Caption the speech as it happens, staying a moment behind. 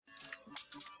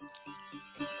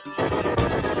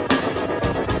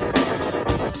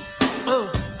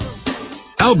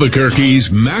Albuquerque's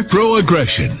macro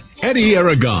aggression. Eddie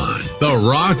Aragon, the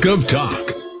Rock of Talk.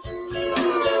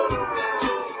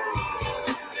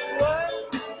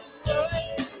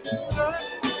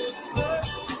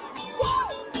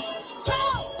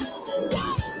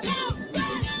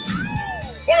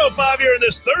 Here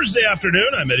this Thursday afternoon,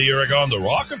 I'm Eddie Aragon, the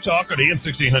Rock of Talk on AM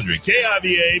 1600,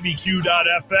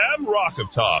 KIVA-ABQ.FM,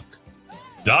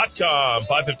 rockoftalk.com,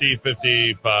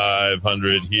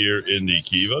 550-500 here in the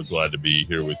Kiva. Glad to be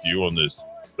here with you on this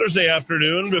Thursday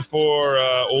afternoon before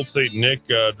Old St. Nick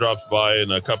drops by in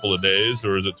a couple of days,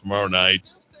 or is it tomorrow night?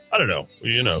 I don't know.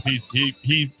 You know,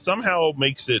 he somehow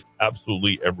makes it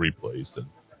absolutely every place, and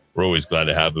we're always glad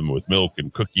to have him with milk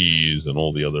and cookies and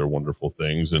all the other wonderful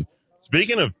things. And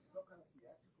speaking of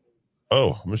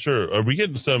I'm sure. Are we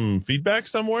getting some feedback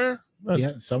somewhere?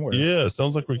 Yeah, somewhere. Yeah,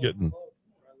 sounds like we're getting.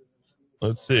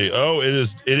 Let's see. Oh, it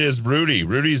is Rudy.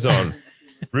 Rudy's on.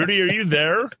 Rudy, are you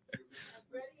there?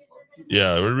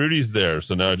 Yeah, Rudy's there.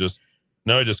 So now I just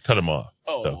cut him off.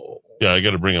 Oh. So, yeah, I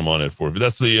got to bring him on at 4. But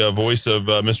that's the voice of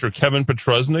Mr. Kevin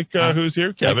Petrusnik, who's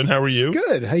here. Kevin, how are you?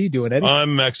 Good. How you doing, Eddie?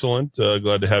 I'm excellent.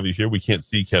 Glad to have you here. We can't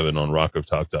see Kevin on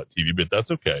rockoftalk.tv, but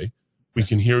that's okay. We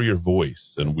can hear your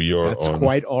voice, and we are on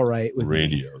quite all right with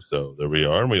radio. Me. So there we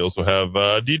are. And we also have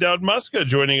D. Dowd Muska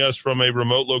joining us from a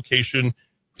remote location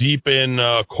deep in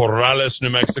Corrales,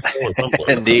 New Mexico.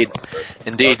 Indeed.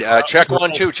 Check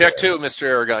 1, 2. Check 2, Mr.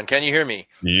 Aragon. Can you hear me?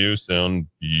 You sound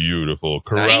beautiful.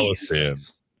 Corrales fan.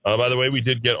 By the way, we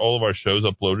did get all of our shows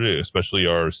uploaded, especially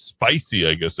our spicy,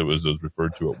 I guess it was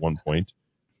referred to at one point.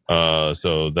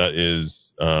 So that is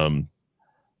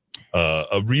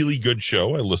a really good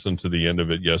show. I listened to the end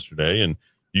of it yesterday, and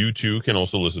you too can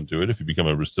also listen to it if you become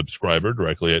a subscriber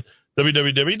directly at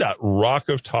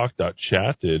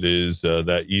www.rockoftalk.chat. It is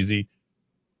that easy.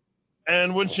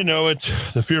 And once you know it,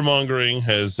 the fear-mongering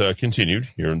has continued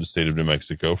here in the state of New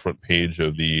Mexico. Front page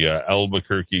of the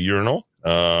Albuquerque Journal.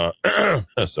 Sorry, I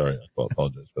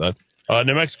apologize for that.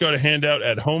 New Mexico to hand out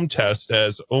at-home test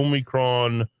as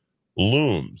Omicron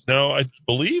looms. Now, I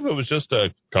believe it was just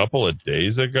a couple of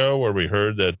days ago where we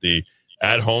heard that the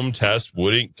at-home test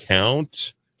wouldn't count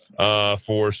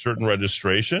for certain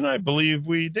registration. I believe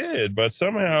we did, but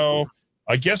somehow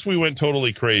I guess we went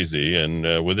totally crazy,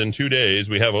 and within 2 days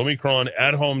we have Omicron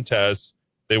at-home tests.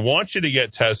 They want you to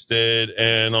get tested,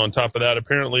 and on top of that,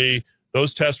 apparently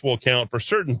those tests will count for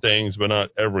certain things, but not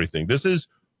everything. This is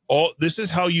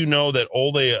how you know that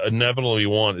all they inevitably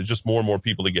want is just more and more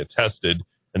people to get tested,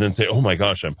 and then say, oh my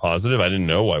gosh, I'm positive. I didn't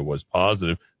know I was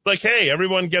positive. It's like, hey,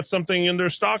 everyone gets something in their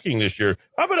stocking this year.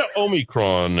 How about an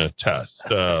Omicron test?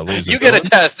 You get a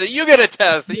test. You get a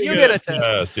test. You get a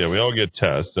test. Yeah, we all get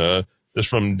tests. This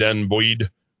from Den Boyd.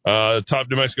 Top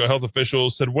New Mexico health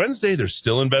officials said Wednesday they're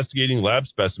still investigating lab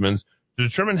specimens to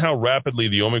determine how rapidly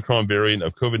the Omicron variant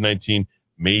of COVID-19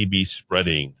 may be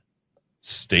spreading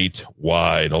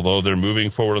statewide. Although they're moving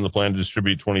forward on the plan to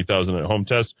distribute 20,000 at-home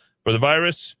tests for the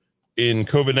virus, in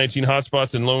COVID-19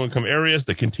 hotspots in low-income areas,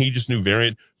 the contagious new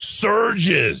variant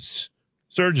surges.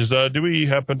 Do we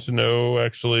happen to know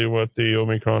actually what the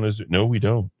Omicron is? No, we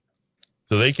don't.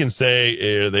 So they can say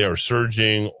they are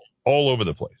surging all over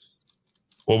the place.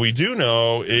 What we do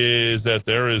know is that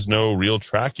there is no real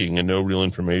tracking and no real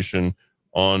information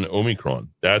on Omicron.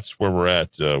 That's where we're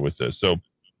at with this. So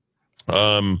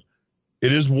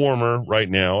it is warmer right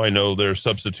now. I know they're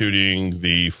substituting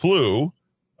the flu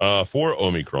for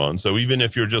Omicron. So even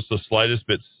if you're just the slightest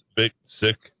bit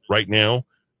sick right now,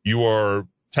 you are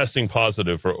testing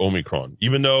positive for Omicron,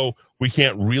 even though we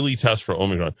can't really test for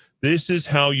Omicron. This is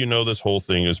how you know this whole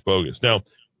thing is bogus. Now,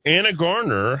 Anna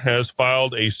Garner has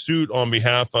filed a suit on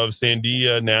behalf of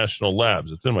Sandia National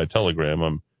Labs. It's in my Telegram.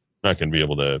 I'm not going to be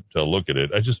able to look at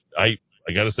it. I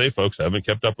got to say, folks, I haven't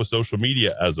kept up with social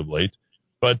media as of late.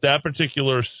 But that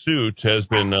particular suit has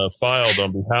been filed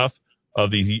on behalf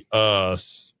of the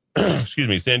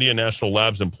Sandia National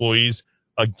Labs employees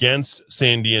against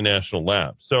Sandia National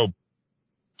Labs. So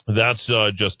that's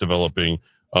just developing,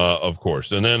 of course.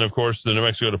 And then, of course, the New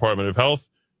Mexico Department of Health,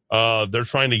 they're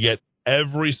trying to get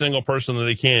every single person that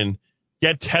they can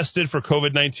get tested for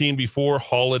COVID-19 before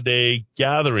holiday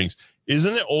gatherings.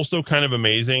 Isn't it also kind of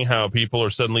amazing how people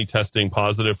are suddenly testing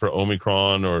positive for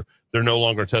Omicron, or they're no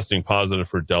longer testing positive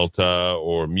for Delta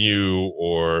or Mu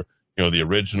or the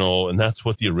original, and that's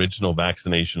what the original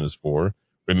vaccination is for.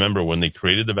 Remember, when they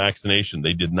created the vaccination,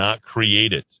 they did not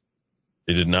create it.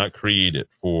 They did not create it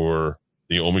for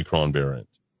the Omicron variant.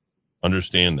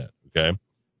 Understand that, okay?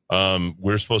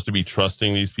 We're supposed to be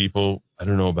trusting these people. I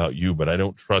don't know about you, but I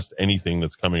don't trust anything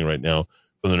that's coming right now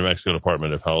from the New Mexico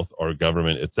Department of Health, our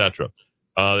government, etc.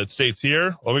 That states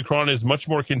here, Omicron is much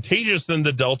more contagious than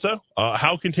the Delta.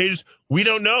 How contagious? We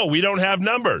don't know. We don't have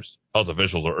numbers. Health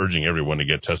officials are urging everyone to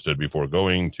get tested before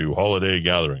going to holiday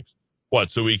gatherings. What,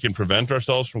 so we can prevent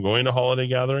ourselves from going to holiday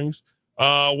gatherings?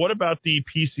 What about the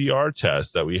PCR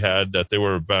test that we had that they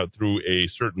were about through a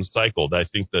certain cycle? I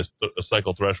think the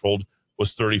cycle threshold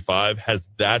was 35. Has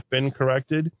that been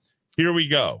corrected? Here we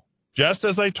go. Just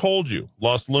as I told you,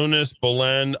 Los Lunas,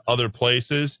 Belen, other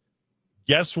places,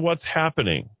 guess what's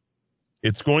happening?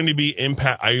 It's going to be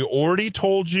impact. I already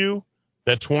told you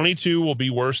that 22 will be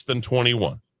worse than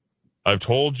 21. I've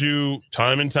told you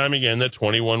time and time again that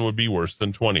 21 would be worse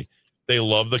than 20. They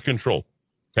love the control.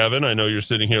 Kevin, I know you're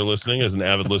sitting here listening as an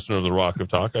avid listener of the Rock of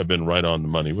Talk. I've been right on the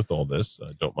money with all this.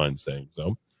 I don't mind saying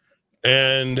so.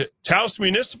 And Taos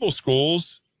Municipal Schools,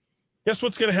 guess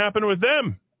what's going to happen with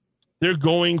them? They're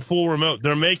going full remote.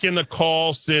 They're making the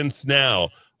call since now.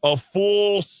 A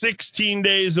full 16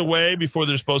 days away before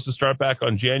they're supposed to start back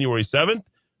on January 7th.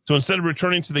 So instead of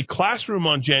returning to the classroom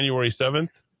on January 7th,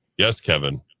 yes,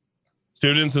 Kevin,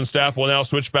 students and staff will now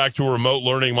switch back to a remote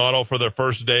learning model for their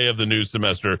first day of the new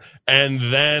semester,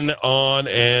 and then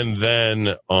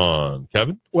on.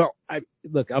 Kevin? Well,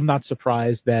 I'm not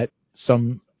surprised that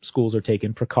some schools are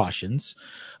taking precautions.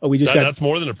 That's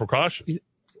more than a precaution.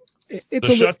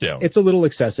 Shutdown. It's a little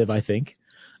excessive, I think.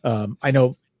 I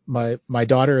know my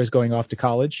daughter is going off to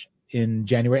college in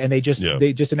January, and they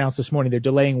just announced this morning they're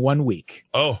delaying 1 week.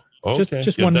 Oh, okay.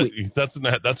 Just 1 week. That's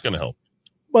going to help.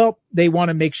 Well, they want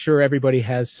to make sure everybody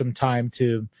has some time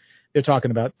they're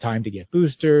talking about time to get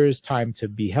boosters, time to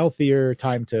be healthier,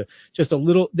 time to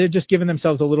they're just giving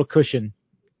themselves a little cushion.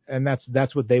 And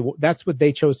that's what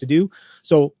they chose to do.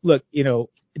 So look,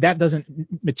 that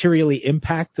doesn't materially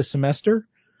impact the semester,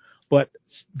 but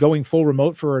going full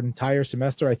remote for an entire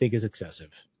semester, I think is excessive.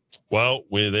 Well,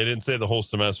 they didn't say the whole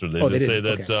semester. They did say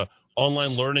that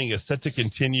online learning is set to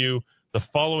continue the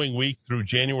following week through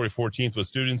January 14th, with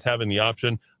students having the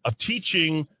option of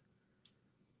teaching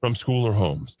from school or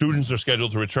home. Students are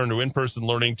scheduled to return to in-person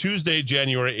learning Tuesday,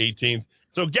 January 18th.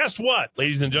 So guess what,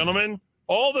 ladies and gentlemen?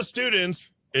 All the students,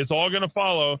 it's all going to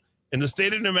follow, in the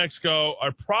state of New Mexico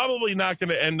are probably not going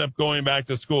to end up going back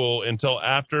to school until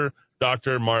after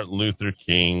Dr. Martin Luther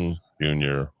King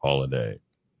Jr. holiday.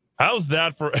 How's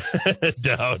that for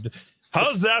Dowd?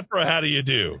 How's that for how do you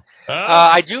do?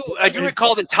 I do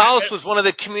recall that Taos was one of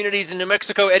the communities in New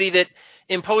Mexico, Eddie, that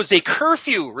imposed a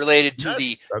curfew related to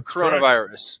the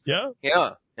coronavirus. Correct.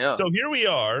 Yeah. So here we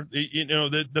are.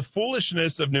 The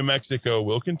foolishness of New Mexico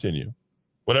will continue.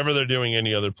 Whatever they're doing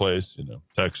any other place,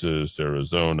 Texas,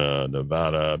 Arizona,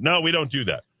 Nevada. No, we don't do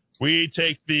that. We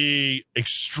take the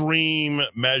extreme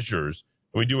measures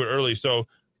and we do it early. So,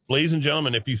 ladies and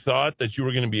gentlemen, if you thought that you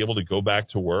were going to be able to go back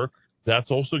to work,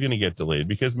 that's also going to get delayed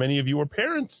because many of you are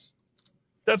parents.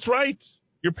 That's right.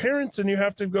 You're parents and you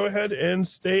have to go ahead and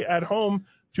stay at home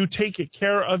to take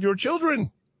care of your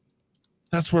children.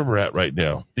 That's where we're at right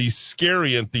now. The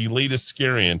latest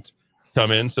scariant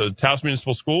come in. So Taos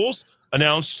Municipal Schools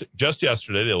announced just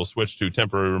yesterday they will switch to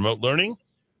temporary remote learning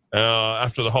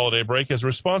after the holiday break as a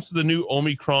response to the new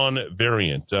Omicron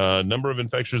variant. Number of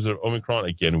infections of Omicron,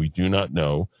 again, we do not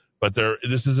know. But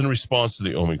this is in response to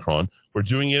the Omicron. We're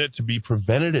doing it to be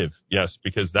preventative. Yes,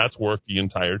 because that's worked the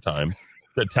entire time.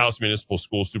 The Taos Municipal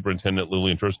School Superintendent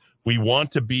Lillian Torres. We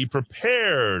want to be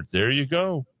prepared. There you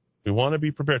go. We want to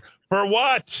be prepared. For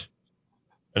what?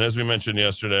 And as we mentioned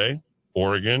yesterday,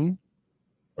 Oregon,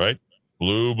 right?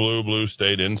 Blue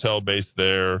state, Intel based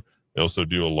there. They also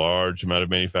do a large amount of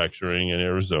manufacturing in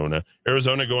Arizona.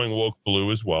 Arizona going woke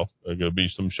blue as well. There are going to be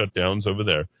some shutdowns over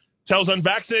there. Tells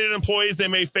unvaccinated employees they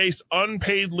may face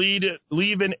unpaid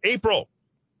leave in April.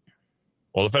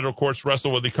 While the federal courts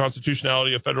wrestle with the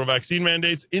constitutionality of federal vaccine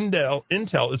mandates,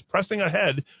 Intel is pressing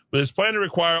ahead with its plan to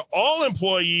require all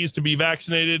employees to be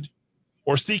vaccinated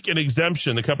or seek an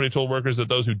exemption. The company told workers that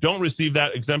those who don't receive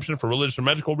that exemption for religious or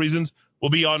medical reasons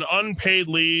will be on unpaid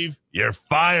leave. You're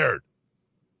fired.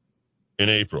 In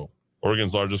April,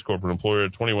 Oregon's largest corporate employer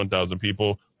had 21,000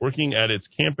 people working at its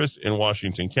campus in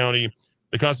Washington County.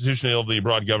 The constitutionality of the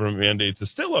broad government mandates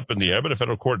is still up in the air, but a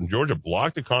federal court in Georgia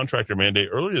blocked a contractor mandate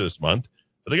earlier this month.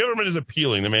 But the government is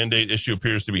appealing. The mandate issue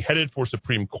appears to be headed for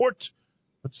Supreme Court,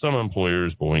 but some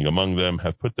employers, Boeing among them,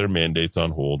 have put their mandates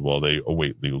on hold while they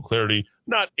await legal clarity.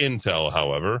 Not Intel,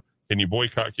 however. Can you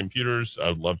boycott computers? I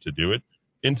would love to do it.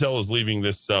 Intel is leaving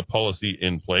this policy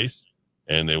in place,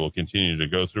 and they will continue to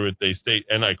go through it. They state,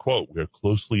 and I quote, "We are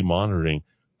closely monitoring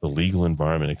the legal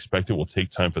environment. Expect it will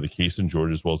take time for the case in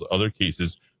Georgia as well as other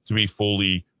cases to be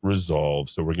fully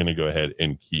resolved." So we're going to go ahead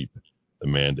and keep the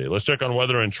mandate. Let's check on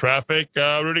weather and traffic.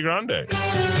 Rudy Grande.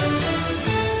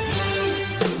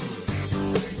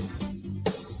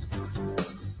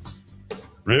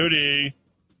 Rudy.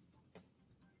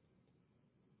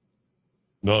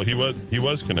 No, he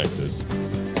was connected.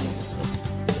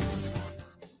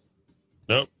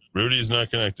 Nope, Rudy's not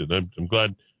connected. I'm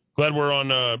glad we're on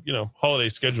holiday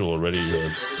schedule already.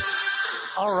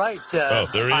 All right. Oh,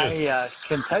 there he is. I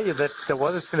can tell you that the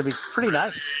weather's going to be pretty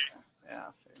nice.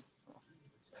 Yeah.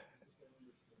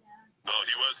 No,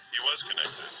 he was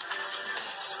connected.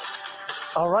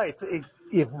 All right.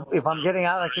 If I'm getting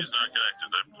out, I can. He's not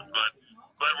connected. I'm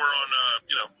glad we're on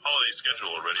holiday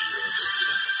schedule already.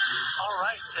 All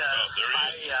right. Oh, there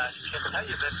he is. I can tell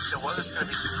you that the weather's going to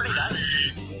be pretty nice.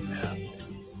 Yeah.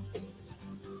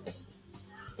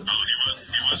 No, he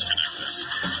was connected.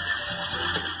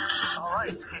 All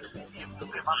right.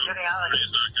 If I'm getting out, I can. He's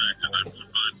not connected.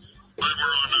 But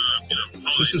we're on holiday.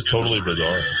 This is totally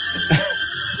bizarre.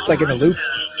 It's like in a loop.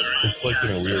 It's like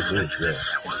in a weird loop. Yeah.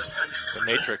 The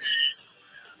Matrix.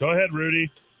 Go ahead,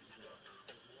 Rudy.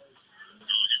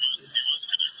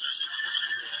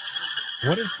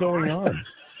 What is going on?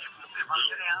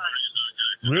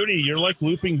 Rudy, you're like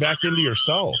looping back into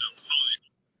yourself.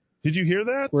 Did you hear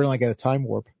that? We're like at a time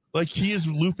warp. Like he is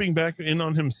looping back in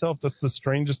on himself. That's the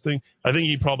strangest thing. I think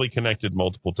he probably connected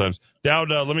multiple times. Dowd,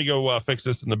 let me go fix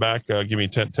this in the back. Give me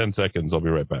 10 seconds. I'll be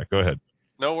right back. Go ahead.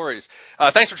 No worries.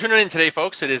 Thanks for tuning in today,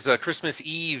 folks. It is Christmas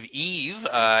Eve,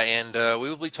 and we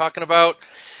will be talking about,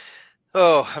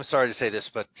 I'm sorry to say this,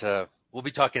 but we'll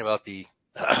be talking about the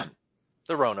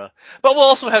the Rona. But we'll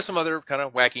also have some other kind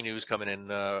of wacky news coming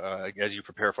in as you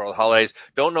prepare for all the holidays.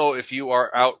 Don't know if you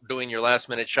are out doing your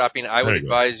last-minute shopping. I would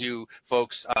advise you,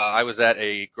 folks, I was at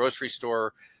a grocery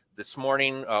store this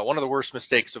morning, one of the worst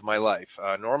mistakes of my life.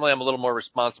 Normally I'm a little more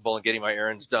responsible in getting my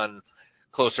errands done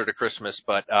closer to Christmas,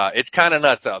 but it's kind of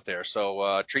nuts out there.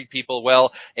 So treat people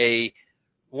well. A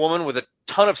woman with a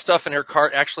ton of stuff in her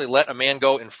cart actually let a man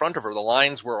go in front of her. The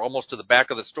lines were almost to the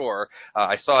back of the store.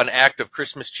 I saw an act of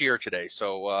Christmas cheer today.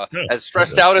 So as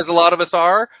stressed out as a lot of us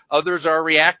are, others are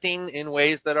reacting in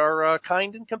ways that are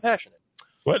kind and compassionate.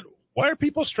 Why are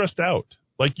people stressed out?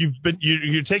 Like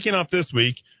you're taking off this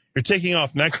week. You're taking off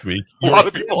next week. A lot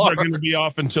of people are going to be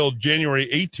off until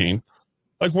January 18th.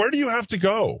 Like, where do you have to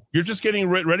go? You're just getting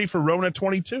ready for Rona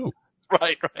 22.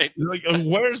 Right. Like,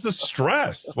 where's the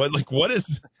stress? What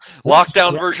is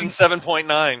lockdown version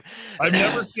 7.9? I've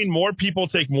never seen more people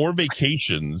take more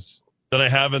vacations than I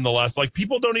have in the last. Like,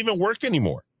 people don't even work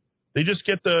anymore. They just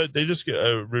get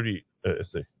Rudy.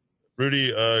 Rudy,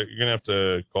 you're gonna have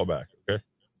to call back, okay?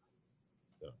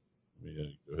 So, let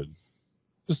me go ahead.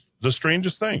 Just the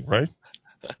strangest thing, right?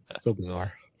 So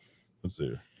bizarre. Let's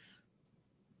see.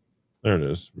 There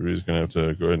it is. Rudy's going to have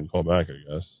to go ahead and call back, I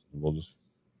guess. We'll just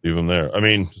leave him there. I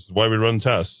mean, this is why we run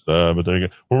tests. But there you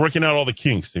go. We're working out all the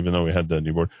kinks, even though we had the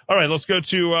new board. All right, let's go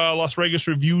to Las Vegas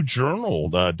Review Journal.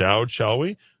 Dowd, shall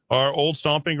we? Our old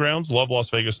stomping grounds. Love Las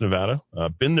Vegas, Nevada.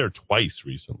 Been there twice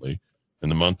recently in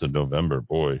the month of November.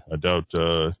 Boy, I doubt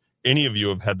any of you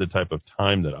have had the type of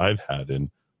time that I've had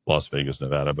in Las Vegas,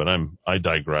 Nevada. But I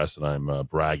digress, and I'm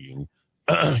bragging.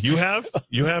 You have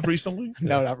recently?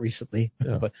 No, not recently.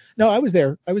 Yeah. But no, I was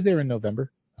there. I was there in November.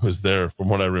 I was there, from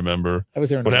what I remember. I was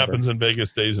there in What November. happens in Vegas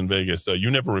stays in Vegas. You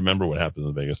never remember what happens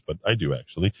in Vegas, but I do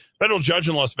actually. Federal judge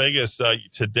in Las Vegas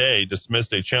today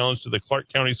dismissed a challenge to the Clark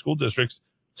County School District's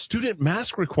student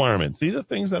mask requirements. These are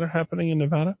things that are happening in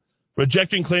Nevada.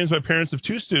 Rejecting claims by parents of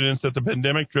two students that the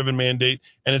pandemic-driven mandate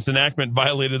and its enactment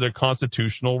violated their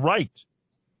constitutional right.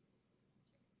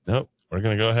 Nope. We're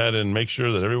going to go ahead and make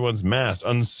sure that everyone's masked.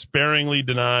 Unsparingly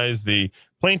denies the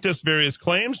plaintiff's various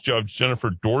claims. Judge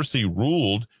Jennifer Dorsey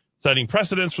ruled, citing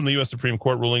precedents from the U.S. Supreme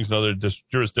Court rulings and other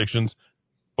jurisdictions,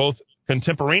 both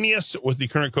contemporaneous with the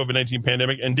current COVID-19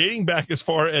 pandemic and dating back as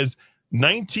far as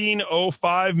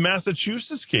 1905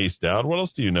 Massachusetts case, Dowd. What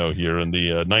else do you know here in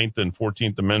the 9th and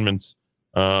 14th Amendments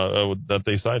that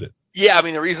they cited? Yeah, I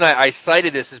mean, the reason I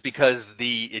cited this is because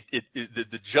the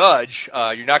judge,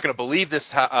 you're not going to believe this,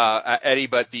 Eddie,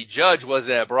 but the judge was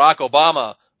a Barack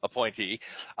Obama appointee.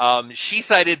 She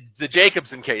cited the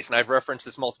Jacobson case, and I've referenced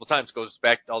this multiple times. It goes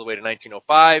back all the way to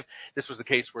 1905. This was the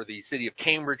case where the city of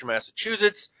Cambridge,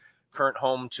 Massachusetts, current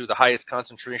home to the highest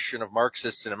concentration of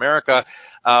Marxists in America,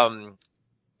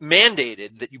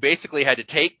 mandated that you basically had to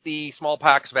take the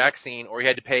smallpox vaccine or you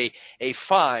had to pay a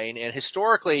fine. And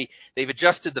historically, they've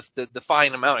adjusted the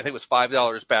fine amount. I think it was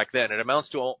 $5 back then. It amounts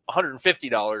to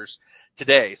 $150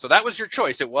 today. So that was your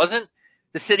choice. It wasn't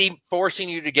the city forcing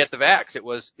you to get the vax. It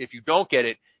was, if you don't get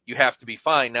it, you have to be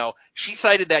fined. Now, she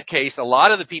cited that case. A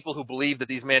lot of the people who believe that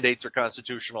these mandates are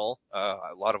constitutional,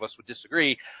 a lot of us would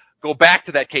disagree, go back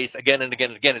to that case again and again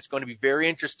and again. It's going to be very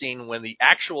interesting when the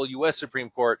actual U.S. Supreme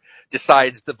Court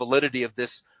decides the validity of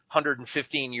this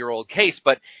 115-year-old case.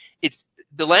 But it's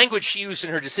the language she used in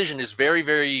her decision is very,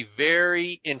 very,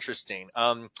 very interesting.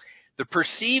 The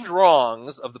perceived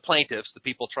wrongs of the plaintiffs, the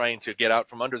people trying to get out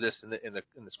from under this in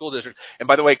the school district. And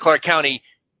by the way, Clark County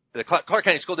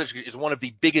School District is one of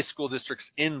the biggest school districts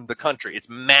in the country. It's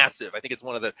massive. I think it's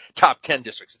one of the top 10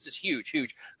 districts. It's just huge,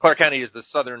 huge. Clark County is the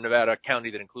southern Nevada county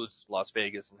that includes Las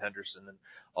Vegas and Henderson and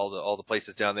all the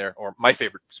places down there, or my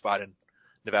favorite spot in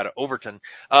Nevada, Overton.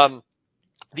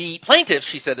 The plaintiffs,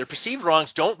 she said, their perceived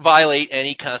wrongs don't violate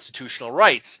any constitutional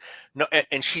rights. No,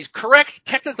 and she's correct,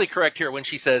 technically correct here when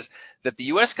she says that the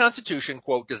U.S. Constitution,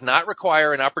 quote, does not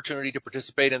require an opportunity to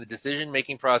participate in the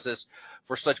decision-making process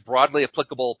for such broadly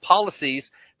applicable policies.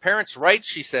 Parents' rights,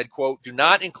 she said, quote, do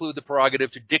not include the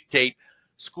prerogative to dictate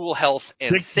school health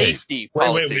and safety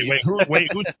policies.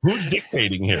 Who's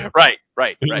dictating here? Right.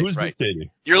 Who's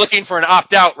dictating? You're looking for an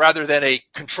opt-out rather than a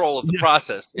control of the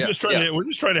process. We're just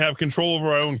trying to have control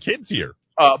over our own kids here.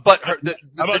 But the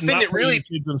How about thing not that really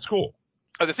kids in school?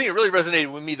 The thing that really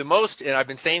resonated with me the most, and I've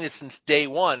been saying this since day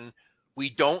one,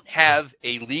 we don't have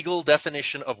a legal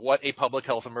definition of what a public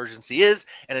health emergency is,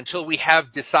 and until we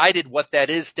have decided what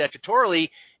that is statutorily,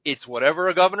 it's whatever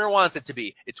a governor wants it to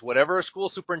be. It's whatever a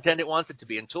school superintendent wants it to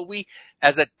be. Until we,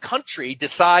 as a country,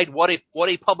 decide what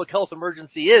a public health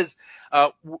emergency is,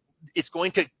 it's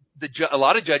going to. A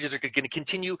lot of judges are going to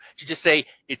continue to just say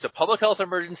it's a public health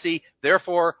emergency,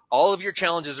 therefore all of your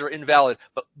challenges are invalid.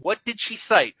 But what did she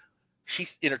cite?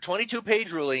 In her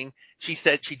 22-page ruling, she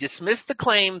said she dismissed the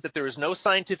claim that there is no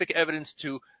scientific evidence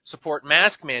to support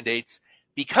mask mandates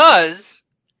because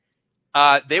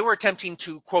they were attempting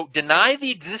to, quote, deny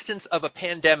the existence of a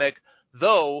pandemic,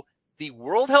 though the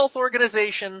World Health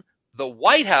Organization, the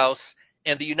White House,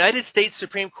 and the United States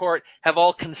Supreme Court have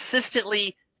all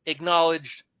consistently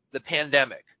acknowledged the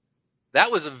pandemic.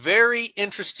 That was a very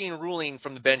interesting ruling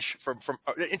from the bench, from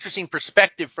interesting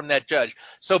perspective from that judge.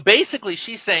 So basically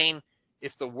she's saying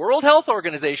if the World Health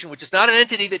Organization, which is not an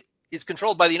entity that is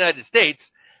controlled by the United States,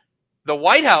 the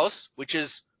White House, which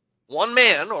is one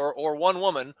man or one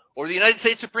woman, or the United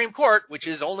States Supreme Court, which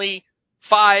is only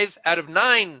 5 out of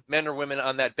 9 men or women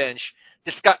on that bench,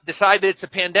 decide that it's a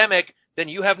pandemic, then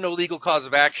you have no legal cause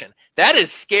of action. That is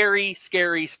scary,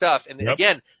 scary stuff. And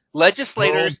again,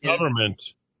 legislators... government.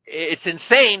 It's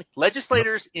insane.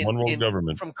 Legislators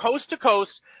government. From coast to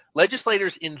coast,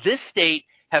 legislators in this state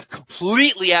have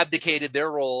completely abdicated their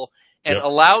role and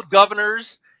allowed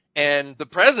governors and the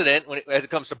president, as it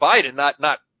comes to Biden, not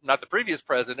the previous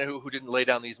president who didn't lay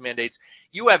down these mandates.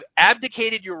 You have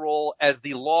abdicated your role as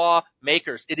the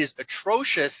lawmakers. It is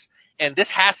atrocious, and this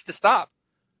has to stop.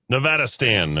 Nevada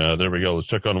Stan, there we go. Let's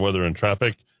check on weather and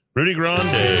traffic. Rudy Grande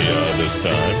this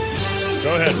time.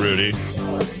 Go ahead, Rudy.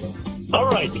 All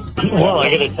right. Well,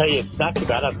 I got to tell you, it's not too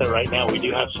bad out there right now. We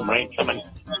do have some rain coming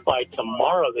by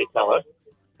tomorrow, they tell us.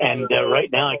 And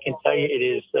right now, I can tell you it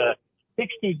is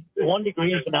 61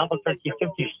 degrees in Albuquerque,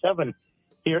 57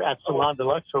 here at Salon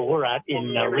Deluxe, where we're at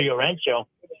in Rio Rancho.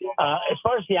 As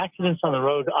far as the accidents on the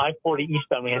road, I-40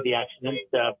 eastbound, we had the accident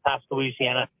past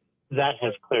Louisiana. That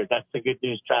has cleared. That's the good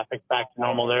news. Traffic back to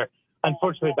normal there.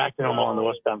 Unfortunately, back to normal on the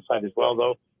westbound side as well,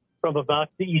 though. From about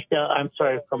the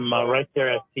from right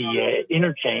there at the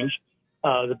interchange,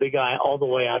 the Big I, all the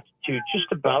way out to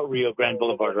just about Rio Grande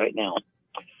Boulevard right now.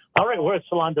 All right, we're at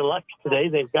Salon Deluxe today.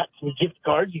 They've got some gift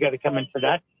cards. You got to come in for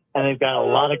that. And they've got a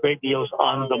lot of great deals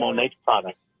on the Monet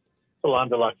product. Salon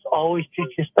Deluxe always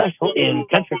treats you special in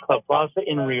Country Club Plaza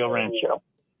in Rio Rancho.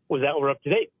 With that, we're up to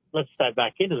date. Let's dive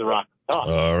back into the Rock Talk.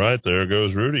 All right, there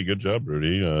goes Rudy. Good job,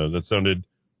 Rudy. That sounded...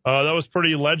 that was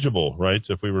pretty legible, right?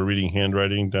 If we were reading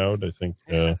handwriting, Dowd, I think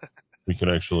we could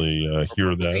actually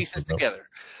hear that. Pieces together.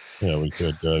 Yeah, we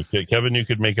could. Kevin, you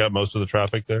could make out most of the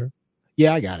traffic there.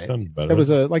 Yeah, I got it. That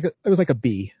was like a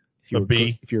B.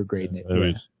 If you were grading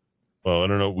it. Well, I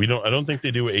don't know. I don't think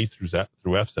they do A through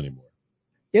Fs anymore.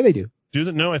 Yeah, they do. Do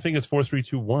they? No, I think it's 4, 3,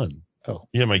 2, 1. Oh.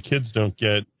 Yeah, my kids don't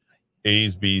get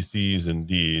A's, B's, C's, and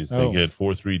D's. They get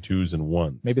 4, 3, 2s, and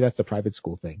 1. Maybe that's a private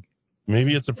school thing.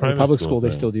 Maybe it's a private public school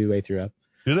they still do A through F.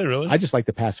 Do they really? I just like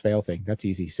the pass-fail thing. That's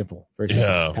easy, simple. Very simple.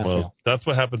 Yeah, well, that's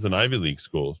what happens in Ivy League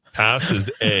schools. Pass is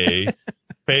A,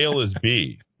 fail is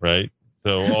B, right?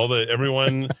 So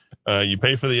everyone, you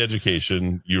pay for the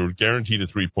education, you're guaranteed a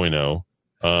 3.0,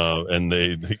 and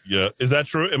is that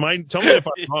true? Tell me if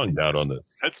I'm wrong, Dad, on this.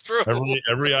 That's true.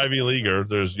 Every Ivy Leaguer,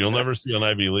 you'll never see an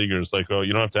Ivy Leaguer. It's like, oh,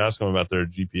 you don't have to ask them about their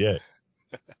GPA,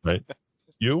 right?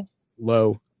 You?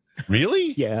 Low.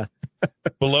 Really? Yeah.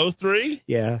 Below 3?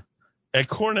 Yeah. At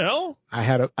Cornell? I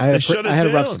had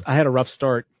a rough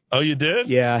start. Oh, you did?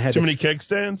 Yeah, I had Too many keg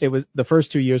stands? It was the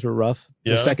first 2 years were rough.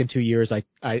 Yeah. The second 2 years, I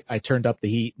turned up the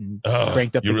heat and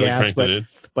cranked up the really gas,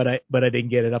 but I didn't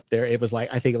get it up there. It was like,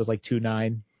 I think it was like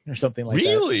 2.9 or something like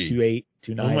really? that.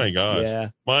 2.8, 2.9. Oh my gosh. Yeah.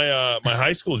 My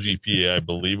high school GPA, I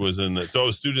believe, was so I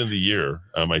was student of the year,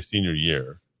 my senior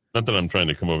year. Not that I'm trying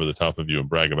to come over the top of you and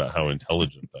brag about how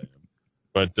intelligent I am.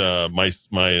 But my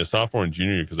sophomore and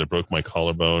junior year, because I broke my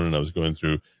collarbone and I was going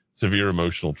through severe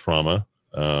emotional trauma.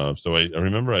 So I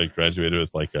remember I graduated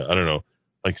with like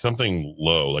something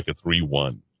low, like a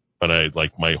 3.1. But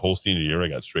my whole senior year, I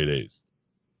got straight A's.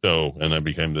 So, and I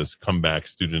became this comeback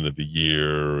student of the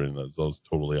year, and that was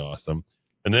totally awesome.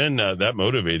 And then that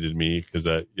motivated me because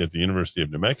at the University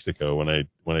of New Mexico, when I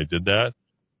did that,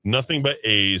 nothing but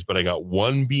A's, but I got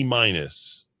 1 B- in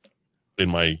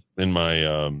my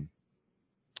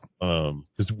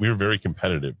because we were very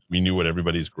competitive. We knew what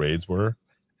everybody's grades were.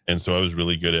 And so I was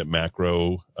really good at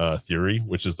macro theory,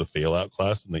 which is the fail-out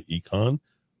class in the econ.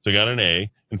 So I got an A.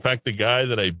 In fact, the guy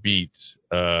that I beat,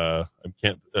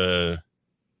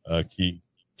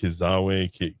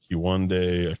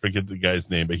 Kiwande, I forget the guy's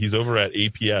name, but he's over at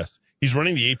APS. He's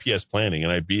running the APS planning,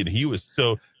 and I beat him. He was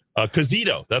so,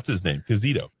 Cazito, that's his name,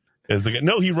 Cazito.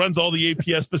 No, he runs all the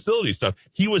APS facility stuff.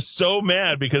 He was so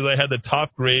mad because I had the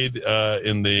top grade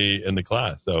in the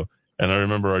class. So, and I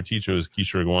remember our teacher was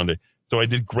Keisha Gwande. So I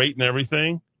did great in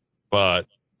everything, but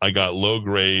I got low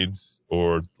grades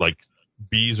or like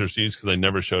B's or C's because I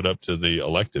never showed up to the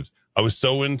electives. I was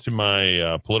so into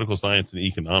my political science and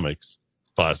economics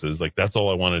classes, like that's all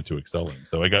I wanted to excel in.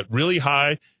 So I got really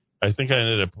high. I think I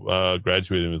ended up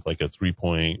graduating with like a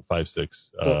 3.56.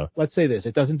 Well, let's say this: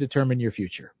 it doesn't determine your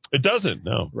future. It doesn't,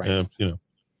 no. Right.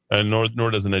 And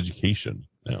nor does an education.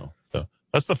 No. So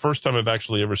that's the first time I've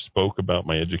actually ever spoke about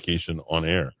my education on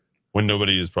air, when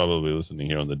nobody is probably listening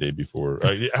here on the day before.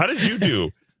 How did you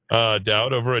do,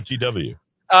 Dowd, over at GW?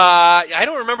 I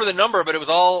don't remember the number, but it was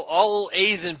all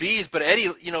A's and B's. But Eddie,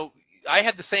 I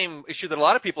had the same issue that a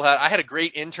lot of people had. I had a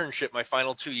great internship my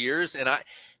final 2 years, and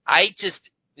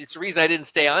it's the reason I didn't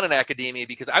stay on in academia,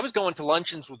 because I was going to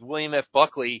luncheons with William F.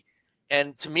 Buckley,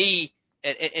 and to me,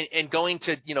 and going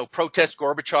to, protest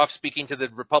Gorbachev speaking to the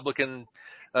Republican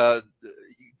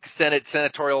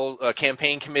senatorial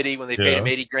campaign committee when they paid him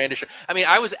 $80,000. I mean,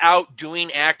 I was out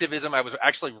doing activism. I was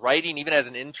actually writing, even as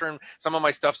an intern. Some of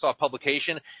my stuff saw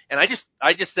publication, and I just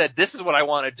said, this is what I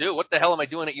want to do. What the hell am I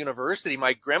doing at university?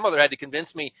 My grandmother had to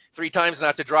convince me 3 times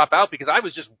not to drop out, because I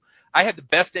had the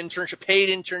best paid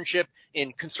internship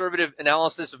in conservative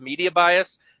analysis of media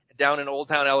bias down in Old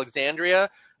Town Alexandria.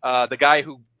 The guy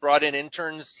who brought in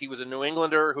interns, he was a New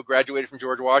Englander who graduated from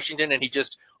George Washington, and he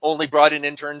just only brought in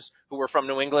interns who were from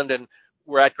New England and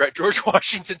were at George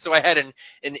Washington. So I had an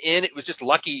in. It was just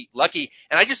lucky.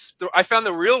 And I found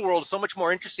the real world so much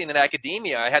more interesting than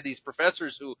academia. I had these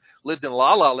professors who lived in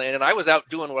La La Land, and I was out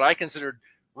doing what I considered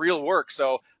real work.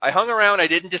 So I hung around. I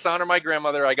didn't dishonor my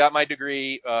grandmother. I got my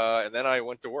degree, and then I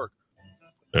went to work.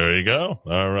 There you go.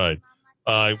 All right.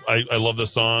 I love the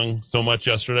song so much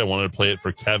yesterday. I wanted to play it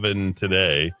for Kevin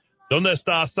today. Donde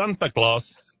está Santa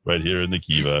Claus? Right here in the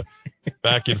Kiva.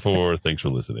 Back and forth. Thanks for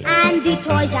listening. And the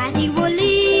toys that he will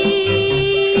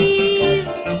leave.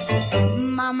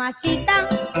 Mamacita.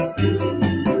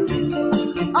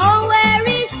 Oh, where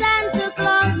is Santa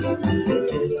Claus?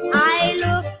 I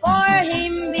look for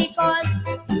him because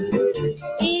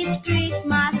it's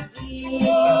Christmas Eve.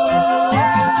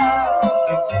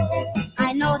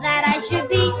 I know that I should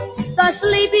be so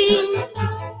sleepy,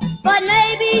 but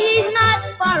maybe he's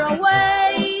not far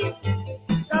away.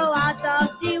 So out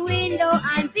of the window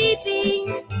I'm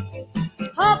peeping,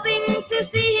 hoping to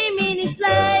see him in his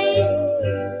sleigh.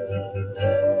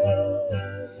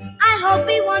 I hope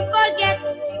he won't forget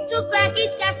to crack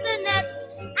his castanets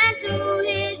and to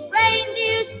his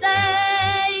reindeer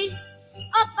say,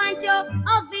 oh Pancho,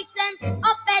 oh Vixen,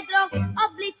 oh Pedro, oh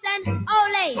Blitzen,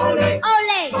 ole, ole,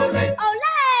 ole, ole,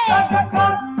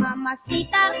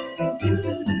 Mamacita.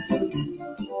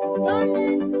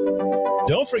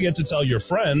 Don't forget to tell your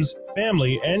friends,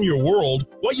 family, and your world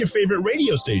what your favorite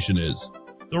radio station is.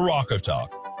 The Rock of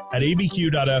Talk at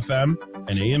abq.fm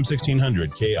and AM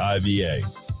 1600 KIVA.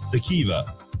 The Kiva,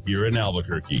 here in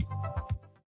Albuquerque.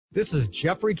 This is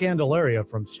Jeffrey Candelaria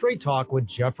from Straight Talk with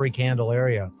Jeffrey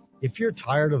Candelaria. If you're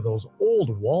tired of those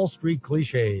old Wall Street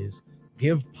cliches,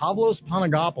 give Pavlos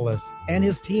Panagopoulos and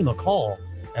his team a call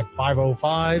at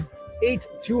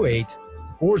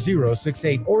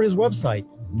 505-828-4068 or his website,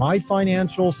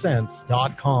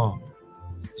 myfinancialsense.com.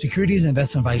 Securities and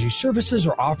investment advisory services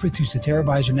are offered through Cetera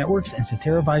Advisor Networks, and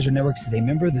Cetera Advisor Networks is a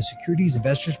member of the Securities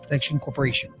Investors Protection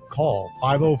Corporation. Call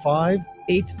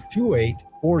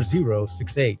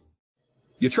 505-828-4068.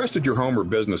 You trusted your home or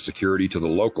business security to the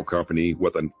local company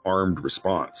with an armed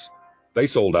response. They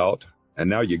sold out, and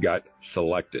now you got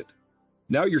Selected.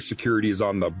 Now your security is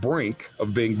on the brink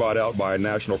of being bought out by a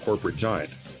national corporate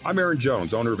giant. I'm Aaron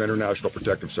Jones, owner of International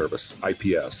Protective Service,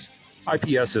 IPS.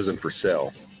 IPS isn't for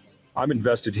sale. I'm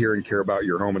invested here and care about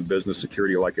your home and business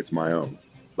security like it's my own.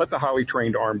 Let the highly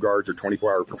trained armed guards or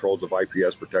 24-hour patrols of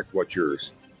IPS protect what's yours.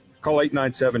 Call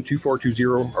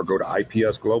 897-2420 or go to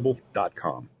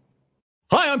ipsglobal.com.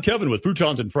 Hi, I'm Kevin with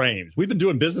Futons and Frames. We've been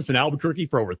doing business in Albuquerque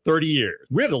for over 30 years.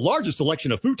 We have the largest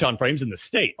selection of futon frames in the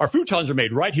state. Our futons are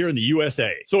made right here in the USA.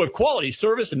 So if quality,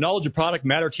 service, and knowledge of product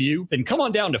matter to you, then come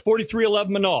on down to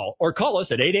 4311 Manal or call us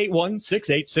at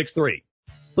 881-6863.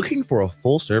 Looking for a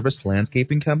full-service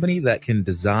landscaping company that can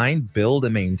design, build,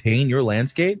 and maintain your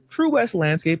landscape? True West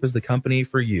Landscape is the company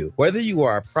for you. Whether you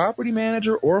are a property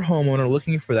manager or homeowner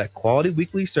looking for that quality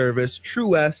weekly service, True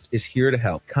West is here to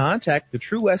help. Contact the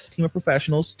True West team of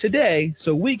professionals today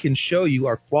so we can show you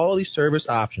our quality service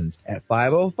options at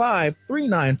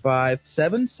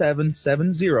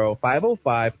 505-395-7770,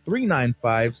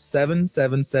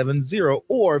 505-395-7770,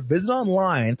 or visit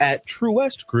online at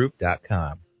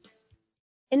truewestgroup.com.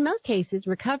 In most cases,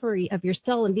 recovery of your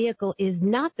stolen vehicle is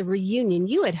not the reunion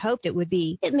you had hoped it would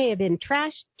be. It may have been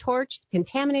trashed, torched,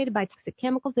 contaminated by toxic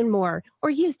chemicals and more, or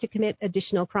used to commit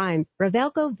additional crimes.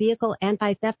 Revelco Vehicle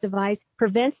Anti-Theft Device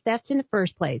prevents theft in the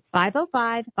first place.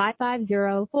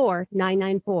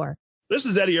 505-550-4994. This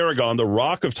is Eddie Aragon, the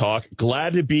Rock of Talk.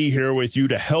 Glad to be here with you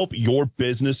to help your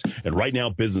business. And right now,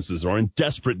 businesses are in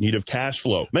desperate need of cash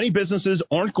flow. Many businesses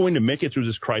aren't going to make it through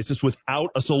this crisis without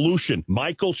a solution.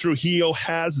 Michael Trujillo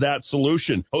has that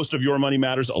solution. Host of Your Money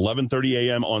Matters, 11:30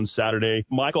 a.m. on Saturday.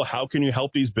 Michael, how can you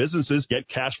help these businesses get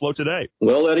cash flow today?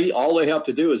 Well, Eddie, all they have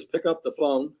to do is pick up the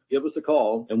phone, give us a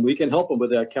call, and we can help them with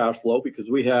that cash flow because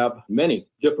we have many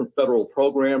different federal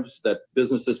programs that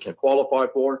businesses can qualify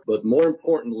for. But more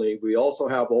importantly, we also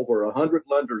have over 100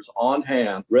 lenders on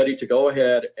hand ready to go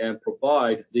ahead and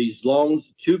provide these loans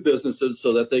to businesses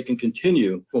so that they can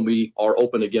continue when we are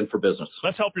open again for business.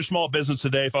 Let's help your small business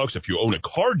today, folks. If you own a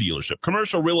car dealership,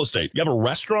 commercial real estate, you have a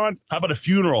restaurant, how about a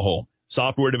funeral home?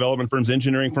 Software development firms,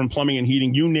 engineering firm, plumbing and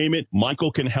heating, you name it,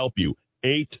 Michael can help you.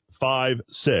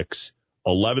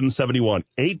 856-1171,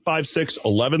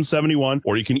 856-1171,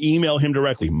 or you can email him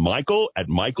directly,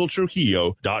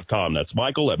 michael@michaeltrujillo.com. That's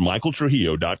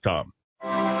michael@michaeltrujillo.com.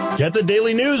 Get the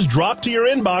daily news dropped to your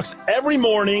inbox every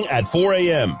morning at 4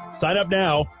 a.m. Sign up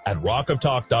now at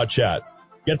rockoftalk.chat.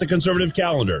 Get the conservative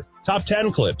calendar, top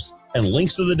 10 clips, and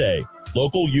links of the day,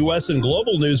 local U.S. and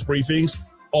global news briefings,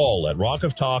 all at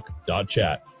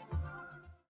rockoftalk.chat.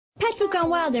 Pet Food Gone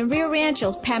Wild and Rio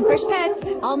Rancho's Pampers Pets,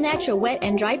 all natural wet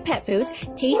and dry pet foods,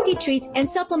 tasty treats, and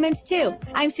supplements too.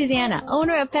 I'm Susanna,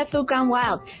 owner of Pet Food Gone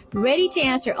Wild, ready to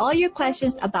answer all your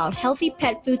questions about healthy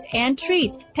pet foods and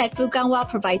treats. Pet Food Gone Wild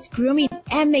provides grooming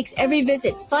and makes every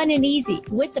visit fun and easy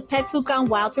with the Pet Food Gone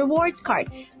Wild Rewards Card.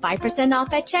 5%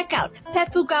 off at checkout.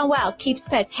 Pet Food Gone Wild keeps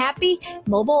pets happy.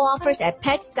 Mobile offers at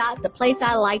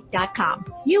pets.theplaceilike.com.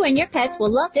 You and your pets will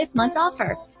love this month's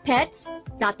offer.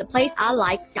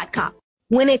 Pets.theplaceilike.com.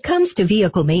 When it comes to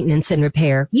vehicle maintenance and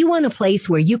repair, you want a place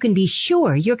where you can be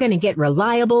sure you're going to get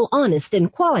reliable, honest,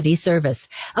 and quality service.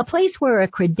 A place where a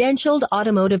credentialed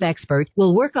automotive expert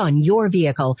will work on your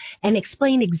vehicle and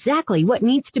explain exactly what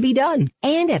needs to be done,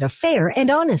 and at a fair and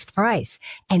honest price.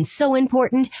 And so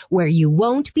important, where you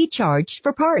won't be charged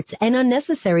for parts and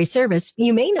unnecessary service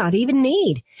you may not even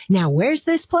need. Now, where's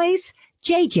this place?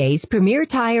 JJ's Premier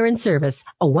Tire and Service,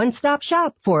 a one-stop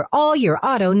shop for all your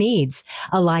auto needs.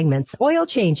 Alignments, oil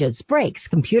changes, brakes,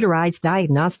 computerized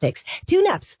diagnostics,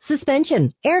 tune-ups,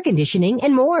 suspension, air conditioning,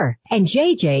 and more. And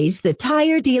JJ's the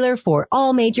tire dealer for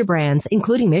all major brands,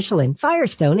 including Michelin,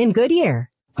 Firestone, and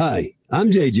Goodyear. Hi, I'm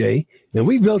JJ, and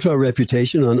we've built our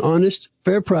reputation on honest,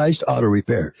 fair-priced auto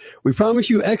repair. We promise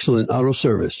you excellent auto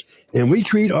service, and we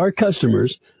treat our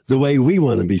customers the way we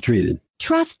want to be treated.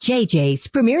 Trust JJ's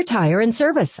Premier Tire and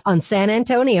Service on San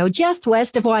Antonio, just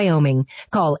west of Wyoming.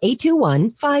 Call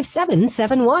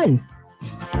 821-5771.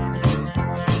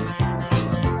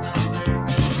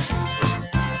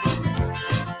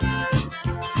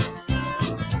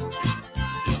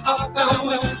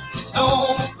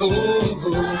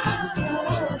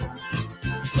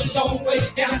 Long way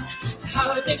down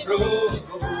Holiday Road.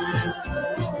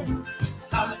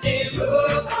 Holiday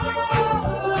Road.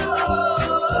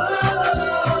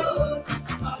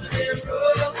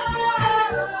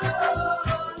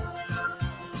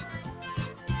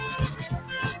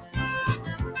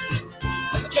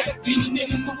 Jack be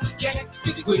nimble, Jack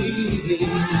be quick.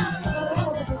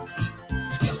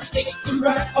 Take the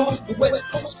ride on the West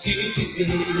Coast here.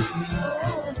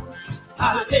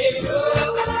 Holiday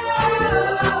Road.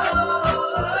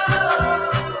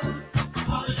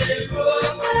 Holiday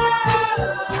Road.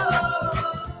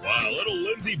 Wow, little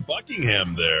Lindsey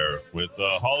Buckingham there with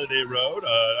Holiday Road.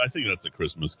 I think that's a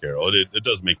Christmas carol. It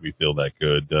does make me feel that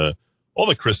good. All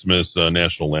the Christmas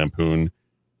National Lampoon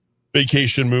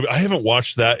Vacation movie. I haven't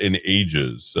watched that in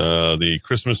ages. The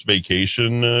Christmas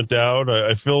Vacation, Dowd.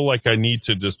 I feel like I need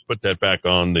to just put that back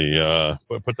on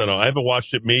put that on. I haven't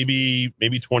watched it maybe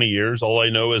 20 years. All I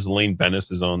know is Elaine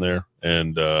Bennis is on there,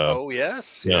 and oh yes,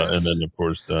 yeah, yes. and then of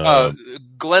course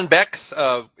Glenn Beck's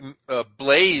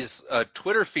Blaze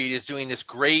Twitter feed is doing this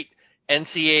great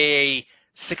NCAA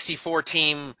 64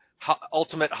 team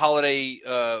ultimate holiday.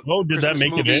 Did Christmas that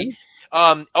make movie. it in?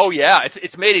 Oh yeah,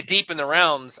 it's made it deep in the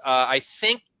rounds. I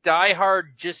think Die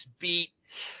Hard just beat.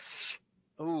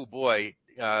 Oh boy,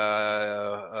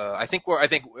 I think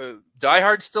Die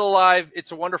Hard's still alive.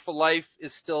 It's a Wonderful Life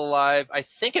is still alive. I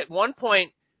think at one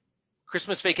point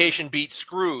Christmas Vacation beat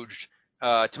Scrooge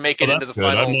to make it into the good.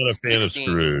 final. I'm not a fan 16. of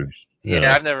Scrooge.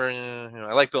 Yeah, I've never.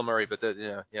 I like Bill Murray, but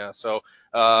yeah. So,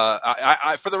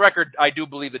 I for the record, I do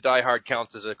believe that Die Hard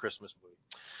counts as a Christmas movie.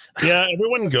 Yeah,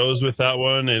 everyone goes with that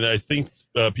one, and I think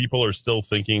people are still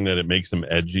thinking that it makes them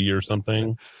edgy or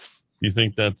something. Do you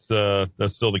think that's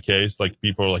still the case? Like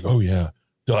people are like, oh yeah,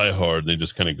 Die Hard. They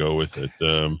just kind of go with it.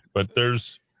 But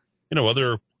there's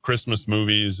other Christmas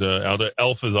movies out there.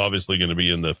 Elf is obviously going to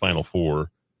be in the final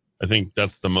four. I think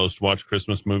that's the most watched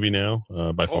Christmas movie now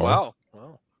by far. Wow.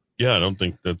 Yeah, I don't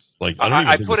think that's like.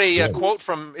 I put a quote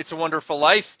from It's a Wonderful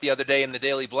Life the other day in the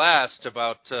Daily Blast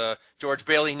about George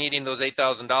Bailey needing those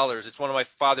 $8,000. It's one of my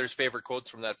father's favorite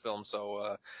quotes from that film.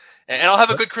 So, and I'll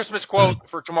have a good Christmas quote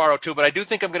for tomorrow too. But I do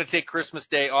think I'm going to take Christmas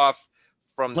Day off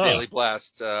from the Daily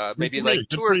Blast. Maybe like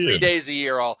 2 or 3 days a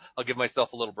year. I'll give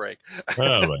myself a little break.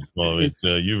 All right. Well,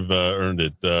 you've earned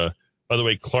it. By the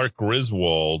way, Clark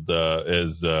Griswold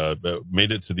has made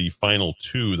it to the final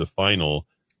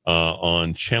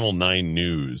on Channel 9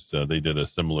 News. They did a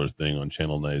similar thing on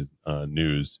Channel 9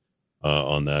 News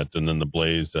on that. And then the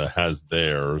Blaze has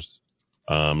theirs.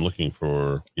 I'm looking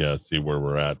for, see where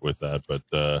we're at with that. But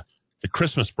the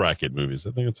Christmas bracket movies,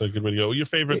 I think it's a good way to go. Your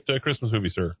favorite Christmas movie,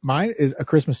 sir? Mine is A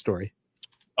Christmas Story.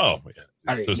 Oh,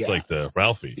 yeah. It's just like the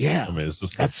Ralphie. Yeah. I mean, it's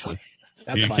just that's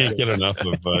you can't get enough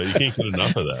of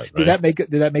that. Right?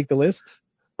 Did that make the list?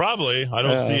 Probably. I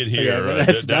don't see it here. Yeah,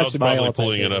 Dowd's probably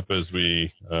pulling it up as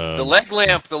we... the leg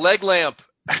lamp.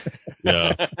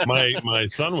 Yeah. My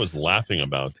son was laughing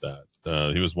about that.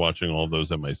 He was watching all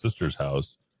those at my sister's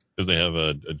house because they have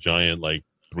a giant,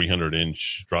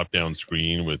 300-inch drop-down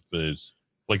screen with this...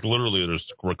 literally,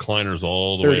 there's recliners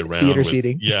all the way around. Theater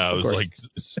seating. Yeah, it was,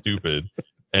 stupid.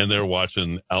 And they're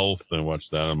watching Elf and watch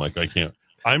that. I'm like, I can't...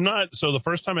 I'm not... So the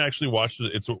first time I actually watched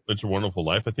it, It's a Wonderful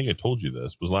Life, I think I told you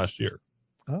this, was last year.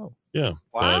 Oh. Yeah.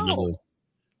 Wow.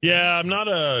 I'm not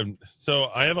so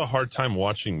I have a hard time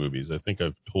watching movies. I think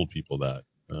I've told people that,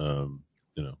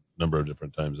 number of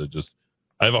different times.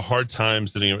 I have a hard time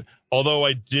sitting, although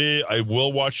I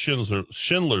will watch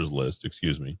Schindler's List,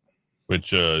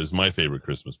 which is my favorite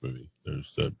Christmas movie.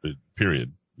 There's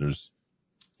period. There's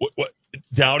what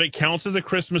doubt it counts as a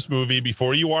Christmas movie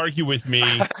before you argue with me.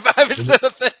 I haven't said a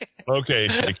thing. Okay.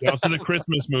 It counts as a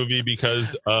Christmas movie because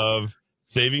of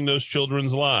saving those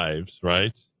children's lives,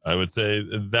 right? I would say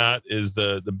that is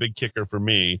the big kicker for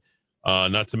me.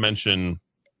 Not to mention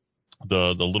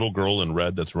the little girl in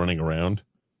red that's running around,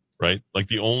 right? Like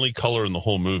the only color in the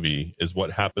whole movie is what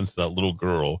happens to that little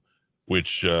girl,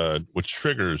 which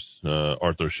triggers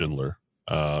Arthur Schindler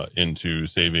into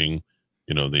saving,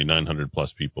 the 900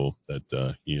 plus people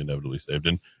that he inevitably saved.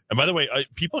 And by the way,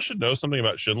 people should know something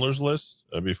about Schindler's List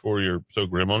before you're so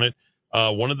grim on it.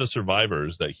 One of the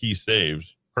survivors that he saved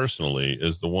personally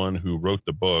is the one who wrote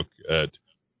the book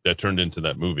that turned into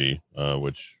that movie,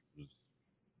 which was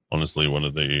honestly one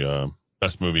of the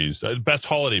best movies, best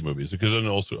holiday movies. Because then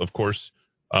also, of course,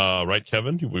 right,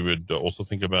 Kevin, we would also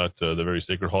think about the very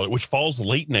sacred holiday, which falls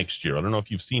late next year. I don't know if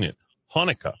you've seen it.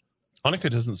 Hanukkah. Hanukkah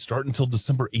doesn't start until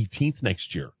December 18th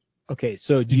next year. Okay,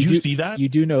 so did you see that? You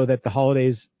do know that the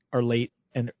holidays are late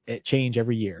and it change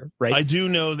every year, right? I do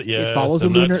know that. Yeah, it follows the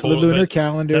lunar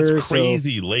calendar. That's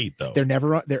crazy late, though. They're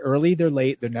never. They're early. They're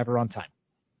late. They're never on time.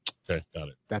 Okay, got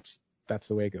it. That's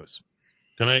the way it goes.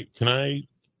 Can I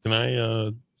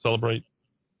celebrate?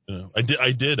 I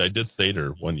did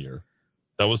Seder one year.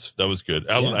 That was good.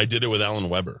 I did it with Alan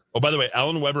Weber. Oh, by the way,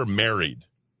 Alan Weber married.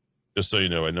 Just so you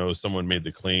know, I know someone made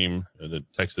the claim that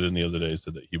texted in the other day,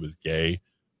 said that he was gay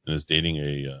and is dating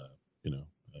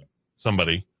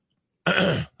somebody,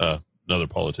 another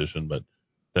politician, but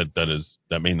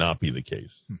that may not be the case.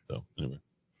 So anyway,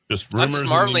 Just rumors. I'm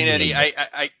smartly, Eddie.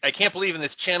 I can't believe in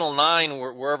this Channel 9,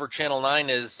 wherever Channel 9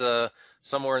 is,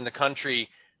 somewhere in the country,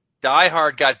 Die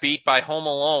Hard got beat by Home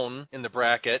Alone in the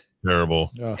bracket.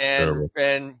 Terrible.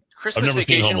 And Christmas I've never seen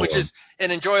Vacation, Home which Alone. is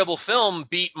an enjoyable film,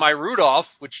 beat My Rudolph,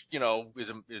 which,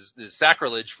 is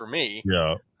sacrilege for me.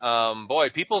 Yeah. Boy,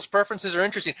 people's preferences are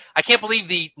interesting. I can't believe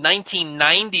the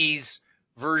 1990s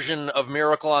version of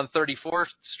Miracle on 34th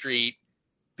Street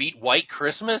beat White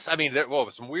Christmas. I mean,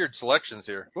 some weird selections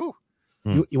here. Ooh.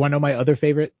 You want to know my other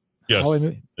favorite? Yes. Holiday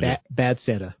movie? Bad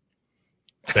Santa.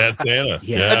 Bad Santa.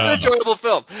 Yeah. That's an enjoyable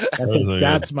film.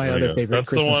 That's my other favorite. That's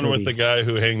Christmas the one movie. with the guy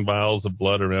who hang vials of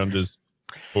blood around his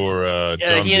for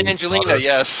Yeah, John he and Voight's Angelina, daughter.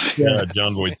 yes. Yeah,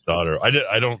 John Voight's daughter.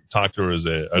 I don't talk to her as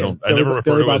I Billy never refer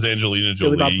Billy to her as Bob- Angelina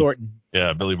Jolie. Billy Bob Thornton.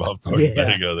 Yeah, Billy Bob Thornton. Yeah.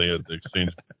 There you go. They had to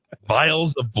exchange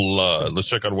vials of blood. Let's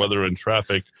check on weather and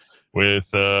traffic with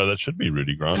that should be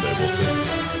Rudy Grande. We'll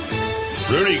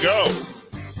see. Rudy, go.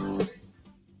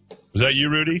 Is that you,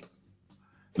 Rudy?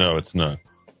 No, it's not.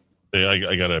 Hey,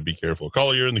 I gotta be careful.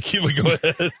 Caller, you're in the queue. Go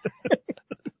ahead.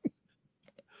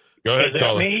 Go ahead, Is that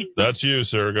caller. me? That's you,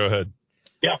 sir. Go ahead.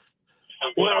 Yeah.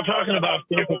 Well, talking about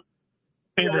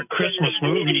favorite Christmas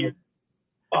movie,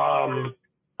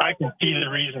 I can see the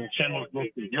reason Ken would look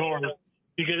at yours.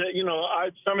 Because,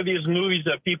 some of these movies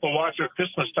that people watch at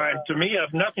Christmas time, to me,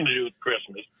 have nothing to do with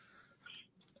Christmas.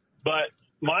 But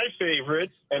my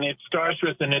favorite, and it starts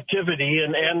with the Nativity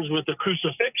and ends with the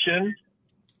Crucifixion,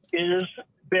 is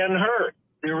Ben-Hur,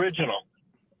 the original.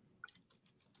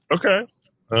 Okay.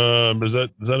 Can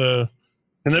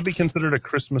that be considered a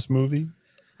Christmas movie?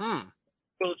 Well,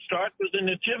 it starts with the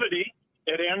Nativity.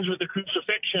 It ends with the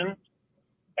Crucifixion.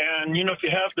 And, if you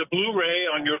have the Blu-ray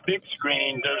on your big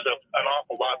screen, there's an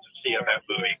awful lot to see in that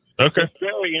movie. Okay. It's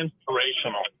very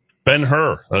inspirational.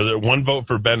 Ben-Hur. One vote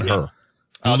for Ben-Hur.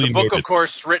 The book, Noted. of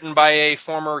course, written by a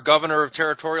former governor of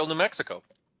territorial New Mexico.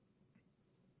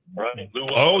 Right.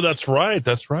 Oh, that's right.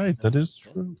 That's right. That is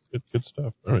true. Good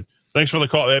stuff. All right. Thanks for the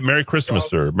call. Merry Christmas,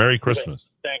 sir. Merry Christmas.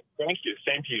 Thank you.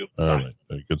 Same to you. All right.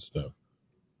 Good stuff.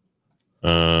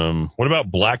 What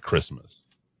about Black Christmas?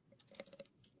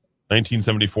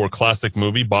 1974 classic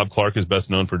movie. Bob Clark is best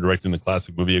known for directing the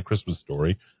classic movie A Christmas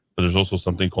Story, but there's also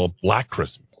something called Black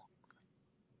Christmas.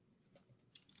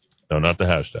 No, not the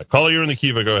hashtag. Caller, you're in the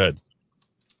Kiva. Go ahead.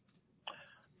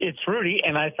 It's Rudy,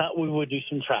 and I thought we would do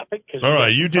some traffic. All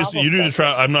right, you do the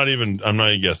traffic. I'm not even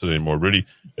guessing anymore, Rudy.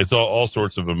 It's all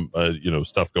sorts of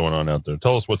stuff going on out there.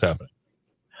 Tell us what's happening.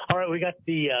 All right, we got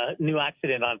the new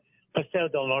accident on Paseo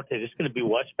del Norte. It's going to be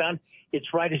westbound.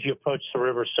 It's right as you approach the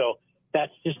river, so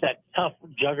that's just that tough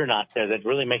juggernaut there that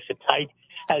really makes it tight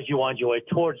as you wind your way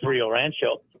towards Rio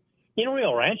Rancho. In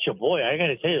Rio Rancho, boy, I got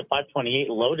to tell you, the 528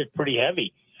 loaded pretty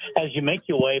heavy. As you make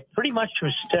your way pretty much from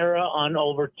Stara on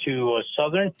over to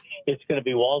Southern, it's going to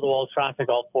be wall-to-wall traffic,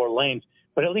 all four lanes.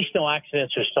 But at least no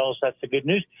accidents or stalls. That's the good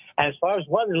news. And as far as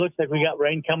weather, it looks like we got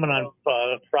rain coming on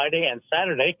Friday and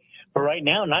Saturday. But right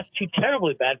now, not too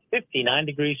terribly bad, 59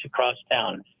 degrees across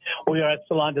town. We are at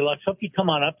Salon Deluxe. Hope you come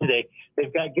on up today.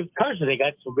 They've got gift cards. They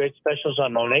got some great specials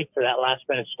on Monet for that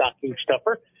last-minute stocking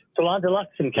stuffer. Salon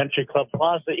Deluxe in Country Club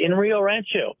Plaza in Rio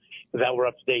Rancho. That we're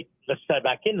up to date. Let's dive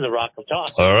back into the Rock of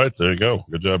Talk. All right, there you go.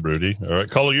 Good job, Rudy. All right,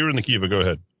 caller, you're in the Kiva. Go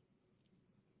ahead.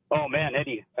 Oh, man,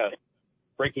 Eddie,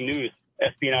 breaking news,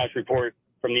 espionage report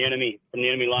from the enemy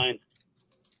lines.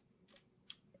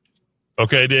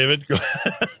 Okay, David.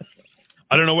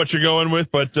 I don't know what you're going with,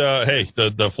 but hey,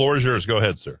 the floor is yours. Go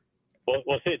ahead, sir.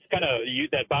 Well, it's kind of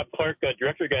that Bob Clark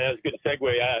director guy. That was a good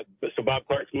segue. So Bob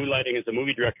Clark's moonlighting as a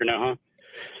movie director now, huh?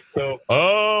 So.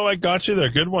 Oh, I got you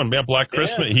there. Good one. Yeah, Black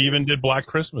Christmas. Yeah. He even did Black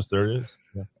Christmas. There it is.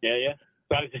 Yeah.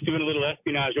 So I was just doing a little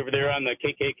espionage over there on the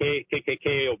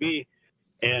KKK-OB,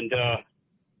 and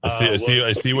I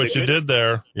see what you did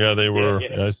there. Yeah, they were.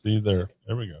 Yeah. I see there.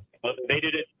 There we go. Well, they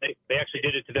did it. They actually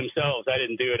did it to themselves. I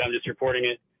didn't do it. I'm just reporting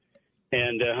it,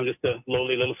 and I'm just a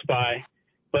lowly little spy.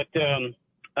 But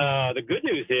the good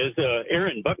news is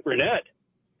Aaron Buck Burnett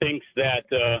thinks that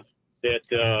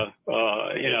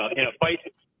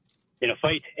in a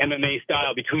fight MMA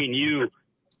style between you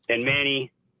and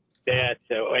Manny,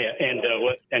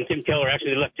 and Tim Keller.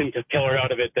 Actually, they left Tim Keller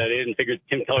out of it. They didn't figure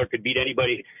Tim Keller could beat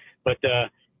anybody. But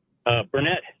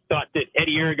Burnett thought that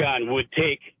Eddie Aragon would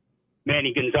take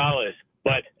Manny Gonzalez,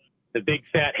 but the big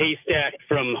fat haystack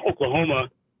from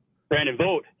Oklahoma, Brandon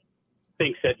Vogt,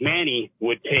 thinks that Manny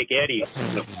would take Eddie.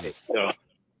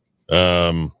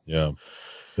 Yeah.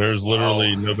 There's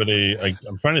literally nobody.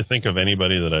 I'm trying to think of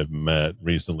anybody that I've met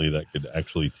recently that could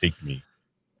actually take me.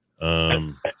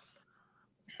 Trying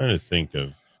to think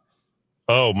of.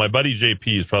 Oh, my buddy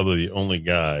JP is probably the only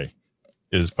guy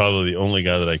is probably the only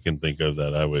guy that I can think of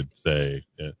that I would say.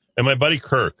 Yeah. And my buddy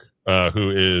Kirk,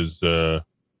 who is,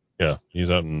 he's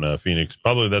out in Phoenix.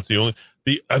 Probably that's the only.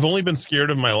 I've only been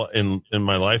scared of in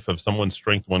my life of someone's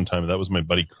strength one time. That was my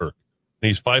buddy Kirk. And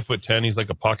he's 5'10". He's like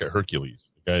a pocket Hercules.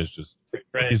 The guy's just.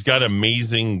 Right. He's got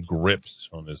amazing grips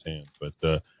on his hands. But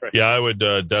yeah, I would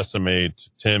decimate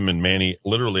Tim and Manny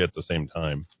literally at the same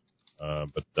time.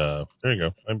 But there you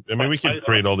go. I mean, we can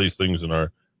create all these things in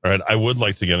our head. I would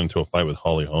like to get into a fight with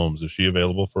Holly Holmes. Is she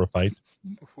available for a fight?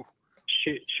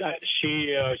 She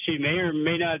may or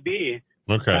may not be.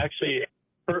 Okay. Actually,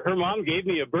 her mom gave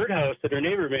me a birdhouse that her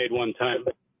neighbor made one time.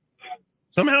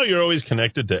 Somehow you're always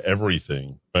connected to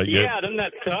everything. But yeah, doesn't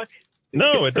that suck?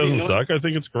 No, it doesn't suck. I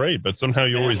think it's great, but somehow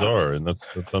you always are, and that's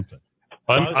something.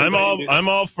 I'm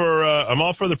all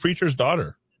for the preacher's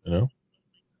daughter. You know.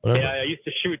 Whatever. Yeah, I used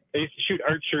to shoot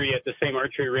archery at the same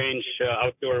archery range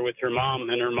outdoor with her mom,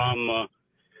 and her mom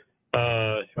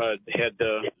had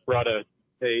brought a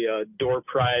door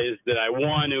prize that I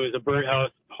won. It was a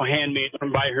birdhouse handmade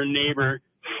by her neighbor.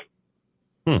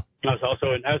 I was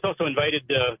also invited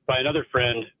by another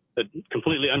friend,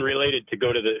 completely unrelated, to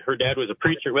go to her dad was a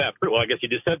preacher. Well, I guess you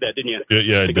just said that, didn't you?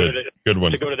 Yeah, I did. Good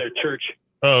one. To go to their church.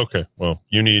 Oh, okay. Well,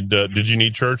 you need. Did you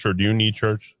need church, or do you need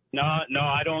church? No,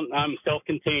 I don't. I'm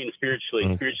self-contained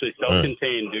spiritually. Spiritually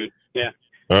self-contained, dude. Yeah.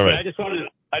 All right. But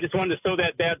I just wanted to sow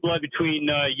that bad blood between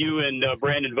you and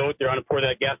Brandon Vogt there. I want to pour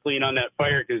that gasoline on that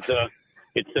fire because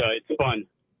it's fun.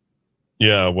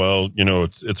 Yeah, well, you know,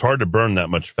 it's hard to burn that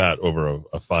much fat over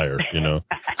a fire, you know.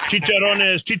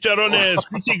 Chicharrones,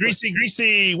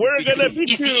 greasy. We're gonna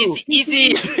beat you.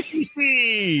 Easy.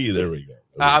 There we go.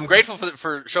 I'm grateful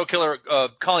for Show Killer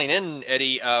calling in,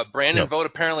 Eddie. Brandon Vogt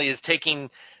apparently is taking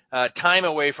time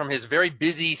away from his very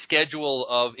busy schedule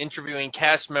of interviewing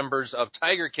cast members of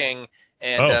Tiger King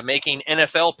and making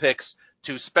NFL picks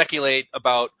to speculate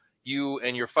about you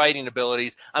and your fighting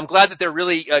abilities. I'm glad that they're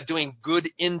really doing good,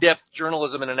 in-depth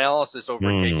journalism and analysis over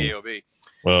at KKOB.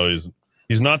 Well,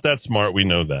 he's not that smart. We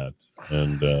know that,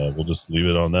 and we'll just leave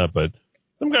it on that. But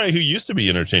some guy who used to be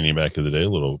entertaining back in the day,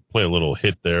 play a little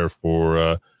hit there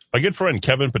for my good friend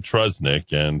Kevin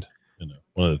Petrusnik, and you know,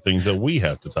 one of the things that we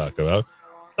have to talk about,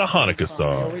 the Hanukkah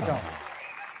song.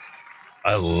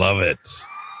 I love it,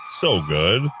 so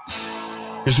good,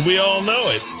 because we all know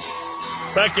it.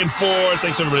 Back and forth.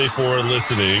 Thanks, everybody, for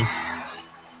listening.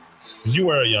 Did you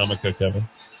wear a yarmulke, Kevin? Of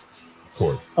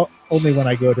course. Oh, only when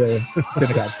I go to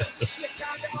synagogue.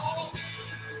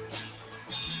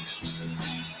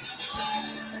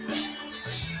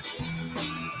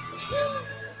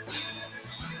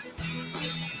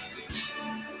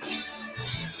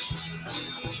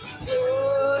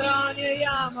 Put on your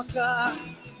yarmulke.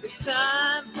 It's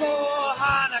time for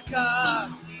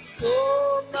Hanukkah. So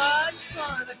much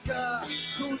Hanukkah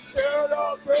to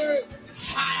celebrate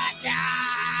Hanukkah.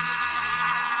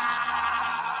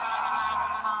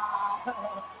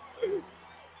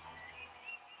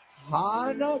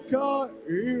 Hanukkah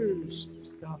is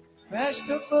the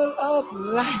festival of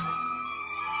light.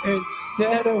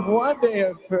 Instead of one day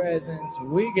of presents,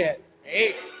 we get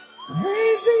 8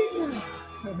 crazy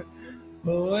nights.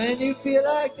 But when you feel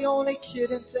like the only kid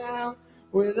in town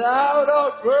without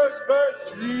a Christmas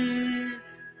tree,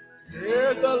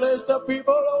 here's a list of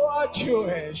people who are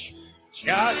Jewish,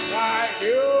 just like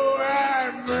you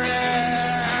and me.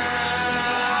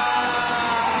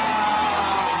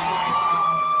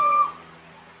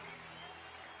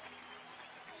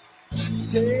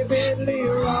 David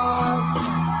Leroy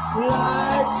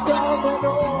likes Dublin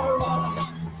Aura.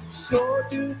 So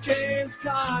do James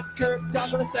Conn, Kirk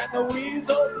Douglas, and the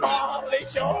Weasel Pauly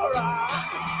Shora.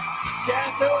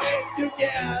 Gathering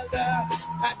together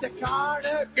at the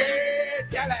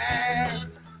Carnegie Deli.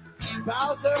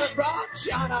 Bowser from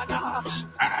Shanana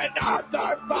and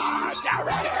Arthur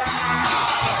Bardarelli.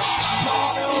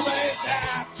 Paul is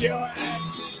half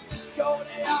Jewish,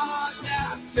 Cody on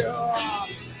half Jew.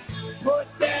 Put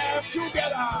them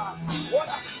together, what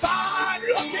a fine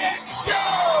looking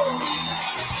show!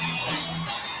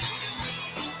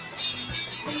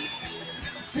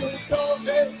 Chico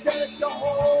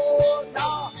Vizcayona,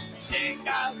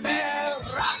 Jingle Bell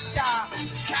Rocka,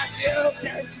 Casio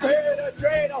can spin a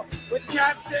dreidel with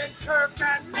Captain Kirk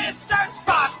and Mr.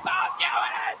 Spock.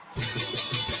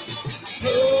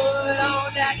 Put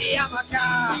on that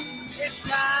yarmulke, it's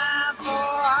time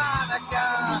for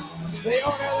Hanukkah. The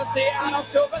owner of the Seattle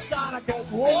Supersonicers,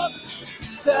 whoops,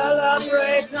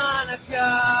 celebrate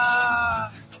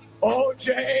Hanukkah.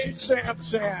 O.J.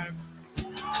 Simpson,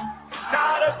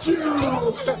 not a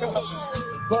Jew.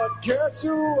 But guess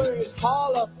who is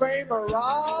Hall of Famer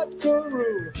Rod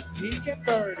Carew? He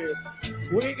converted.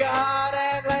 We got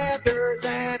Ann Landers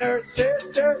and her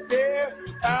sister, dear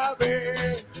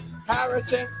Abby.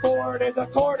 Harrison Ford is a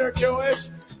quarter Jewish.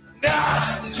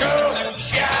 Not too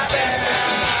shabby.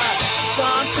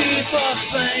 Some people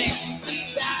think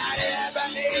that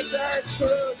Ebenezer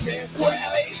Scrooge is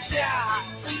really not.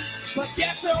 But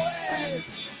guess who is?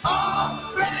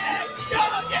 Oh, Fred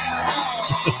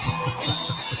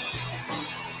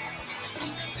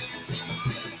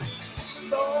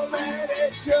So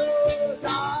many Jews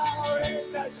are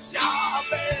in the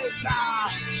shopping mall.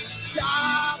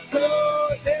 Tom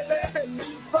Cruise is in,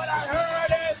 but I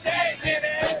heard his agent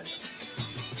is.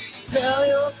 Tell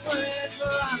your friend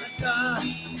Veronica,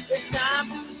 it's time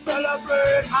to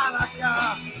celebrate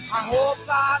Hanukkah. I hope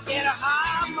I get a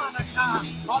harmonica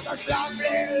on the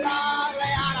lovely,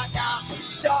 lovely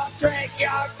Hanukkah. Short drink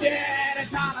your gin and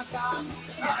Hanukkah.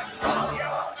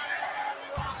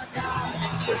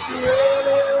 If you really,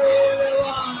 really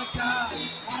wanna come,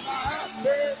 have a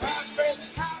happy.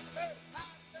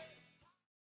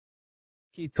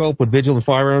 Keith Cope with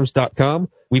VigilantFirearms.com.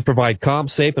 We provide calm,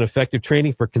 safe, and effective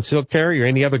training for concealed carry or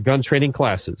any other gun training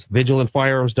classes.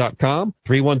 VigilantFirearms.com,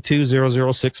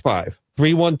 312-0065.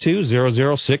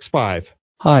 312-0065.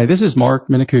 Hi, this is Mark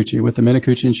Minicucci with the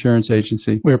Minicucci Insurance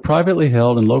Agency. We are privately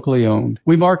held and locally owned.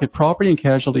 We market property and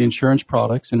casualty insurance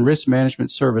products and risk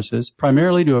management services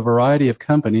primarily to a variety of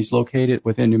companies located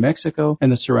within New Mexico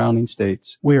and the surrounding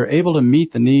states. We are able to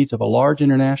meet the needs of a large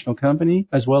international company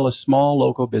as well as small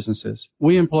local businesses.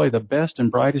 We employ the best and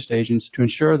brightest agents to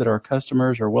ensure that our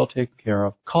customers are well taken care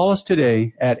of. Call us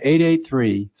today at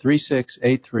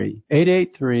 883-3683.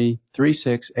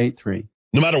 883-3683.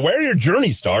 No matter where your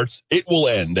journey starts, it will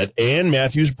end at Ann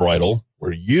Matthews Bridal,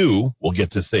 where you will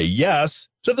get to say yes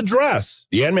to the dress.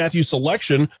 The Ann Matthews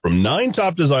selection from 9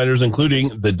 top designers,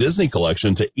 including the Disney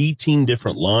collection, to 18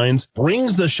 different lines,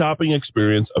 brings the shopping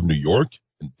experience of New York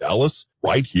and Dallas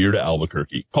right here to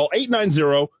Albuquerque. Call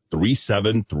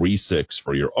 890-3736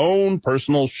 for your own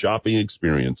personal shopping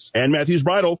experience. Ann Matthews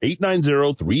Bridal,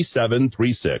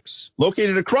 890-3736.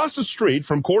 Located across the street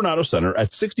from Coronado Center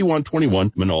at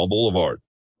 6121 Manal Boulevard.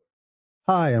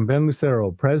 Hi, I'm Ben Lucero,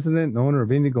 president and owner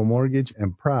of Indigo Mortgage,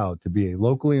 and proud to be a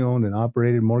locally owned and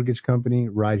operated mortgage company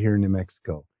right here in New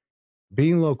Mexico.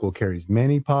 Being local carries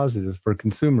many positives for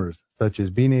consumers, such as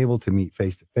being able to meet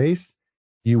face-to-face.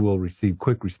 You will receive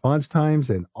quick response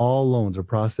times, and all loans are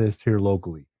processed here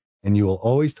locally. And you will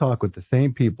always talk with the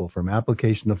same people from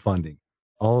application to funding.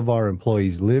 All of our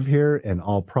employees live here, and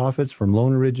all profits from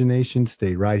loan origination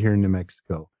stay right here in New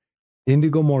Mexico.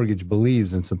 Indigo Mortgage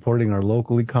believes in supporting our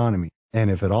local economy, and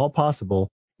if at all possible,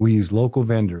 we use local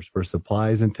vendors for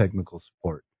supplies and technical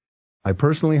support. I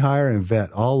personally hire and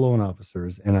vet all loan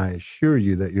officers, and I assure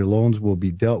you that your loans will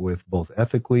be dealt with both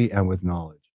ethically and with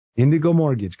knowledge. Indigo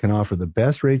Mortgage can offer the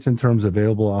best rates and terms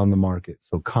available on the market,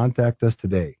 so contact us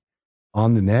today.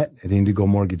 On the net at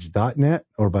indigomortgage.net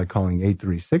or by calling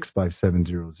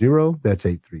 836-5700. That's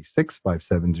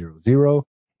 836-5700.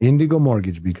 Indigo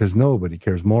Mortgage, because nobody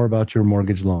cares more about your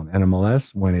mortgage loan.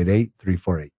 NMLS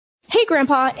 188348. Hey,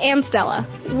 Grandpa and Stella.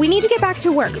 We need to get back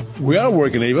to work. We are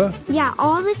working, Ava. Yeah,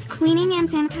 all this cleaning and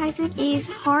sanitizing is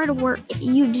hard work if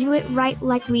you do it right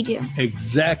like we do.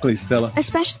 Exactly, Stella.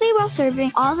 Especially while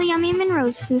serving all the yummy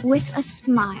Monroe's food with a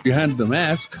smile. Behind the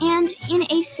mask. And in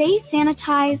a safe,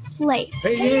 sanitized place.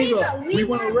 Hey, Ava, we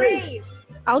want to raise.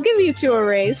 I'll give you 2 a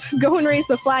raise. Go and raise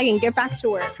the flag and get back to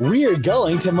work. We're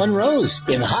going to Monroe's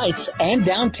in the Heights and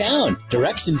downtown.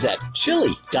 Directions at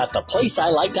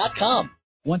chili.theplaceilike.com.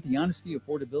 Want the honesty,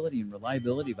 affordability, and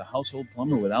reliability of a household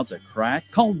plumber without the crack?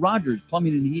 Call Rogers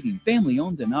Plumbing and Heating, family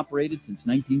owned and operated since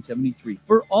 1973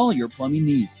 for all your plumbing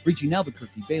needs. Reaching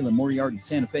Albuquerque, Bala, Moriarty,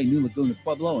 Santa Fe, New Laguna,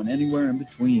 Pueblo, and anywhere in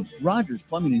between. Rogers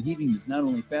Plumbing and Heating is not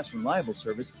only fast and reliable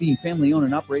service, being family owned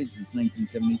and operated since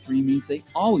 1973 means they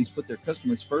always put their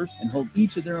customers first and hold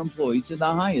each of their employees to the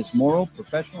highest moral,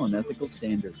 professional, and ethical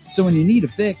standards. So when you need a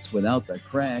fix without the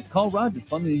crack, call Rogers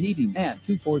Plumbing and Heating at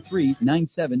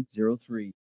 243-9703.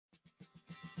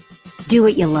 Do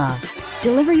what you love.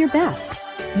 Deliver your best.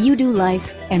 You do life,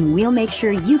 and we'll make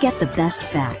sure you get the best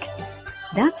back.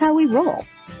 That's how we roll.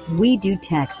 We do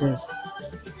taxes.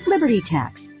 Liberty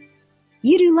Tax.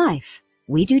 You do life.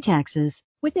 We do taxes.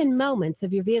 Within moments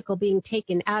of your vehicle being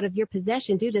taken out of your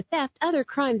possession due to theft, other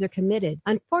crimes are committed.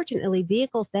 Unfortunately,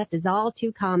 vehicle theft is all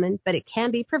too common, but it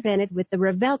can be prevented with the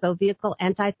Revelco Vehicle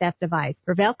Anti-Theft Device.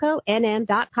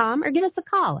 RevelcoNM.com or give us a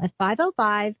call at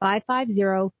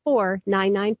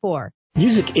 505-550-4994.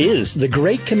 Music is the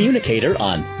great communicator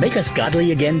on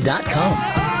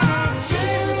MakeUsGodlyAgain.com.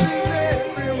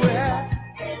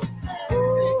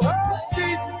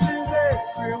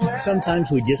 Sometimes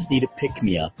we just need a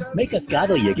pick-me-up.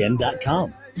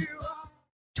 MakeUsGodlyAgain.com.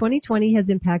 2020 has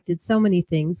impacted so many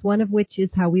things, one of which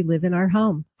is how we live in our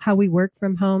home, how we work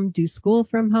from home, do school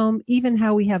from home, even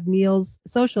how we have meals,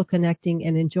 social connecting,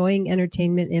 and enjoying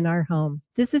entertainment in our home.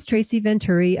 This is Tracy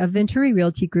Venturi of Venturi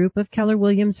Realty Group of Keller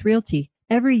Williams Realty.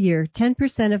 Every year, 10%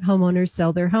 of homeowners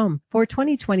sell their home. For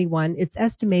 2021, it's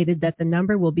estimated that the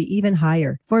number will be even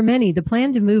higher. For many, the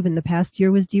plan to move in the past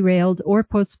year was derailed or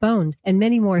postponed, and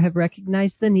many more have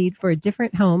recognized the need for a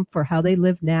different home for how they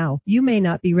live now. You may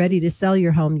not be ready to sell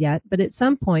your home yet, but at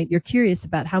some point, you're curious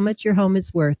about how much your home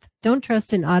is worth. Don't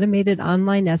trust an automated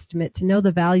online estimate to know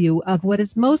the value of what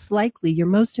is most likely your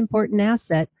most important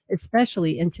asset,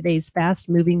 especially in today's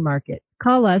fast-moving market.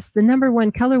 Call us, the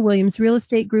 #1 Keller Williams Real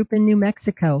Estate Group in New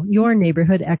Mexico, your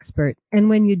neighborhood expert. And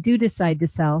when you do decide to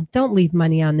sell, don't leave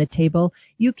money on the table.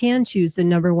 You can choose the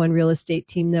 #1 real estate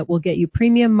team that will get you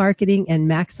premium marketing and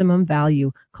maximum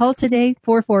value. Call today,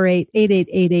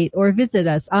 448-8888, or visit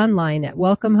us online at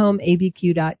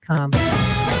welcomehomeabq.com.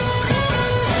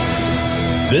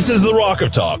 This is the Rock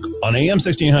of Talk on AM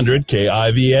 1600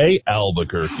 KIVA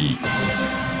Albuquerque.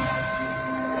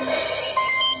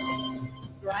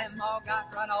 Grandma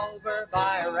got run over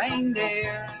by a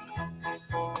reindeer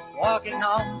walking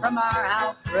home from our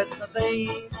house Christmas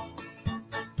Eve.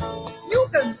 You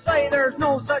can say there's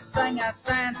no such thing as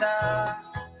Santa,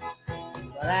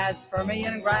 but as for me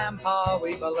and Grandpa,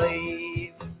 we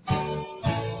believe.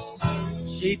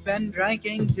 She'd been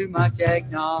drinking too much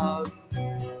eggnog,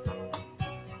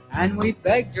 and we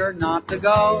begged her not to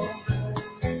go,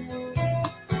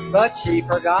 but she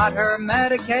forgot her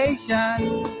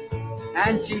medication,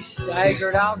 and she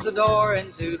staggered out the door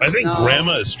into the I think snow.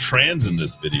 Grandma is trans in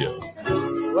this video.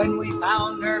 When we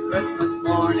found her Christmas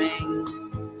morning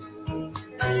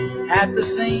at the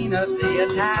scene of the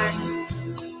attack,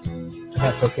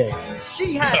 That's okay.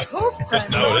 she had hoof prints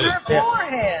No, on it her is.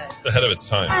 forehead It's ahead of its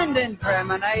time. and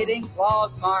incriminating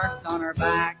claws marks on her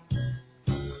back.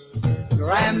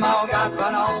 Grandma got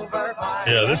run over by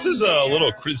Yeah, this is a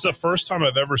little. It's the first time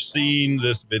I've ever seen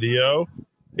this video.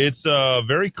 It's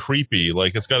very creepy.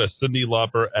 Like it's got a Cyndi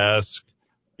Lauper-esque,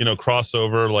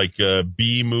 crossover, like a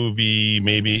B movie,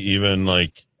 maybe even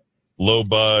like low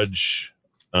budge,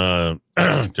 dare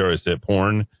I say it,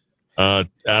 porn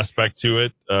aspect to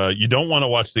it. You don't want to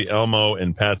watch the Elmo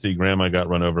and Patsy Grandma Got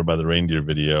Run Over by the Reindeer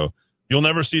video. You'll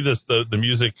never see the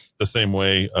music the same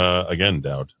way again,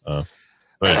 Dowd.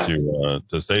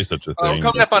 To say such a thing.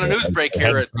 Coming up on a news break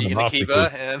here at the the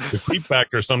Kiva, and the creep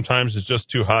factor sometimes is just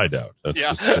too high, Dowd. That's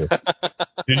yeah.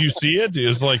 Did you see it? It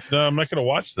was like, no, I'm not going to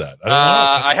watch that.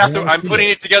 I have to. I'm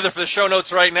putting it together for the show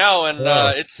notes right now, and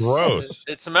it's gross.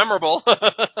 It's memorable.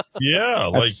 Yeah,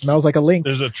 That smells like a link.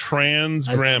 There's a trans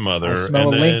grandmother, I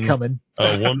smell and a link then coming.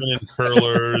 A woman in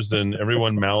curlers, and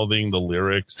everyone mouthing the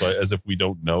lyrics like, as if we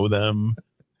don't know them.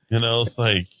 It's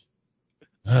like,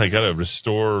 I got to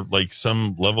restore like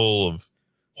some level of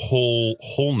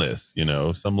wholeness,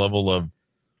 some level of,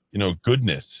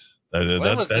 goodness. When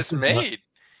was this made?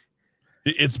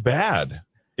 It's bad.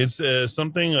 It's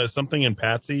something in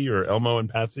Patsy or Elmo and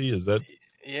Patsy. Is that?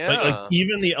 Yeah. Like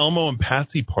even the Elmo and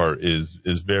Patsy part is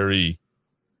very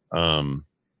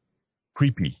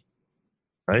creepy,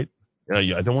 right?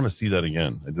 Yeah. I don't want to see that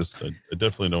again. I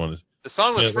definitely don't want to. The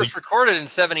song was first recorded in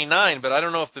 '79, but I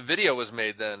don't know if the video was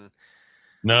made then.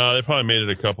 No, they probably made it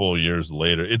a couple of years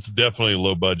later. It's definitely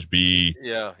low budge B.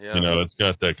 Yeah. It's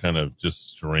got that kind of just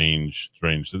strange.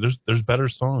 So there's better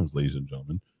songs, ladies and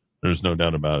gentlemen. There's no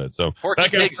doubt about it. So Porky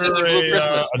back Pig after singing Blue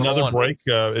Christmas, another one. break.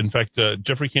 In fact,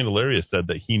 Jeffrey Candelaria said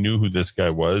that he knew who this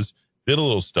guy was, did a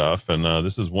little stuff, and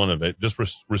this is one of it. Just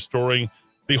restoring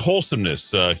the wholesomeness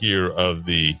here of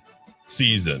the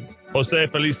season. Jose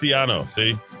Feliciano,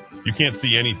 see? You can't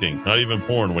see anything, not even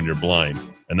porn when you're blind.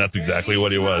 And that's exactly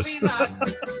what he was.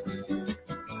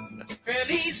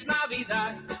 Feliz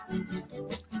Navidad,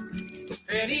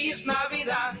 Feliz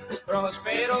Navidad,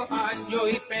 próspero año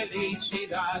y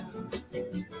felicidad.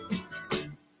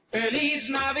 Feliz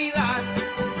Navidad,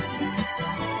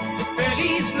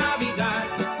 Feliz Navidad,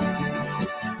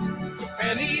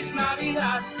 Feliz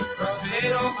Navidad,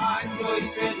 próspero año y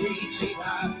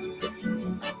felicidad.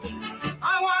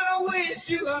 I wanna wish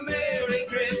you a Merry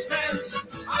Christmas.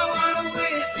 I wanna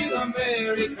wish you a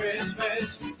Merry Christmas.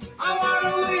 I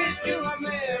wanna wish you a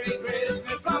Merry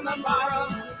Christmas from the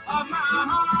bottom of my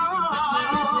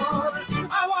heart.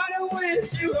 I wanna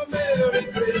wish you a Merry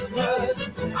Christmas.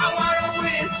 I wanna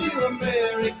wish you a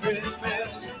Merry Christmas.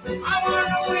 I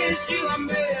wanna wish you a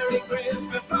Merry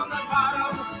Christmas from the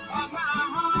bottom of my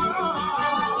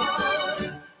heart.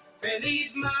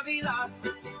 Feliz Navidad.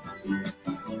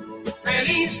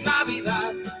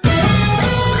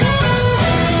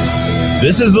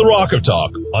 This is the Rock of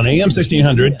Talk on AM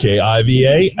 1600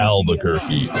 KIVA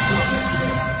Albuquerque.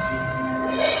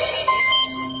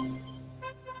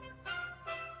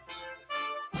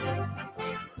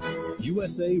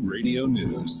 USA Radio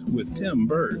News with Tim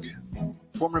Berg.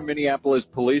 Former Minneapolis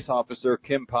police officer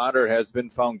Kim Potter has been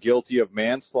found guilty of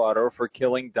manslaughter for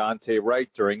killing Dante Wright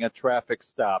during a traffic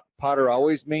stop. Potter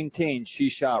always maintained she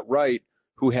shot Wright,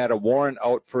 who had a warrant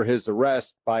out for his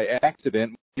arrest, by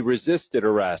accident. He resisted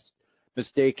arrest,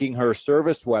 mistaking her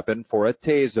service weapon for a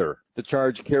taser. The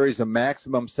charge carries a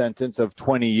maximum sentence of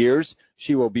 20 years.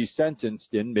 She will be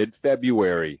sentenced in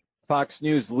mid-February. Fox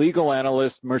News legal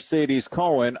analyst Mercedes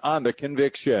Cohen on the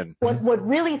conviction. What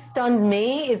really stunned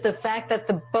me is the fact that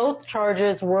both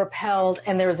charges were upheld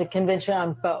and there was a conviction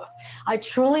on both. I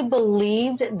truly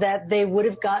believed that they would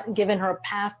have given her a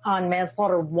pass on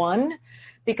manslaughter 1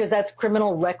 because that's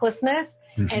criminal recklessness,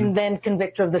 and then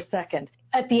convict her of the second.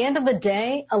 At the end of the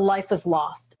day, a life is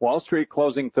lost. Wall Street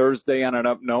closing Thursday on an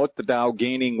up note, the Dow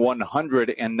gaining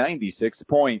 196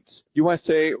 points.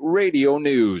 USA Radio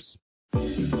News.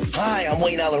 Hi, I'm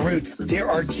Wayne Alaroot. There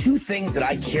are two things that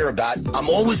I care about. I'm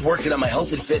always working on my health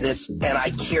and fitness, and I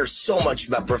care so much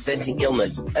about preventing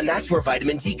illness. And that's where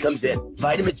vitamin D comes in.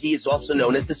 Vitamin D is also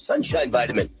known as the sunshine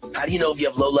vitamin. How do you know if you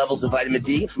have low levels of vitamin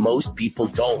D? Most people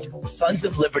don't. Sons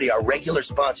of Liberty, our regular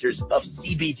sponsors of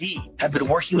CBD, have been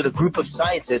working with a group of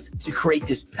scientists to create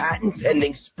this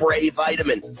patent-pending spray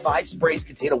vitamin. 5 sprays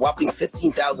contain a whopping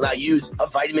 15,000 IUs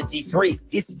of vitamin D3.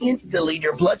 It's instantly in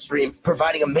your bloodstream,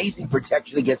 providing amazing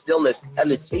protection against illness,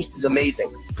 and the taste is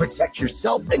amazing. Protect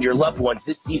yourself and your loved ones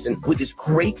this season with this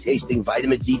great-tasting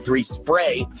vitamin D3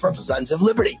 spray from Sons of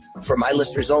Liberty. For my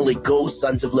listeners only,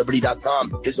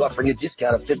 GoSonsOfLiberty.com is offering a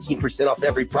discount of 15% off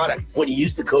every product when you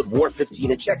use the code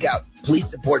WAR15 at checkout. Please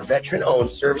support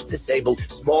veteran-owned, service-disabled,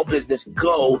 small business.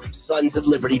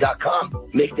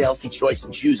 GoSonsOfLiberty.com. Make the healthy choice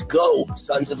and choose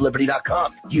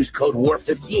GoSonsOfLiberty.com. Use code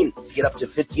WAR15 to get up to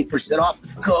 15% off.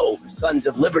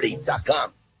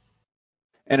 GoSonsOfLiberty.com.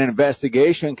 An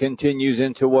investigation continues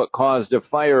into what caused a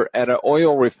fire at an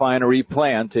oil refinery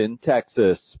plant in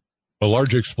Texas. A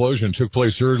large explosion took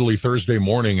place early Thursday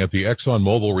morning at the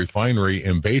ExxonMobil refinery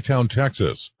in Baytown,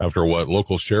 Texas, after what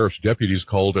local sheriff's deputies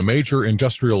called a major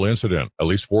industrial incident. At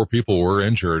least 4 people were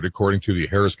injured, according to the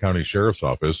Harris County Sheriff's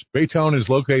Office. Baytown is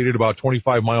located about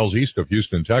 25 miles east of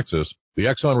Houston, Texas. The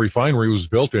Exxon refinery was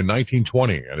built in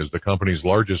 1920 and is the company's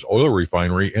largest oil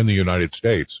refinery in the United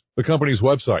States. The company's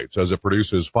website says it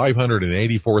produces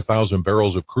 584,000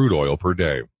 barrels of crude oil per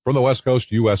day. From the West Coast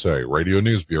USA Radio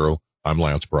News Bureau, I'm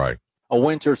Lance Pry. A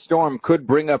winter storm could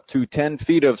bring up to 10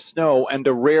 feet of snow and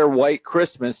a rare white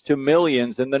Christmas to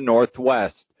millions in the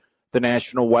Northwest. The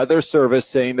National Weather Service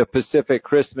saying the Pacific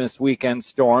Christmas weekend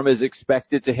storm is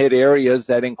expected to hit areas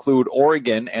that include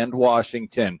Oregon and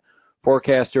Washington.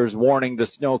 Forecasters warning the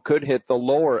snow could hit the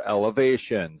lower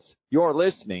elevations. You're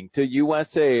listening to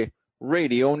USA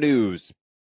Radio News.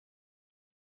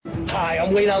 Hi,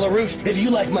 I'm Wayne Alaroot. If you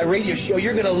like my radio show,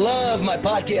 you're going to love my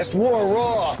podcast, War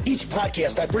Raw. Each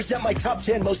podcast, I present my top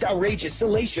 10 most outrageous,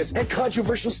 salacious, and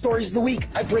controversial stories of the week.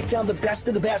 I break down the best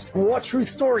of the best raw truth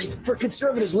stories for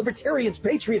conservatives, libertarians,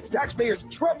 patriots, taxpayers,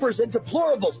 Trumpers, and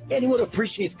deplorables. Anyone who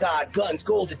appreciates God, guns,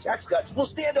 gold, and tax cuts will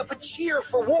stand up and cheer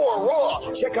for War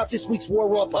Raw. Check out this week's War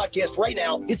Raw podcast right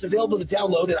now. It's available to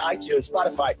download at iTunes,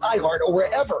 Spotify, iHeart, or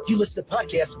wherever you listen to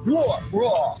podcasts. War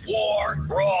Raw. War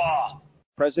Raw.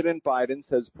 President Biden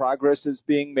says progress is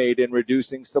being made in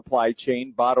reducing supply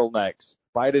chain bottlenecks.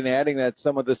 Biden adding that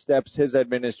some of the steps his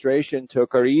administration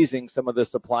took are easing some of the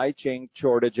supply chain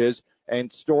shortages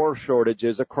and store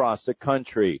shortages across the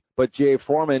country. But Jay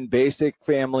Foreman, Basic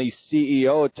Family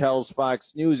CEO, tells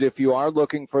Fox News if you are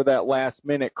looking for that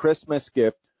last-minute Christmas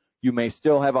gift, you may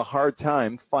still have a hard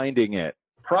time finding it.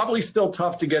 Probably still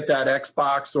tough to get that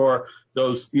Xbox or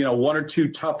those, 1 or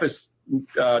 2 toughest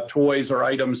toys or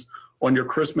items on your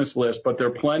Christmas list, but there are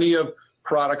plenty of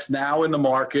products now in the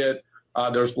market.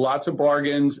 There's lots of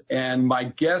bargains, and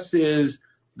my guess is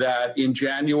that in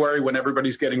January, when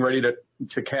everybody's getting ready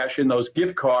to cash in those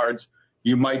gift cards,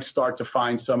 you might start to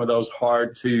find some of those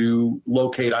hard to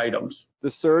locate items.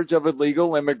 The surge of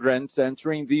illegal immigrants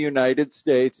entering the United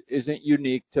States isn't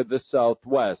unique to the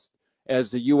Southwest,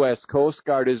 as the U.S. Coast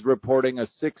Guard is reporting a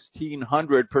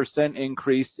 1,600%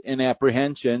 increase in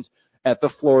apprehensions at the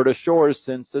Florida shores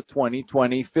since the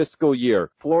 2020 fiscal year.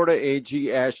 Florida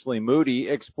AG Ashley Moody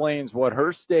explains what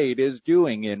her state is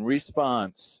doing in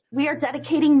response. We are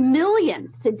dedicating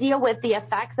millions to deal with the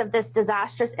effects of this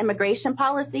disastrous immigration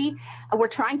policy. We're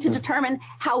trying to determine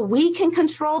how we can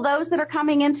control those that are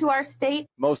coming into our state.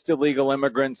 Most illegal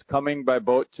immigrants coming by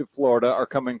boat to Florida are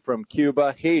coming from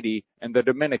Cuba, Haiti, and the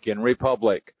Dominican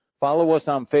Republic. Follow us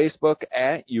on Facebook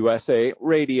at USA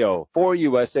Radio. For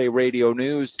USA Radio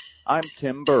News, I'm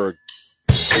Tim Berg.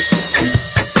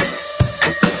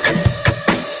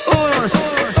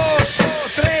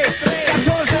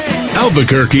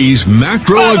 Albuquerque's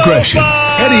macro aggression.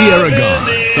 Eddie Aragon,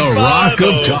 the Rock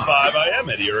of Talk. I am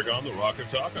Eddie Aragon, the Rock of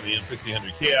Talk on the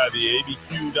M1600 KIVA,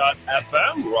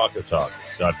 ABQ.FM,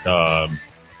 rockoftalk.com.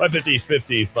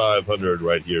 550, 500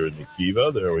 right here in the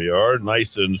Kiva. There we are,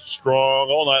 nice and strong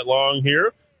all night long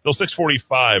here. Till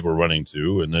 6:45 we're running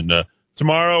to, and then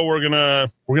tomorrow we're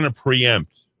gonna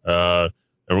preempt, and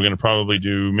we're gonna probably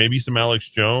do maybe some Alex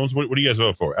Jones. What do you guys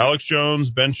vote for? Alex Jones,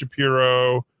 Ben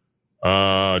Shapiro,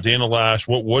 Dana Lash.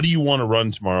 What do you want to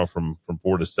run tomorrow from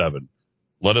 4 to 7?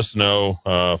 Let us know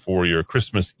for your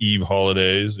Christmas Eve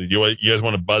holidays. You guys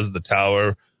want to buzz the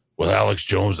tower with Alex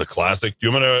Jones, the classic? Do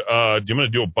you want to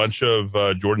do a bunch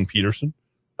of Jordan Peterson?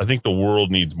 I think the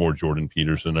world needs more Jordan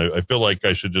Peterson. I feel like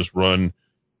I should just run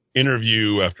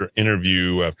interview after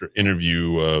interview after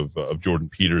interview of Jordan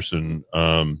Peterson.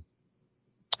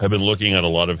 I've been looking at a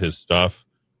lot of his stuff.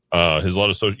 He's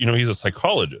a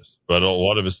psychologist, but a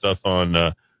lot of his stuff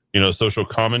on social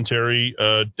commentary.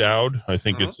 Dowd, I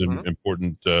think it's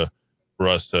important for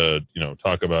us to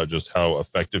talk about just how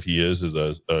effective he is as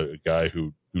a guy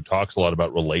who talks a lot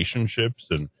about relationships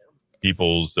and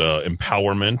people's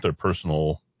empowerment, their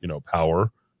personal power.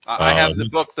 I have the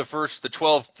book, the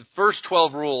first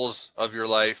 12 rules of your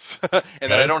life, and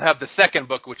then I don't have the second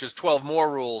book, which is 12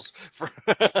 more rules.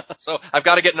 So I've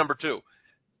got to get number 2.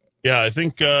 Yeah, I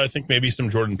think maybe some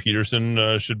Jordan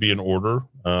Peterson should be in order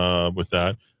with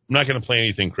that. I'm not going to play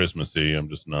anything Christmassy. I'm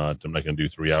not going to do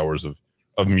 3 hours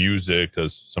of music,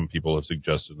 as some people have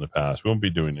suggested in the past. We won't be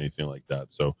doing anything like that.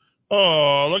 So,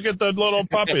 look at that little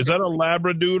puppy. Is that a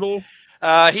Labradoodle?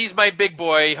 He's my big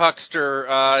boy,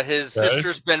 Huckster. His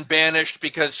sister's been banished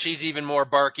because she's even more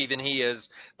barky than he is.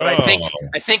 But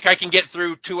I think I can get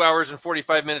through 2 hours and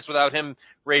 45 minutes without him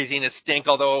raising a stink.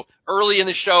 Although early in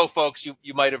the show, folks,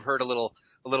 you might have heard a little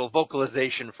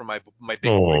vocalization from my big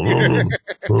boy.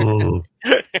 Well,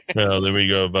 there we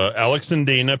go. Alex and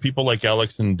Dana, people like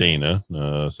Alex and Dana,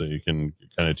 so you can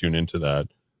kind of tune into that.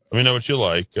 Let me know what you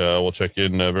like. We'll check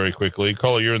in very quickly.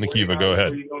 Caller, you're in the Kiva. Go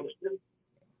ahead.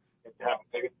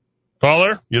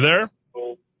 Caller, you there?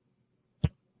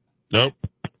 Nope,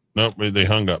 they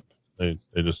hung up. They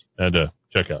just had to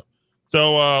check out.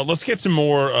 So let's get some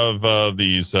more of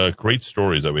these great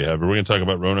stories that we have. We're going to talk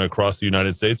about Rona across the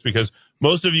United States because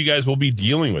most of you guys will be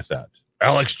dealing with that.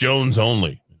 Alex Jones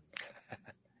only.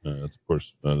 That's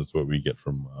what we get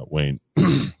from Wayne.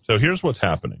 So here's what's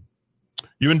happening.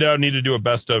 You and Dowd need to do a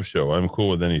best of show. I'm cool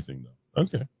with anything, though.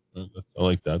 Okay. I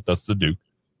like that. That's the Duke.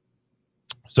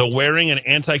 So wearing an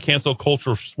anti-cancel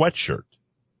culture sweatshirt,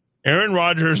 Aaron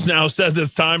Rodgers now says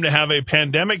it's time to have a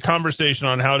pandemic conversation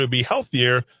on how to be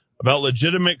healthier about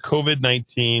legitimate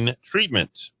COVID-19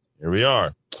 treatment. Here we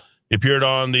are. He appeared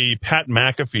on the Pat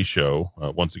McAfee show.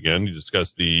 Once again, he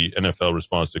discussed the NFL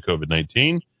response to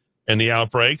COVID-19 and the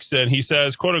outbreaks. And he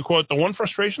says, quote unquote, the one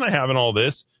frustration I have in all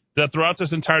this is that throughout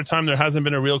this entire time, there hasn't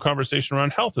been a real conversation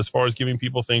around health as far as giving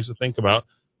people things to think about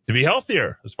to be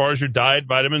healthier, as far as your diet,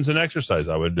 vitamins, and exercise.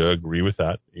 I would agree with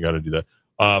that. You got to do that.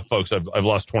 Folks, I've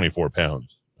lost 24 pounds.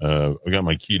 I've got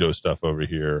my keto stuff over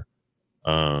here.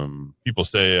 People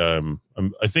say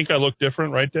I think I look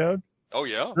different, right, Dad? Oh,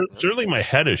 yeah. Certainly my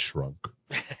head has shrunk.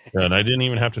 And I didn't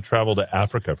even have to travel to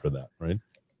Africa for that, right?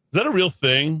 Is that a real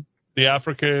thing? The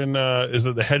African, is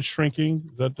it the head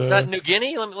shrinking? Is that New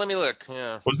Guinea? Let me look.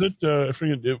 Yeah. Was it,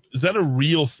 is that a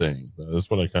real thing? That's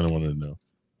what I kind of wanted to know.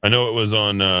 I know it was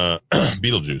on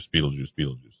Beetlejuice, which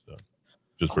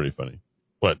is pretty funny.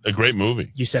 What, a great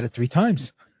movie. You said it 3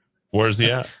 times. Where's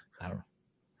he at? I don't know.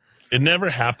 It never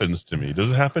happens to me. Does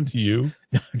it happen to you?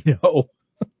 No.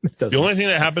 The only thing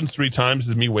that happens 3 times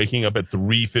is me waking up at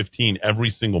 3:15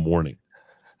 every single morning.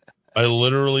 I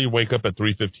literally wake up at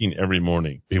 3:15 every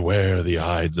morning. Beware the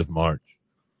Ides of March.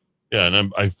 Yeah,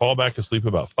 and I fall back asleep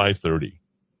about 5:30.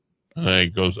 And I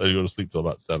go to sleep till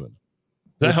about 7.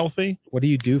 Is that healthy? What do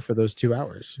you do for those 2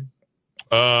 hours?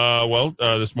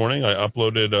 This morning I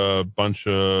uploaded a bunch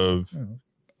of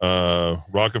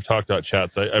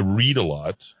rockoftalk.chat site. I read a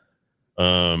lot.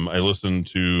 I listen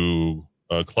to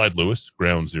Clyde Lewis,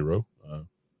 Ground Zero.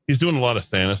 he's doing a lot of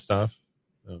Santa stuff.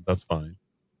 That's fine.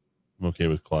 I'm okay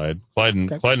with Clyde. Clyde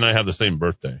and I have the same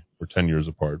birthday. We're 10 years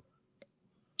apart.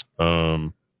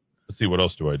 Let's see, what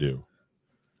else do I do?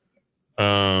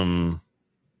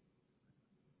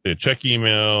 Check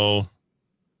email.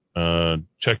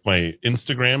 Check my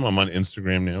Instagram. I'm on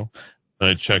Instagram now.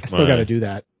 I still got to do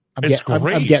that. It's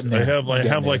great. I'm getting there. I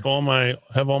have all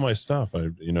my stuff.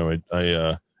 I'm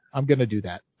going to do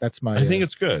that. That's my. I think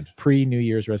it's good. Pre-New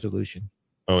Year's resolution.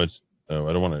 I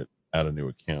don't want to add a new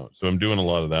account, so I'm doing a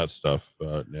lot of that stuff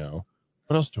now.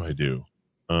 What else do I do?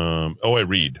 I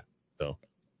read.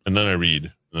 And then I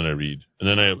read, and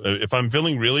then if I'm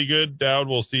feeling really good, Dowd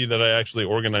will see that I actually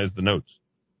organize the notes.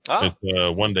 Oh. It's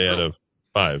 1 day out of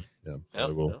 5. Yeah, so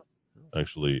I will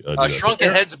actually do that.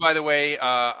 Shrunken heads, by the way,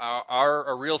 are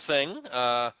a real thing.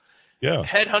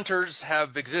 Headhunters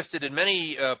have existed in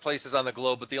many places on the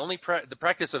globe, but the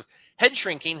practice of head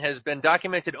shrinking has been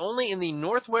documented only in the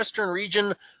northwestern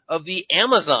region of the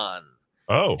Amazon.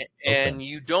 Oh. And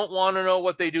you don't want to know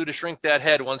what they do to shrink that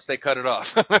head once they cut it off.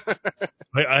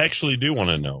 I actually do want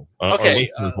to know.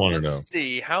 Okay, let's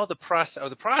see how the process.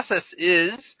 The process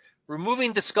is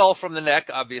removing the skull from the neck.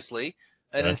 Obviously,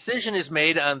 an incision is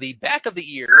made on the back of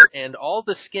the ear, and all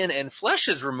the skin and flesh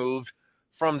is removed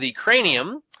from the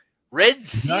cranium.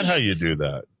 Not how you do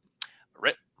that.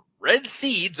 Red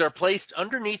seeds are placed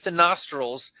underneath the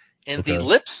nostrils, and the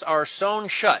lips are sewn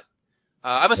shut.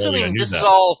 I'm assuming this is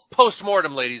all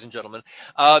post-mortem, ladies and gentlemen.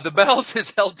 The mouth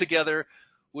is held together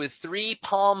with 3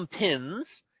 palm pins.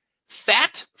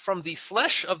 Fat from the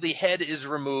flesh of the head is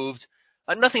removed.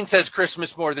 Nothing says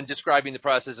Christmas more than describing the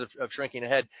process of shrinking a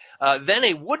head. Then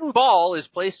a wooden ball is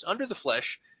placed under the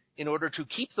flesh in order to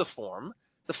keep the form.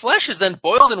 The flesh is then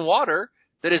boiled in water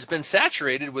that has been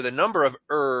saturated with a number of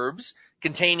herbs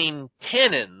containing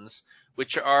tannins,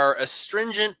 which are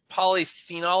astringent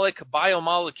polyphenolic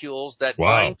biomolecules that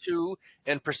bind to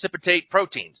and precipitate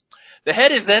proteins. The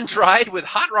head is then dried with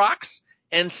hot rocks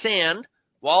and sand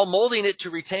while molding it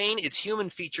to retain its human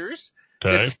features.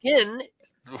 Okay.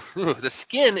 The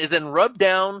skin is then rubbed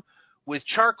down with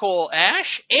charcoal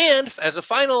ash, and as a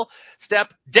final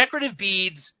step, decorative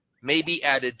beads may be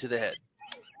added to the head.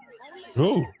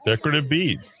 Ooh, decorative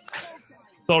beads.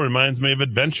 This all reminds me of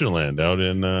Adventureland out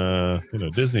in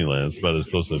Disneyland. It's about as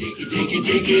close as.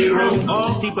 Tiki room,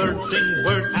 all the birds sing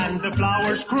word and the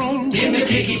flowers croon. In the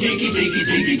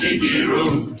tiki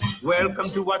room. Welcome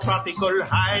to our tropical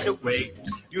hideaway.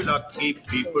 You lucky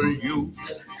people, you.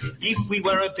 If we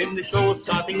weren't in the show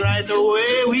starting right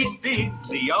away, we'd be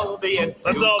the audience.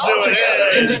 Let's all do it.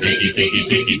 In the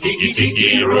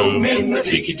tiki room. In the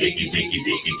tiki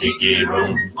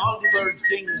room. All the birds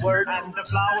sing word and the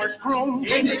flowers croon.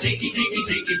 In the tiki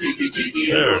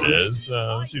There it is.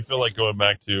 Do you feel like going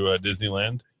back to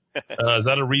Disneyland? Is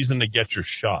that a reason to get your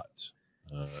shot?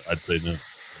 I'd say no.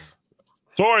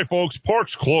 Sorry, folks.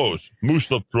 Park's closed. Moose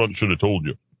up front should have told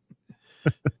you.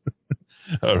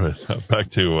 All right.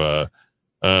 Back to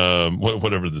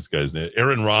whatever this guy's name.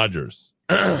 Aaron Rodgers.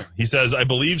 He says, I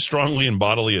believe strongly in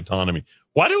bodily autonomy.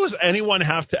 Why does anyone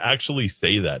have to actually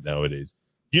say that nowadays?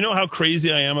 You know how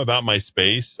crazy I am about my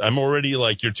space? I'm already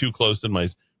like, you're too close in my...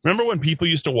 Remember when people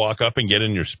used to walk up and get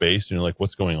in your space and you're like,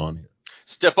 what's going on here?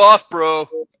 Step off, bro.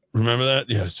 Remember that?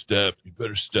 Yeah, step. You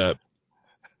better step.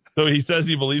 So he says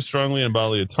he believes strongly in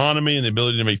bodily autonomy and the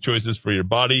ability to make choices for your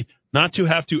body, not to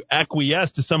have to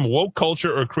acquiesce to some woke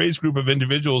culture or crazed group of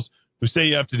individuals who say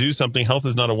you have to do something. Health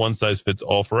is not a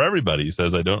one-size-fits-all for everybody. He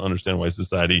says, I don't understand why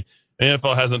society and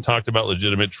NFL hasn't talked about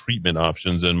legitimate treatment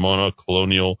options and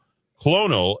monoclonal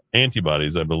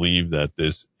antibodies. I believe that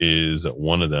this is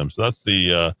one of them. So that's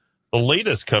the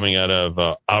latest coming out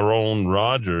of Aaron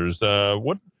Rodgers.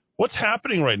 What's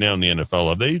happening right now in the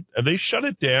NFL? Have they shut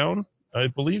it down? I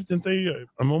believe, didn't they?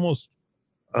 I'm almost.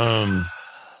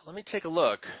 Let me take a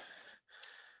look.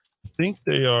 I think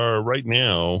they are right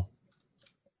now.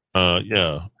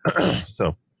 Yeah.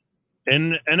 So,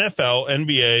 NFL,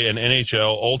 NBA, and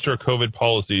NHL alter COVID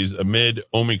policies amid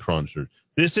Omicron surge.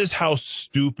 This is how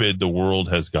stupid the world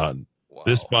has gotten. Wow.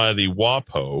 This by the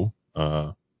WAPO.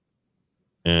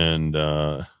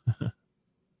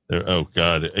 Oh,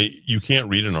 God. You can't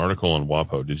read an article on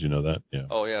WAPO. Did you know that? Yeah.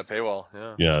 Oh, yeah, paywall.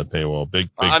 Yeah. Yeah, paywall. Big.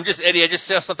 Eddie, I just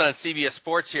saw something on CBS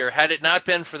Sports here. Had it not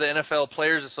been for the NFL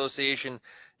Players Association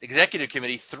Executive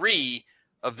Committee, 3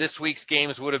 of this week's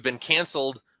games would have been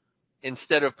canceled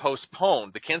instead of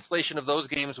postponed. The cancellation of those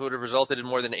games would have resulted in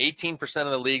more than 18%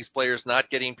 of the league's players not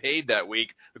getting paid that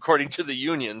week, according to the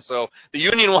union. So the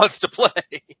union wants to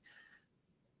play.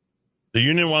 The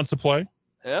union wants to play?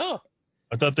 Yeah.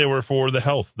 I thought they were for the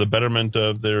health, the betterment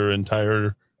of their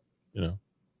entire,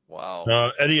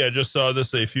 Wow. Eddie, I just saw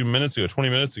this a few minutes ago, 20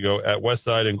 minutes ago, at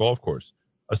Westside and Golf Course.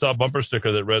 I saw a bumper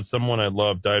sticker that read, "Someone I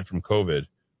love died from COVID."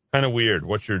 Kind of weird.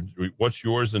 What's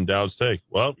yours and Dowd's take?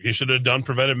 Well, he should have done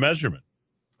preventive measurement.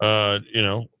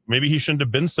 Maybe he shouldn't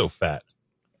have been so fat.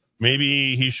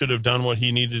 Maybe he should have done what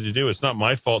he needed to do. It's not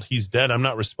my fault he's dead. I'm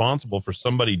not responsible for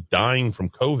somebody dying from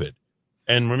COVID.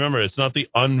 And remember, it's not the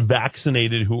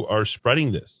unvaccinated who are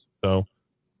spreading this. So,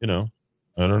 I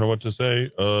don't know what to say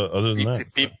other than that.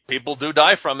 People do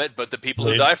die from it, but the people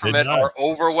who die from it are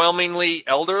overwhelmingly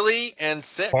elderly and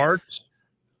sick. Heart,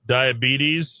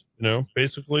 diabetes,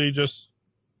 basically just,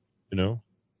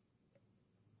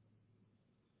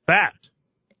 fat.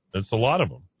 That's a lot of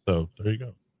them. So there you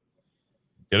go.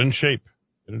 Get in shape.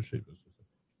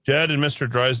 Jed and Mr.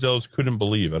 Drysdale's couldn't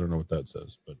believe. I don't know what that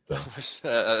says, but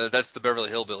that's the Beverly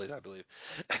Hillbillies, I believe.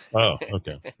 Oh,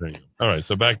 okay. There you go. All right.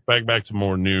 So back to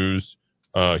more news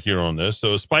here on this.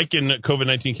 So a spike in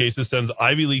COVID-19 cases sends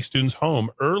Ivy League students home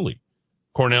early.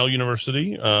 Cornell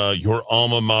University, your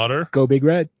alma mater. Go Big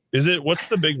Red. Is it? What's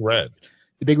the Big Red?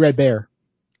 The Big Red Bear.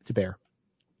 It's a bear.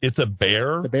 It's a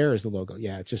bear? The bear is the logo.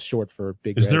 Yeah, it's just short for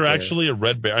Big Red. Is there actually a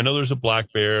red bear? I know there's a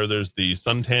black bear. There's the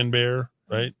suntan bear,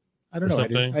 right? I don't know.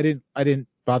 I didn't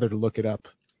bother to look it up.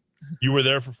 You were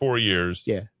there for 4 years.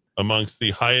 Yeah. Amongst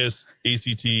the highest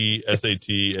ACT,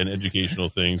 SAT, and educational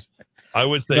things. I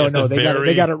would say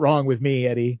they got it wrong with me,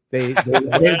 Eddie. They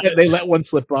let one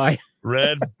slip by.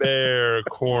 Red Bear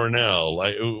Cornell.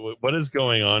 What is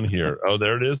going on here? Oh,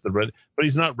 there it is. The red, but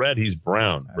he's not red. He's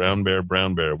brown. Brown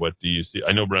bear. What do you see?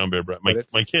 I know brown bear.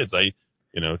 My kids.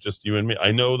 Just you and me.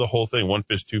 I know the whole thing. One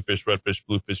fish, two fish, red fish,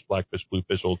 blue fish, black fish, blue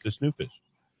fish, old fish, new fish.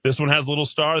 This one has a little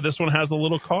star. This one has a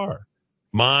little car.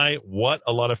 What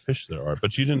a lot of fish there are.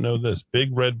 But you didn't know this. Big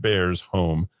Red Bear's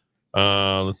home.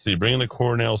 Let's see. Bringing the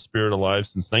Cornell spirit alive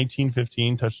since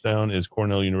 1915. Touchdown is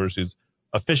Cornell University's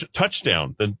official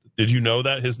touchdown. Did you know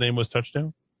that his name was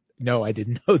Touchdown? No, I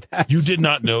didn't know that. You did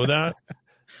not know that?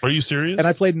 Are you serious? And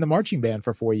I played in the marching band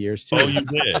for 4 years, too. Oh, you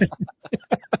did?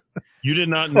 You did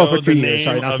not know the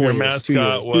name of your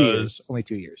mascot was... Only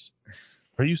 2 years.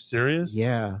 Are you serious?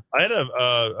 Yeah. I had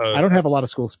I don't have a lot of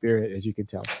school spirit, as you can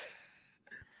tell.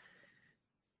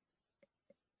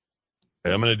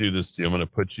 Okay, I'm going to do this to you. I'm going to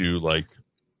put you,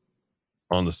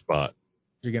 on the spot.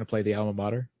 You're going to play the alma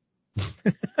mater?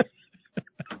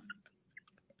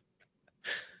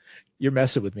 You're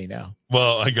messing with me now.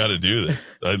 Well, I got to do this.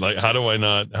 Do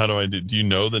you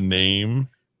know the name?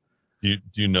 Do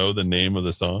you know the name of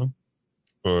the song?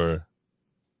 Or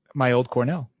My Old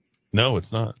Cornell? No,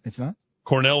 it's not. It's not?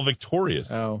 Cornell Victorious.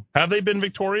 Oh. Have they been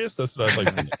victorious? That's what I'd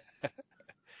like to know.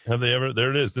 Have they ever? There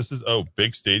it is. This is,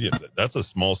 big stadium. That's a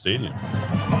small stadium.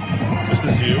 This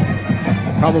is you?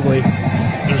 Probably.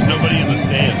 There's nobody in the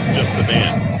stands, just the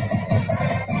band.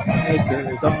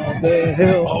 Acres on the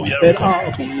hill. Oh, yeah. Then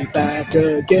I'll be back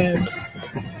again.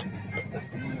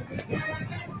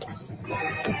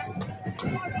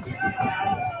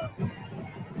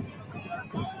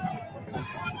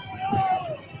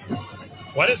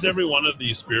 Why does every one of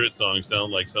these spirit songs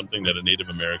sound like something that a Native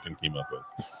American came up with?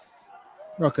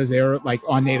 Well, because they're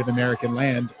on Native American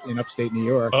land in upstate New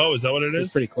York. Oh, is that what it is?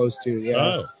 It's pretty close to, yeah.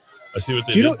 Oh, I see what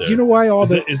they did there. Do you know why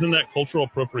isn't that cultural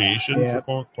appropriation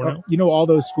for Cornell? You know, all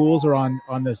those schools are on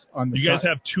the. You guys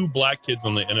have 2 black kids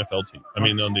on the NFL team. I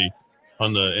mean, on the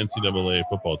NCAA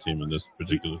football team in this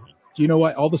particular thing. Do you know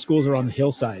what? All the schools are on the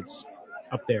hillsides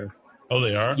up there. Oh,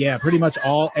 they are? Yeah, pretty much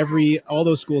all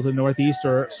those schools in the Northeast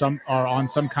are on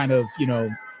some kind of,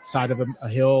 side of a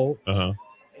hill. Uh-huh.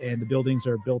 And the buildings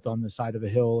are built on the side of a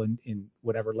hill in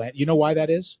whatever land. You know why that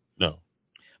is? No.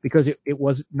 Because it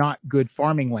was not good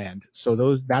farming land.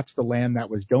 So that's the land that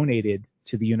was donated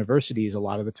to the universities a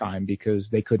lot of the time because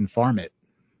they couldn't farm it.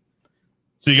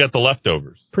 So you got the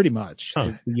leftovers. Pretty much.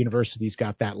 Huh. The universities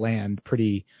got that land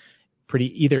pretty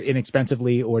either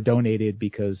inexpensively or donated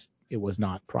because it was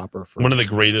not proper for. One of the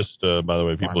greatest, by the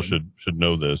way, people farming. should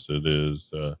know this. It is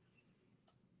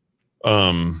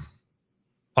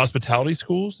hospitality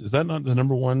schools. Is that not the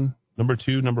number 1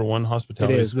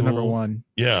 hospitality? It is school? the number 1.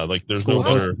 Yeah, there's school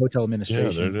no better hotel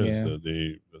administration. Yeah, there it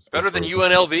is. Yeah. Better than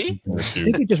UNLV? I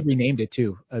think they just renamed it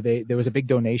too. There was a big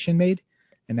donation made,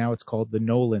 and now it's called the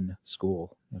Nolan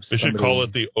School. They should call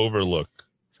it the Overlook.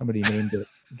 Somebody named it.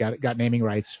 Got naming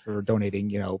rights for donating,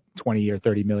 $20 or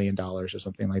 $30 million or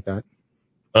something like that.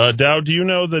 Dow, do you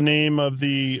know the name of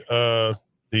the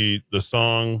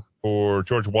song for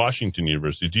George Washington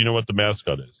University? Do you know what the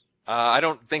mascot is? I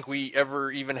don't think we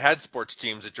ever even had sports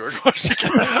teams at George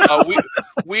Washington.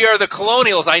 We are the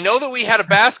Colonials. I know that we had a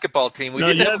basketball team. We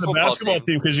didn't have a the football basketball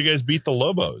team because you guys beat the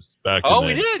Lobos back. Oh,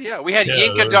 we did. Yeah, we had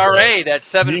Yinka Dare, that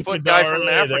 7-foot guy from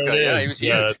Africa. Yeah, he was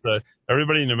huge.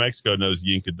 Everybody in New Mexico knows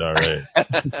Yinka Dare.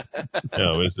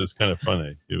 It's just kind of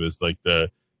funny. It was like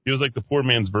he was like the poor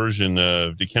man's version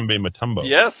of Dikembe Mutombo.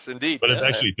 Yes, indeed. But if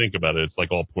actually think about it, it's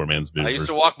like all poor man's version. I used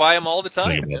to walk by him all the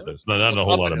time. Think about this. Not a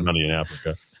whole lot of money in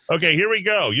Africa. Okay, here we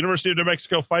go. University of New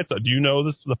Mexico fight song. Do you know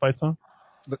the fight song?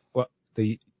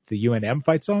 The UNM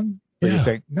fight song? Yeah. You're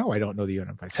saying, no, I don't know the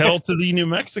UNM fight song. Hell to the New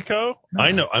Mexico? No.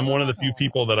 I know. I'm one of the few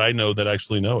people that I know that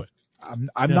actually know it. I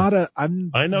know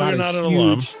you're not an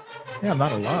alum. Yeah, I'm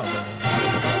not an alum.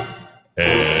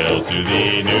 Hail to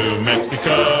the New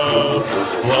Mexico,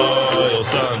 loyal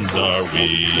sons are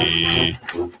we.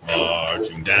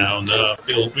 Marching down the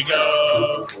field we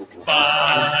go,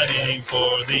 fighting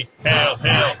for thee. Hail,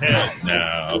 hail, hail.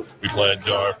 Now we pledge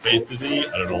our faith to thee.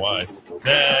 I don't know why.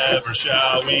 Never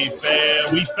shall we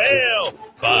fail. We fail.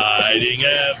 Fighting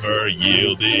ever,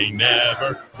 yielding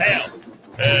never. Hail,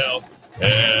 hail,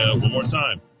 hail. One more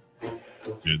time.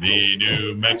 To the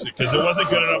New Mexico, because it wasn't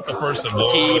good enough the first time.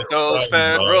 Keep those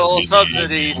federal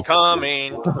subsidies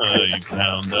coming.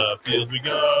 Down the field we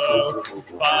go,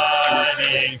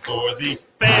 fighting for thee.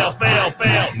 Fail, fail,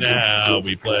 fail. Now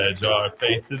we pledge our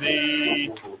faith to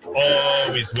thee.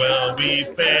 Always will we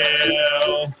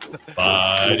fail.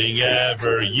 Fighting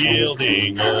ever,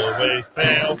 yielding, always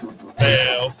fail,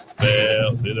 fail,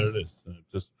 fail. See, there it is.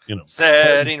 Just,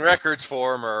 setting records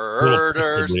for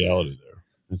murders. Reality there.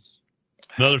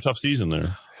 Another tough season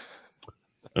there.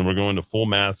 And we're going to full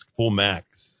vax, full mask,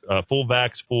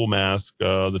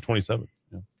 the 27th.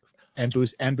 Yeah. And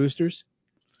boosters?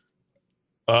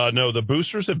 No, the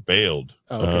boosters have bailed.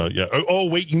 Oh, okay. Yeah. Oh,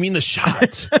 wait, you mean the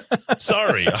shots?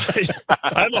 Sorry.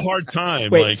 I have a hard time.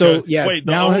 Wait,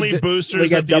 the only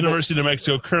boosters that the University of New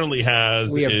Mexico currently has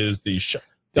is the shot.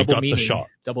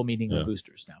 Double meaning of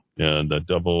boosters now. Yeah, the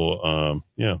double,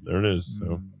 there it is.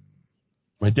 So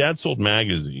my dad sold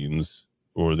magazines,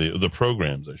 or the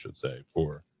programs, I should say,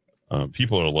 for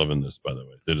people are loving this, by the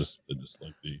way. They just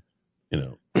like the,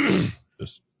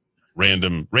 just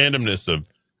randomness of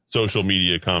social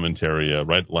media commentary,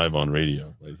 right live on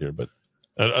radio right here. But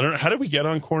I don't know, how did we get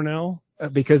on Cornell?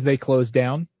 Because they closed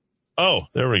down. Oh,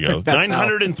 there we go.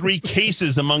 903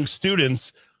 cases among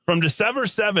students from December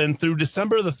 7th through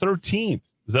December the 13th.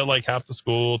 Is that like half the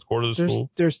school, quarter of the school?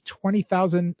 There's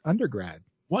 20,000 undergrad.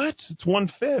 What? It's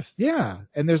 1/5. Yeah,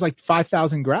 and there's like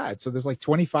 5,000 grads, so there's like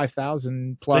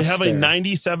 25,000 plus. They have a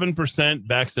 97%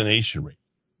 vaccination rate.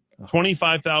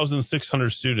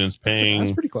 25,600 students paying.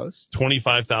 That's pretty close.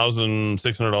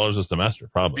 $25,600 a semester,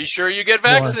 probably. Be sure you get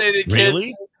vaccinated, kids.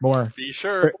 Really? More. Be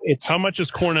sure. How much is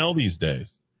Cornell these days?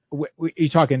 You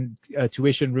talking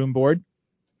tuition, room, board?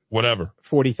 Whatever.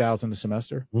 $40,000 a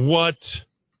semester. What?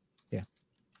 Yeah.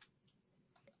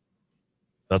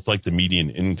 That's like the median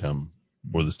income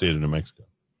for the state of New Mexico.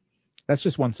 That's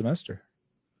just one semester.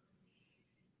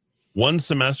 One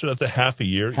semester? That's a half a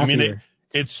year? Half a year.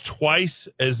 It's twice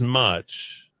as much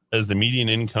as the median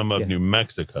income of New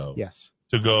Mexico. Yes.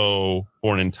 To go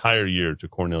for an entire year to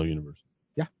Cornell University.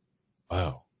 Yeah.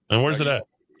 Wow. And where's it at?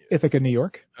 Ithaca, New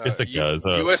York. Ithaca is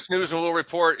U.S. News and World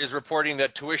Report is reporting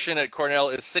that tuition at Cornell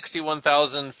is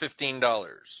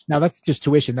 $61,015. Now that's just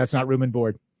tuition. That's not room and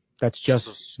board. That's just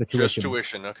the tuition. Just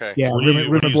tuition, okay. Yeah,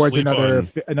 room and board's another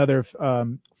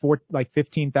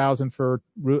 $15,000 for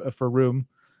room,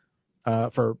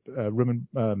 and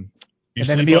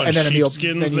then a meal, and then a meal.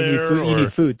 Then you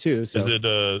need food too. So.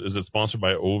 Is it sponsored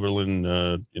by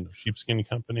Overland, Sheepskin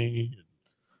Company?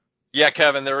 Yeah,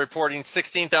 Kevin, they're reporting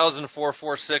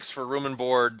 $16,446 for room and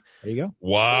board. There you go.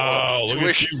 Wow, look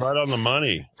at you, right on the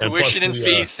money. Tuition and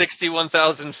fees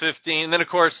 $61,015. And then of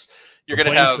course you're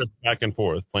going to have back and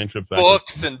forth, plane trips,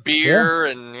 books and beer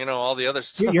and all the other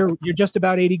stuff. You're just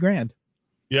about $80,000.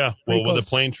 Yeah, Pretty with close. a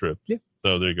plane trip. Yeah.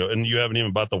 So there you go, and you haven't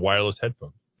even bought the wireless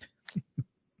headphones.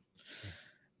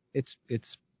 It's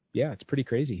pretty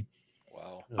crazy.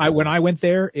 Wow. When I went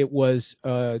there, it was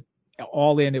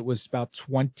all in. It was about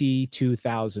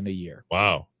 $22,000 a year.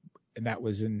 Wow. And that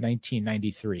was in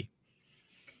 1993.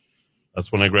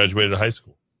 That's when I graduated high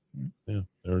school. Yeah,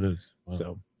 there it is.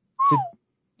 Wow.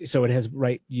 So it has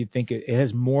you'd think it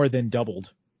has more than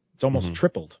doubled. It's almost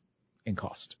tripled in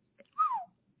cost.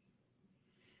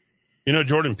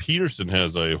 Jordan Peterson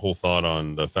has a whole thought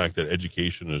on the fact that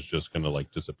education is just going to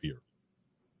disappear.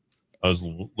 I was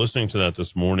listening to that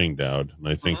this morning, Dowd, and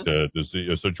I think I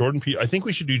think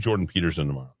we should do Jordan Peterson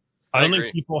tomorrow. I don't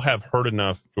think people have heard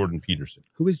enough Jordan Peterson.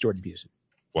 Who is Jordan Peterson?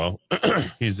 well,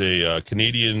 he's a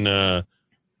Canadian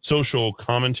social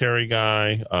commentary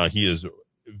guy. He is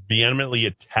vehemently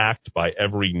attacked by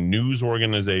every news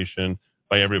organization,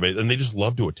 by everybody, and they just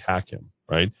love to attack him,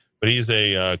 right? But he's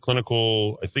a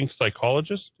clinical, I think,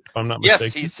 psychologist, if I'm not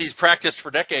mistaken. Yes, he's practiced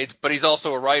for decades, but he's also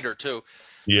a writer, too.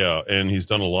 Yeah, and he's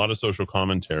done a lot of social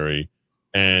commentary,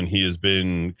 and he has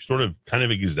been sort of kind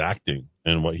of exacting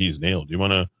in what he's nailed. You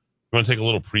want to take a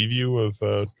little preview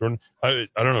of Jordan? I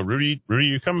don't know, Rudy,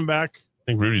 you coming back? I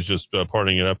think Rudy's just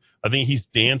partying it up. I think he's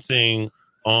dancing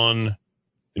on,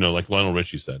 like Lionel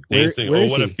Richie said, dancing. Where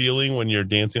what he? A feeling when you're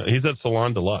dancing. He's at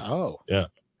Salon de Luxe. Oh, yeah,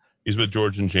 he's with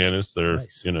George and Janice. They're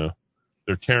nice.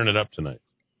 They're tearing it up tonight.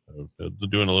 They're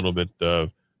doing a little bit of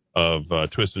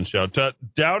twist and shout.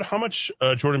 Dowd, how much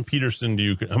Jordan Peterson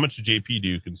how much JP do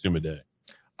you consume a day?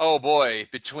 Oh boy,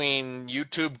 between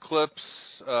YouTube clips,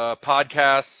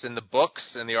 podcasts, and the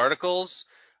books and the articles,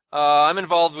 I'm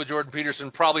involved with Jordan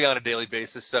Peterson probably on a daily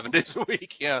basis, 7 days a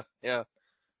week. Yeah.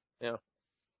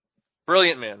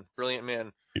 Brilliant man.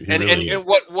 And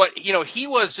what he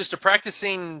was just a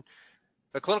practicing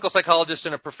clinical psychologist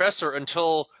and a professor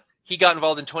until he got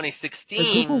involved in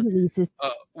 2016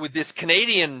 with this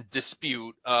Canadian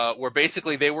dispute, where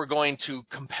basically they were going to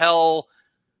compel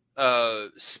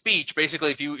speech.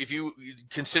 Basically, if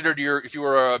you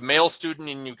were a male student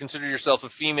and you considered yourself a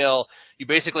female, you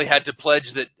basically had to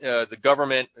pledge that the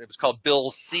government, it was called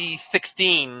Bill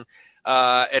C-16,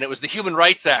 and it was the Human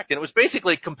Rights Act, and it was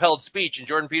basically compelled speech. And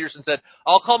Jordan Peterson said,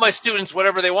 I'll call my students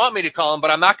whatever they want me to call them,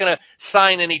 but I'm not going to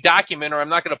sign any document, or I'm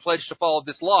not going to pledge to follow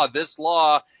this law. This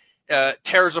law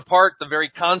tears apart the very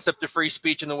concept of free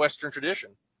speech in the Western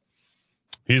tradition.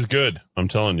 He's good. I'm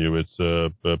telling you, it's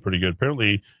pretty good.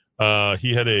 Apparently,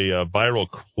 he had a viral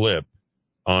clip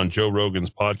on Joe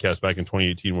Rogan's podcast back in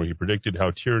 2018 where he predicted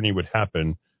how tyranny would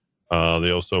happen.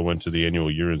 They also went to the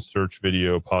annual Year in Search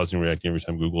video, pausing and reacting every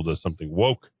time Google does something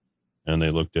woke. And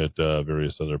they looked at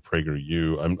various other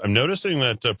PragerU. I'm noticing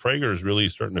that Prager is really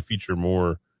starting to feature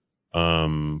more.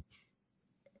 But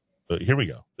here we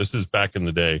go. This is back in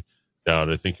the day, Dowd.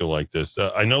 I think you'll like this.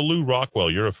 I know Lou Rockwell.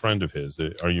 You're a friend of his.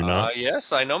 Are you not?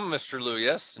 Yes, I know Mr. Lou.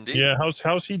 Yes, indeed. Yeah.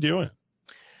 How's he doing?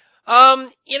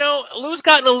 Lou's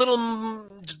gotten a little,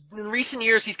 in recent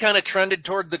years, he's kind of trended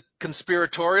toward the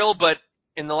conspiratorial, but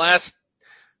in the last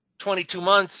 22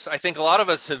 months, I think a lot of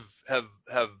us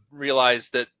have realized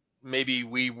that maybe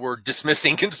we were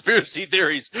dismissing conspiracy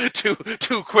theories too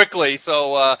quickly.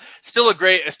 So, still a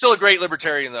great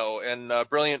libertarian though, and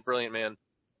brilliant man.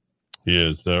 He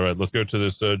is. All right, let's go to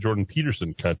this Jordan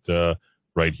Peterson cut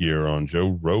right here on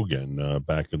Joe Rogan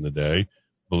back in the day. I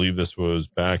believe this was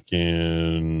back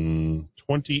in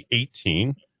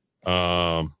 2018.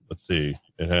 Let's see.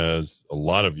 It has a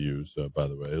lot of views, by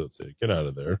the way. Let's see. Get out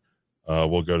of there.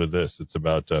 We'll go to this. It's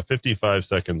about 55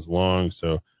 seconds long,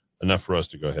 so enough for us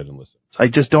to go ahead and listen. I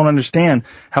just don't understand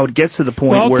how it gets to the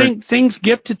point where things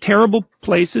get to terrible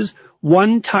places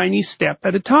one tiny step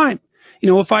at a time.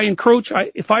 If I encroach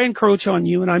on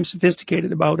you and I'm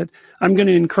sophisticated about it, I'm going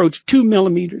to encroach 2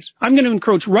 millimeters. I'm going to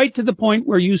encroach right to the point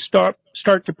where you start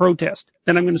to protest.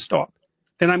 Then I'm going to stop.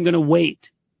 Then I'm going to wait.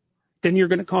 Then you're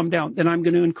going to calm down. Then I'm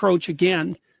going to encroach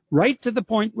again right to the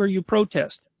point where you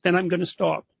protest. Then I'm going to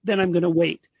stop. Then I'm going to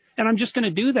wait. And I'm just going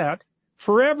to do that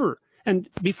forever. And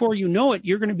before you know it,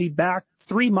 you're going to be back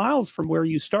 3 miles from where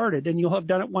you started, and you'll have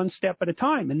done it one step at a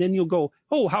time. And then you'll go,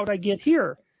 oh, how'd I get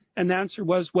here? And the answer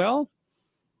was, well,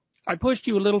 I pushed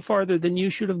you a little farther than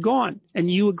you should have gone, and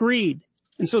you agreed.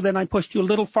 And so then I pushed you a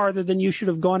little farther than you should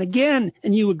have gone again,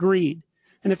 and you agreed.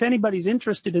 And if anybody's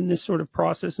interested in this sort of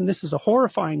process, and this is a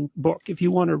horrifying book, if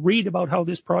you want to read about how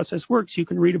this process works, you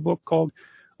can read a book called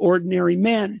Ordinary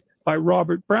Men by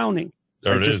Robert Browning.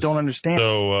 There I just don't understand.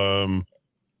 So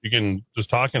you can just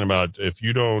talking about if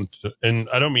you don't, and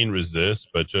I don't mean resist,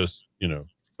 but just,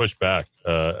 push back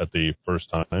at the first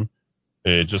time,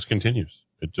 it just continues.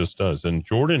 It just does. And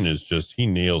Jordan is he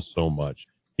nails so much.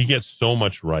 He gets so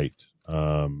much right.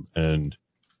 And,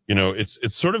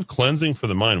 it's sort of cleansing for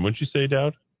the mind. Wouldn't you say,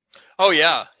 Dowd? Oh,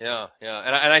 yeah.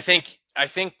 And I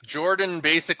think Jordan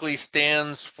basically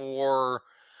stands for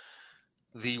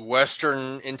the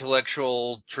Western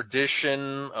intellectual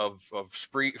tradition of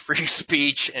free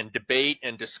speech and debate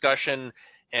and discussion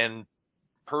and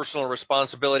personal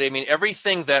responsibility. I mean,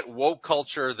 everything that woke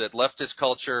culture, that leftist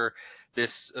culture,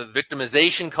 this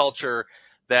victimization culture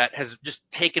that has just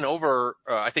taken over.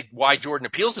 I think why Jordan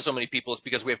appeals to so many people is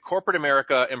because we have corporate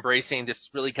America embracing this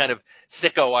really kind of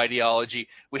sicko ideology.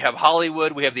 We have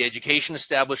Hollywood, we have the education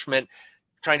establishment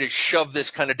trying to shove this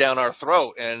kind of down our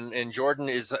throat. And Jordan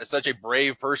is such a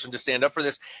brave person to stand up for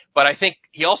this. But I think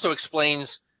he also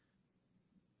explains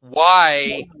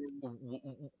why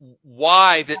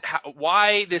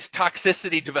this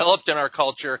toxicity developed in our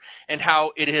culture, and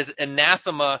how it is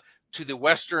anathema to the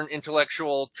Western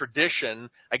intellectual tradition.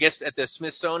 I guess at the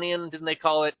Smithsonian, didn't they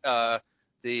call it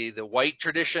the white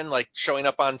tradition, like showing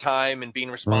up on time and being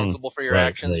responsible for your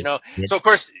actions? You know, so of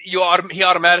course he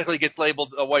automatically gets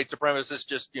labeled a white supremacist.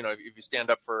 Just if you stand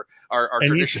up for our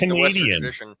tradition, the Western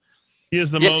tradition. He is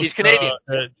the most. He's Canadian.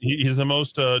 He's the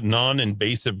most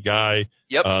non-invasive guy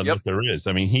that there is.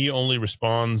 I mean, he only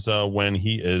responds when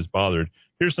he is bothered.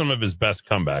 Here's some of his best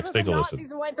comebacks. Take a listen.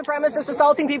 Nazis and white supremacists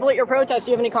assaulting people at your protest.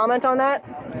 Do you have any comment on that?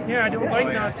 Yeah, I don't like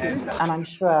Nazis. And I'm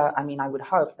sure, I would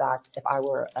hope that if I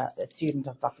were a student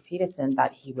of Dr. Peterson,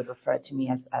 that he would refer to me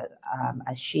as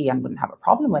she, and wouldn't have a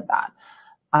problem with that.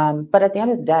 But at the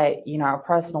end of the day, a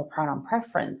personal pronoun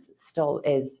preference still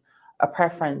is a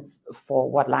preference for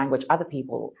what language other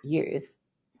people use.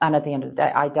 And at the end of the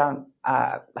day, I don't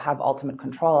have ultimate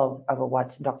control over what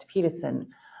Dr. Peterson,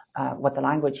 what the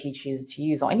language he chooses to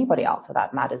use, or anybody else for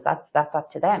that matters. That's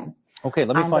up to them. Okay,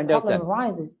 let me find out then.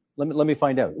 Arises, let me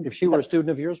find out. If she were a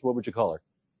student of yours, what would you call her?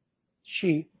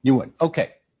 She. You would.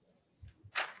 Okay.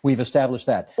 We've established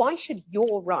that. Why should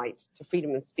your right to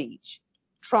freedom of speech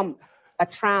trump a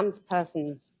trans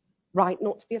person's right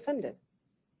not to be offended?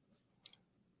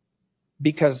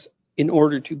 Because in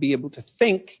order to be able to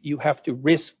think, you have to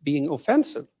risk being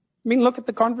offensive. I mean, look at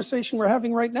the conversation we're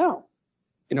having right now.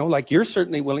 Like you're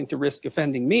certainly willing to risk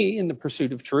offending me in the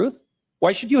pursuit of truth.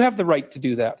 Why should you have the right to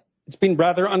do that? It's been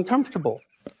rather uncomfortable.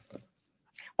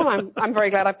 Well, I'm very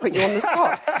glad I put you on the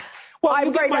spot. Well,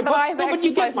 I'm very glad that I have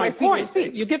exercised my freedom of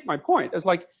speech. You get my point. It's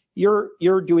like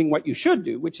you're doing what you should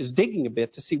do, which is digging a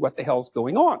bit to see what the hell's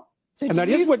going on. So and that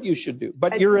is what you should do.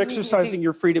 But you're exercising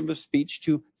your freedom of speech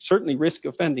to certainly risk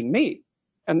offending me.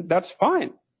 And that's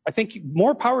fine. I think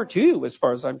more power to you as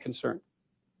far as I'm concerned.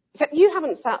 So you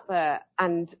haven't sat there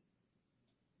and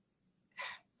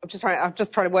I'm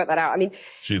just trying to work that out. I mean,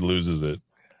 she loses it.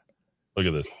 Look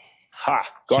at this. Ha!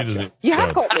 Gotcha. You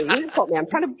have got me. I'm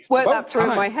trying to work that through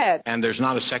in my head. And there's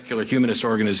not a secular humanist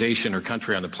organization or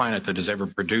country on the planet that has ever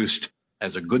produced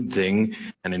as a good thing,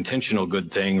 an intentional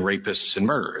good thing, rapists and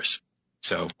murderers.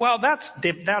 So. Well, that's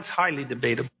highly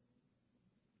debatable.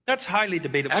 That's highly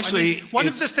debatable. Actually, one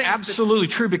of the things absolutely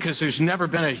true, because there's never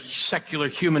been a secular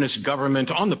humanist government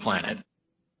on the planet.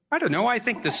 I don't know. I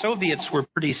think the Soviets were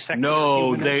pretty secular.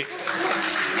 No, humanists.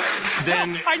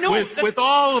 Then, I know with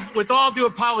all due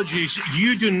apologies,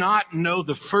 you do not know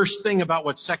the first thing about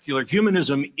what secular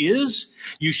humanism is.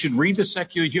 You should read the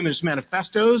Secular Humanist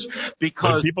Manifestos,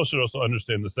 because but people should also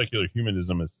understand the secular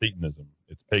humanism as Satanism.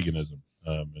 It's paganism,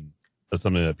 and that's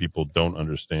something that people don't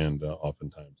understand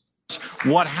oftentimes.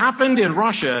 What happened in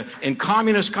Russia, in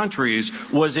communist countries,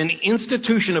 was an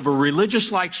institution of a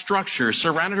religious-like structure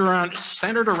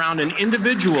centered around an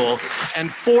individual and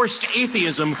forced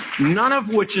atheism, none of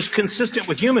which is consistent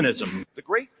with humanism. The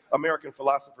great American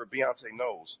philosopher Beyonce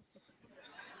Knowles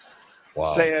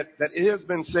said that it has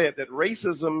been said that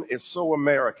racism is so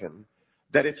American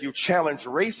that if you challenge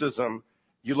racism,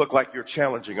 you look like you're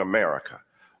challenging America.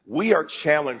 We are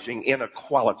challenging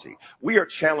inequality. We are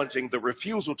challenging the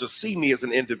refusal to see me as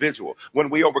an individual. When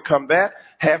we overcome that,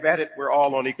 have at it. We're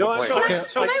all on equal plane.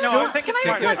 I think it's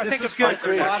good. I think it's good.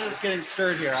 A lot is getting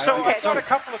stirred here. So I've got a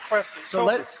couple of questions. So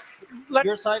let's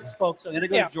your side spoke. So I'm going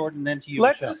to go to Jordan, then to you.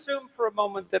 Let's assume for a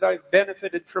moment that I've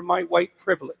benefited from my white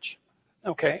privilege.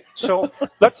 Okay, so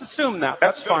let's assume that.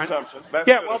 That's fine.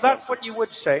 That's what you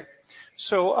would say.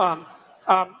 So.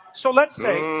 So let's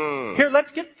say, here,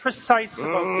 let's get precise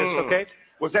about this, okay?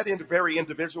 Was that very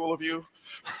individual of you?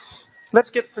 Let's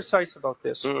get precise about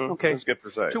this, okay? Let's get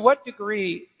precise. To what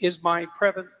degree is my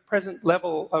present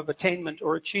level of attainment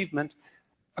or achievement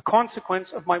a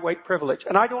consequence of my white privilege?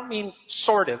 And I don't mean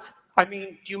sort of. I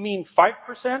mean, do you mean 5%?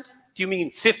 Do you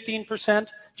mean 15%? Do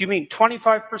you mean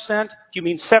 25%? Do you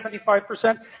mean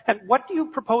 75%? And what do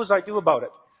you propose I do about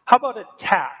it? How about a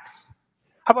tax?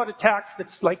 How about a tax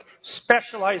that's like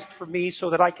specialized for me so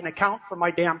that I can account for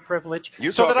my damn privilege,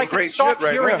 so that I can stop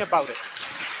hearing about it?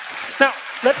 Now,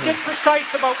 let's get precise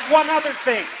about one other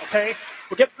thing, okay?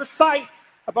 We'll get precise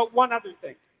about one other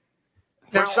thing.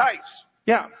 Now, precise?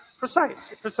 Yeah, precise,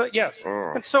 yes.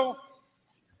 And so,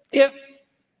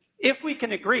 if we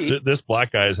can agree... This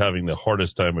black guy is having the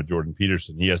hardest time with Jordan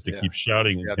Peterson. He has to keep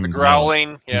shouting. The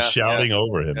growling. He's shouting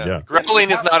over him, Growling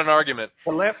is not an argument.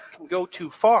 The left can go too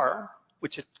far,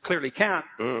 which it clearly can't,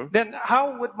 then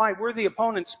how would my worthy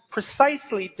opponents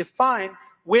precisely define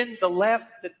when the left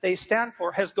that they stand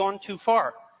for has gone too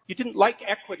far? you didn't like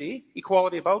equity,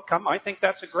 equality of outcome, I think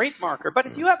that's a great marker. But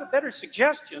if you have a better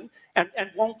suggestion and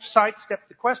won't sidestep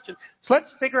the question, so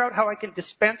let's figure out how I can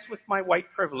dispense with my white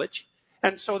privilege,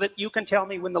 and so that you can tell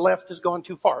me when the left has gone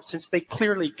too far, since they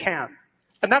clearly can.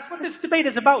 And that's what this debate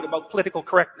is about political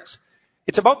correctness.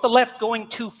 It's about the left going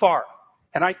too far.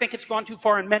 And I think it's gone too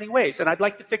far in many ways. And I'd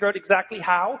like to figure out exactly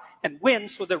how and when,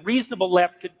 so the reasonable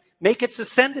left could make its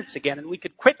ascendance again, and we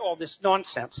could quit all this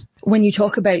nonsense. When you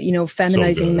talk about,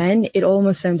 feminizing men, it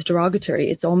almost sounds derogatory.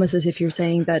 It's almost as if you're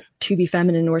saying that to be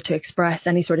feminine or to express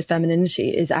any sort of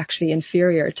femininity is actually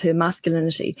inferior to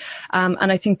masculinity.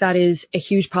 And I think that is a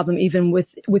huge problem, even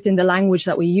within the language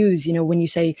that we use. When you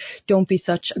say, don't be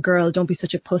such a girl, don't be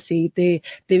such a pussy, the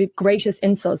greatest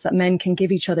insults that men can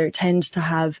give each other tend to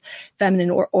have feminine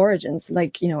origins,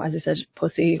 like, as I said,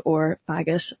 pussy or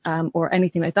faggot, or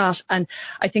anything like that. And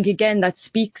I think, again, that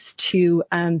speaks to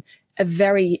a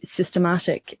very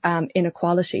systematic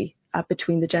inequality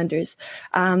between the genders.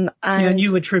 And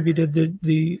you attributed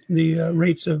the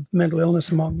rates of mental illness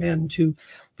among men to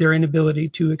their inability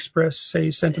to express,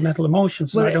 say, sentimental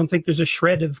emotions. Well, I don't think there's a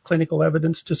shred of clinical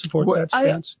evidence to support that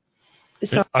stance.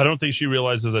 I don't think she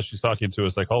realizes that she's talking to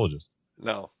a psychologist.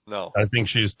 No. I think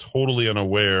she's totally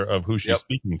unaware of who she's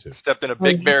speaking to. Stepped in a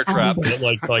big bear trap.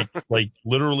 like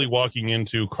literally walking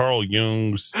into Carl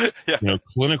Jung's,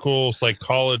 clinical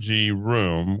psychology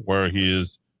room where he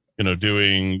is,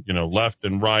 doing, left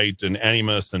and right and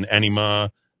animus and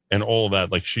anima and all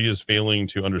that. Like, she is failing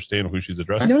to understand who she's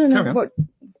addressing. No.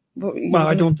 Well,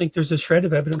 I don't think there's a shred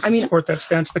of evidence to support that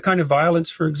stance. The kind of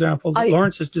violence, for example, that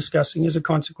Lawrence is discussing is a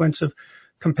consequence of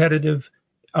competitive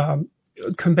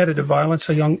violence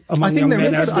among young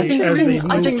men. I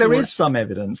think there is some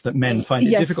evidence that men find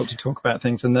it difficult to talk about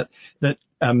things, and that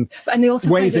and they also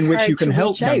ways in which you can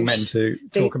help young men to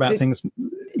talk about things.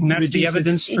 And that's the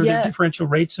evidence for the differential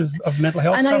rates of mental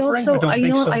health and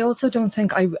suffering? I also don't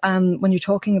think when you're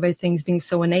talking about things being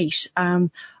so innate,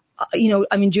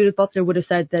 Judith Butler would have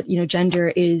said that, gender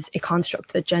is a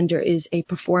construct, that gender is a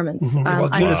performance.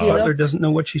 Mm-hmm. Judith Butler doesn't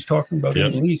know what she's talking about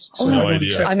in the least. So no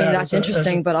idea. That's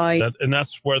interesting, and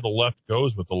that's where the left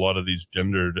goes with a lot of these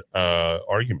gendered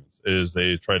arguments, is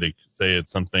they try to say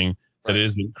it's something that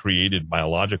isn't created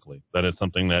biologically, that it's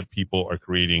something that people are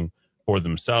creating for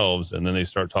themselves, and then they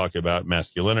start talking about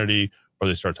masculinity, or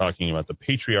they start talking about the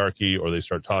patriarchy, or they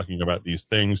start talking about these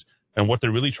things. And what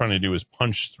they're really trying to do is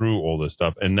punch through all this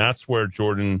stuff. And that's where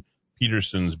Jordan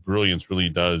Peterson's brilliance really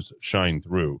does shine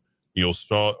through. You'll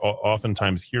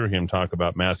oftentimes hear him talk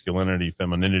about masculinity,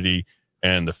 femininity,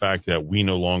 and the fact that we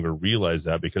no longer realize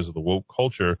that because of the woke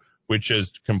culture, which has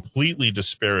completely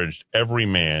disparaged every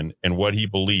man and what he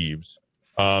believes,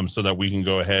 so that we can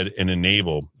go ahead and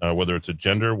enable, whether it's a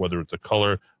gender, whether it's a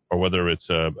color, or whether it's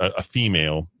a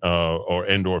female,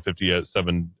 or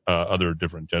 57 other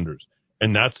different genders.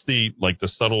 And that's the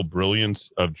subtle brilliance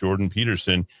of Jordan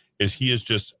Peterson, is he is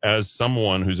just, as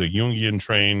someone who's a Jungian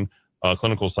trained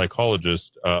clinical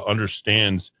psychologist,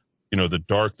 understands, the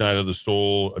dark night of the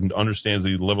soul, and understands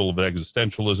the level of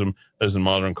existentialism as in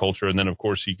modern culture. And then, of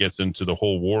course, he gets into the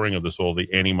whole warring of the soul, the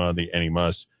anima, the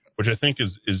animus, which I think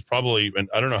is probably, and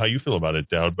I don't know how you feel about it,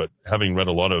 Dowd, but having read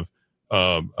a lot of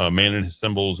Man and His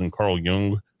Symbols and Carl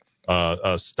Jung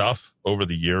stuff over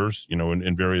the years,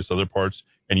 in various other parts,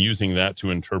 and using that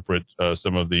to interpret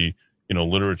some of the,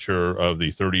 literature of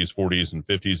the 30s, 40s, and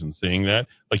 50s, and seeing that,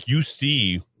 you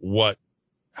see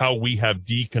how we have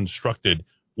deconstructed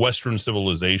Western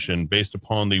civilization based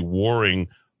upon the warring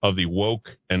of the woke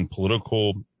and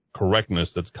political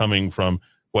correctness that's coming from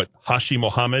Hashi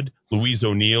Mohammed, Louise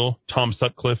O'Neill, Tom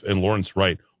Sutcliffe, and Lawrence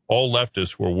Wright, all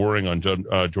leftists who are warring on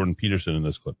Jordan Peterson in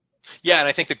this clip. Yeah, and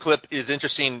I think the clip is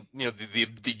interesting,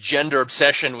 the gender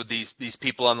obsession with these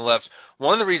people on the left.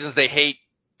 One of the reasons they hate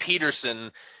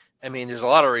Peterson, there's a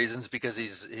lot of reasons, because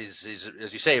he's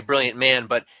as you say, a brilliant man,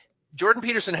 but Jordan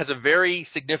Peterson has a very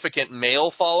significant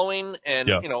male following, and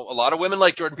a lot of women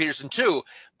like Jordan Peterson too,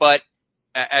 but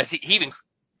as he even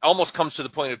almost comes to the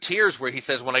point of tears, where he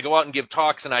says, when I go out and give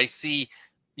talks and I see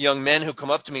young men who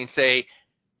come up to me and say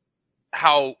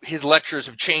how his lectures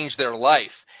have changed their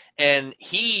life, and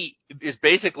he is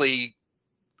basically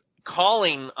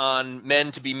calling on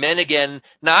men to be men again,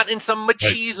 not in some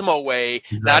machismo way,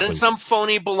 exactly. Not in some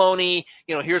phony baloney,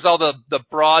 here's all the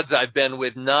broads I've been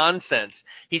with nonsense.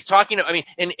 He's talking,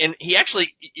 and he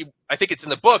actually, I think it's in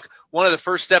the book, one of the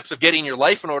first steps of getting your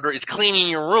life in order is cleaning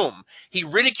your room. He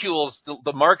ridicules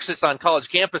the Marxists on college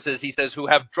campuses, he says, who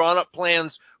have drawn up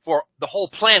plans for the whole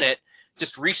planet,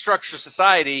 just restructure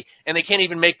society, and they can't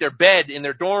even make their bed in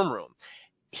their dorm room.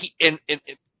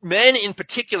 Men in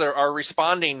particular are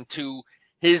responding to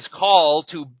his call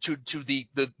to the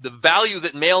value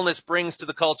that maleness brings to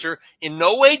the culture, in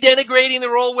no way denigrating the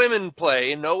role women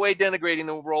play, Because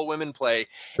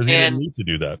he didn't need to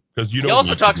do that. Because you don't. He also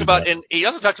need talks to do about, that. and he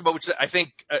also talks about, which I think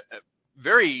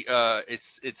very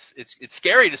it's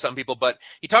scary to some people, but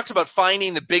he talks about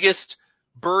finding the biggest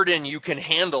burden you can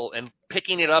handle and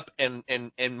picking it up and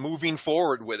moving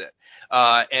forward with it,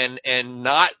 and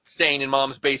not staying in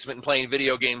mom's basement and playing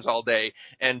video games all day,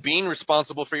 and being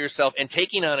responsible for yourself and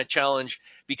taking on a challenge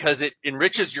because it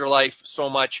enriches your life so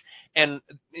much. And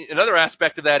another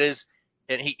aspect of that is,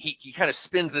 and he kind of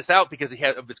spins this out because he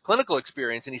has of his clinical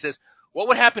experience, and he says, what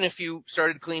would happen if you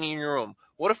started cleaning your room?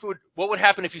 What would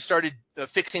happen if you started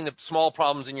fixing the small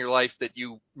problems in your life that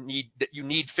you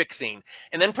need fixing?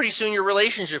 And then pretty soon your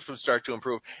relationships would start to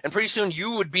improve. And pretty soon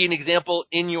you would be an example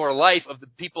in your life of the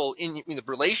people in the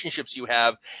relationships you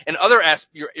have, and other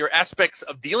your aspects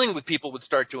of dealing with people would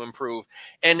start to improve.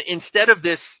 And instead of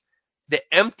the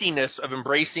emptiness of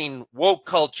embracing woke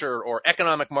culture or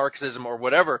economic Marxism or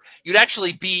whatever, you'd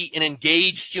actually be an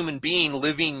engaged human being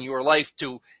living your life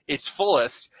to its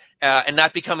fullest, and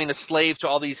not becoming a slave to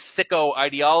all these sicko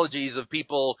ideologies of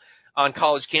people on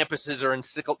college campuses or in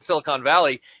Silicon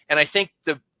Valley. And I think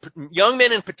the young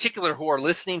men in particular who are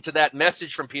listening to that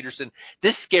message from Peterson,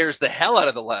 this scares the hell out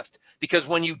of the left, because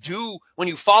when you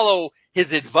follow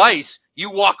his advice, you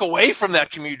walk away from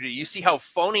that community. You see how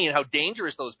phony and how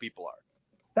dangerous those people are.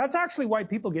 That's actually why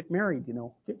people get married,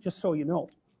 just so you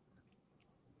know.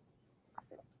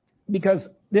 Because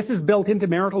this is built into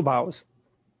marital vows.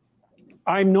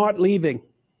 I'm not leaving.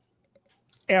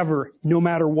 Ever, no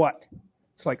matter what.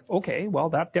 It's like, okay,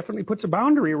 well, that definitely puts a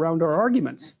boundary around our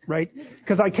arguments, right?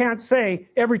 Because I can't say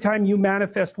every time you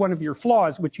manifest one of your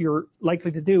flaws, which you're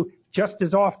likely to do just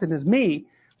as often as me,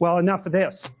 well, enough of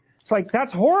this. It's like,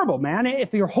 that's horrible, man.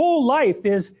 If your whole life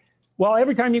is, well,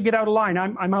 every time you get out of line,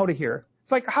 I'm out of here.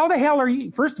 It's like, how the hell are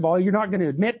you? First of all, you're not going to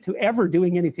admit to ever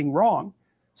doing anything wrong.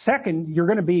 Second, you're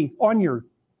going to be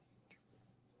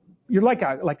you're like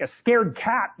a scared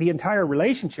cat the entire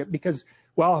relationship, because,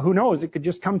 well, who knows? It could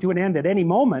just come to an end at any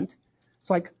moment. It's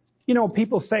like,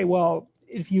 people say, well,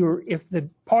 if the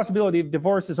possibility of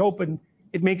divorce is open,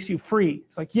 it makes you free.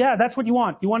 It's like, yeah, that's what you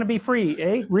want. You want to be free,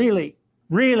 eh? Really?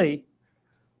 Really?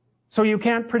 So you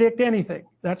can't predict anything.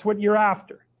 That's what you're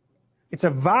after. It's a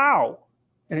vow.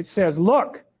 And it says,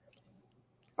 look,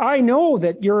 I know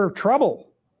that you're trouble.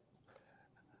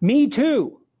 Me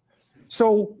too.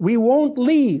 So we won't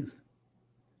leave,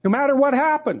 no matter what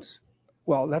happens.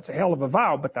 Well, that's a hell of a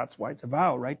vow, but that's why it's a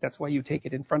vow, right? That's why you take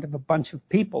it in front of a bunch of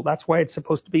people. That's why it's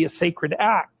supposed to be a sacred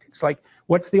act. It's like,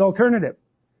 what's the alternative?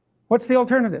 What's the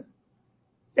alternative?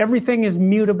 Everything is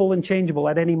mutable and changeable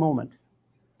at any moment.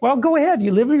 Well, go ahead.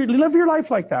 You live your life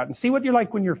like that and see what you're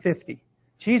like when you're 50.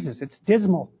 Jesus, it's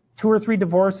dismal. 2 or 3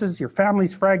 divorces. Your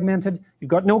family's fragmented. You've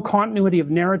got no continuity of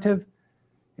narrative.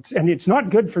 It's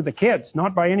not good for the kids,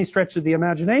 not by any stretch of the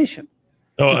imagination.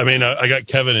 Oh, I mean, I got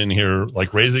Kevin in here,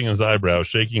 like, raising his eyebrow,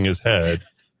 shaking his head,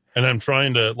 and I'm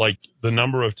trying to, like, the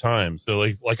number of times. So,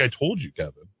 like I told you,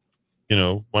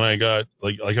 Kevin, when I got,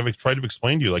 like I've tried to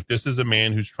explain to you, like, this is a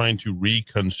man who's trying to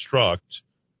reconstruct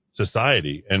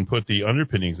society and put the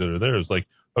underpinnings that are there. It's like,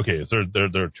 okay, is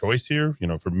there a choice here,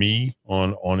 for me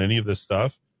on any of this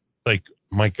stuff? Like,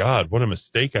 my God, what a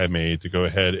mistake I made to go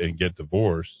ahead and get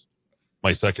divorced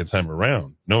my second time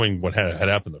around, knowing what had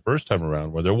happened the first time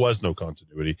around, where there was no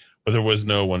continuity, where there was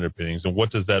no underpinnings. And what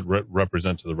does that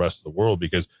represent to the rest of the world?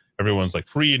 Because everyone's like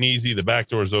free and easy, the back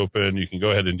door's open, you can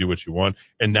go ahead and do what you want.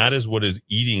 And that is what is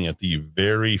eating at the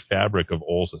very fabric of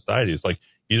all society. It's like,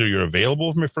 either you're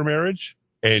available for marriage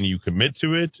and you commit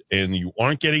to it and you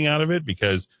aren't getting out of it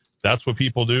because that's what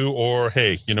people do, or,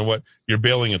 hey, you know what, you're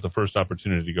bailing at the first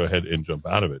opportunity to go ahead and jump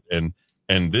out of it.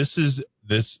 And this is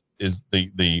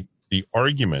the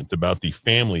argument about the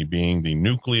family being the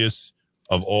nucleus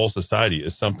of all society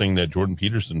is something that Jordan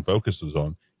Peterson focuses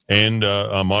on, and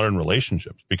modern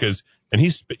relationships, and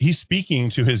he's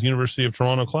speaking to his University of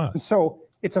Toronto class. So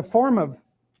it's a form of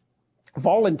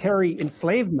voluntary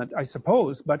enslavement, I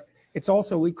suppose, but it's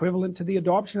also equivalent to the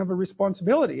adoption of a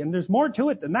responsibility. And there's more to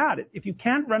it than that. If you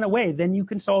can't run away, then you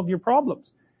can solve your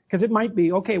problems. Because it might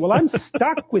be, okay, well, I'm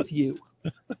stuck with you.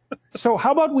 So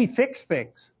how about we fix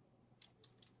things?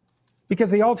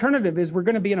 Because the alternative is we're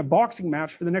going to be in a boxing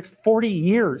match for the next 40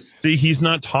 years. See, he's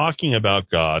not talking about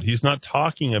God. He's not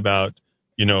talking about,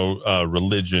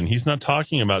 religion. He's not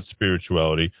talking about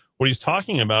spirituality. What he's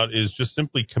talking about is just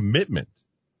simply commitment,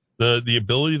 the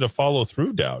ability to follow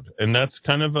through, Dowd. And that's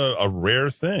kind of a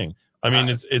rare thing. I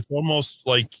mean, it's almost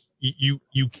like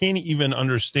you can't even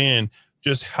understand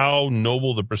just how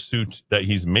noble the pursuit that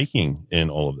he's making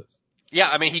in all of this. Yeah,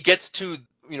 I mean, he gets to,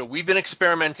 we've been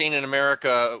experimenting in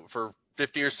America for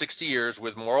 50 or 60 years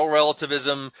with moral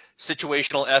relativism,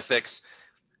 situational ethics.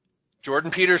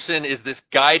 Jordan Peterson is this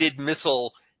guided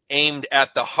missile aimed at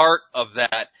the heart of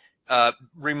that,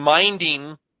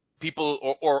 reminding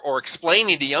people or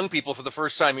explaining to young people for the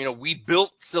first time, we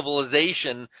built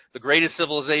civilization, the greatest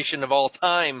civilization of all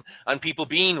time, on people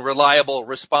being reliable,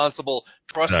 responsible,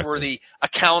 trustworthy,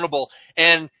 accountable.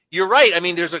 And you're right. I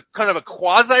mean, there's a kind of a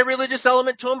quasi-religious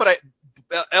element to him, but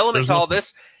to all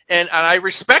this, and I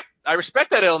respect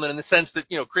that element in the sense that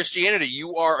Christianity,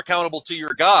 you are accountable to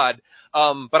your God.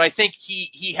 But I think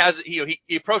he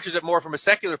approaches it more from a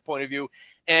secular point of view,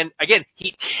 and again,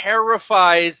 he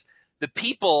terrifies the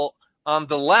people on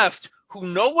the left who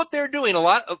know what they're doing. A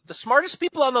lot of the smartest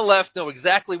people on the left know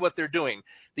exactly what they're doing.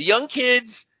 The young kids,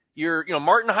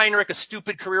 Martin Heinrich, a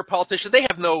stupid career politician, they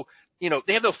have no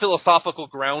philosophical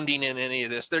grounding in any of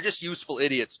this. They're just useful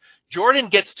idiots. Jordan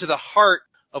gets to the heart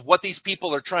of what these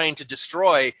people are trying to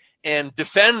destroy and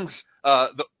defends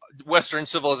the Western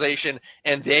civilization,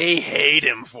 and they hate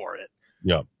him for it.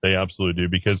 Yeah, they absolutely do,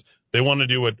 because they want to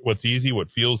do what's easy, what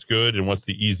feels good, and what's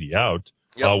the easy out,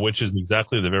 which is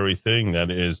exactly the very thing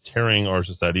that is tearing our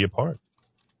society apart.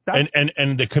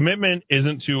 And the commitment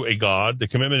isn't to a God. The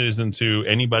commitment isn't to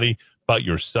anybody but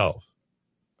yourself.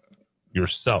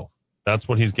 Yourself. That's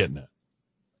what he's getting at.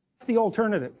 That's the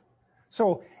alternative.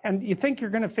 So, and you think you're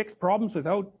going to fix problems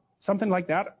without something like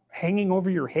that hanging over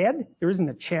your head? There isn't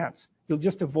a chance. You'll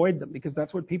just avoid them, because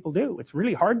that's what people do. It's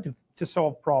really hard to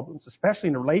solve problems, especially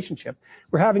in a relationship.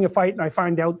 We're having a fight, and I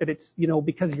find out that it's,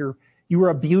 because you were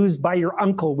abused by your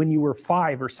uncle when you were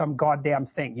 5 or some goddamn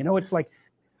thing. It's like,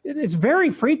 it's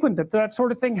very frequent that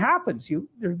sort of thing happens.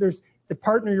 There's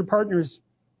your partner's,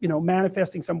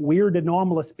 manifesting some weird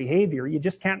anomalous behavior. You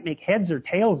just can't make heads or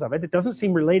tails of it. It doesn't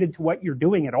seem related to what you're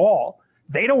doing at all.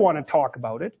 They don't want to talk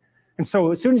about it. And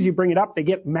so as soon as you bring it up, they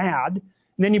get mad.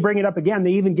 And then you bring it up again,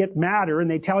 they even get madder,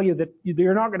 and they tell you that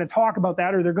you're not going to talk about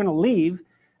that or they're going to leave.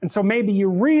 And so maybe you're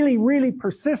really, really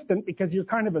persistent because you're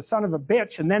kind of a son of a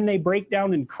bitch, and then they break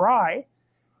down and cry,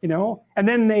 and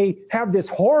then they have this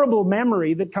horrible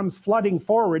memory that comes flooding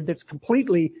forward that's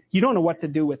completely, you don't know what to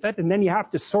do with it, and then you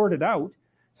have to sort it out.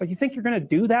 So you think you're going to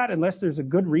do that unless there's a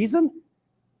good reason?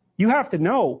 You have to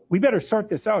know, we better sort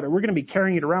this out, or we're going to be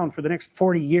carrying it around for the next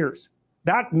 40 years.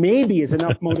 That maybe is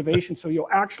enough motivation so you'll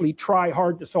actually try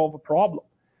hard to solve a problem.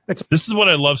 This is what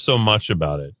I love so much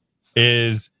about it,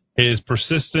 is his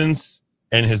persistence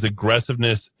and his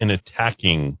aggressiveness in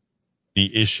attacking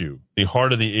the issue, the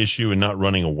heart of the issue, and not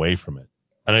running away from it.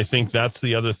 And I think that's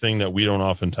the other thing that we don't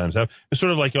oftentimes have. It's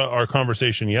sort of like our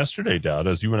conversation yesterday, Dowd,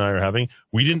 as you and I are having.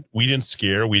 We didn't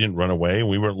scare, we didn't run away,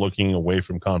 we weren't looking away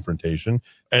from confrontation.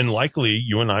 And likely,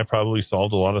 you and I probably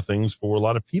solved a lot of things for a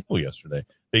lot of people yesterday.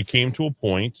 They came to a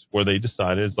point where they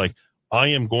decided, it's like, I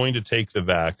am going to take the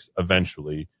vax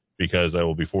eventually because I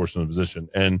will be forced in a position.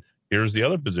 And here's the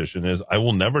other position is I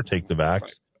will never take the vax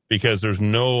because there's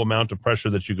no amount of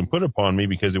pressure that you can put upon me,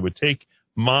 because it would take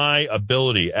my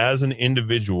ability as an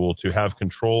individual to have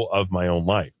control of my own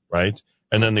life, right?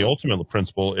 And then the ultimate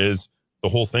principle is the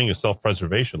whole thing is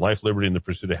self-preservation, life, liberty, and the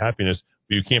pursuit of happiness.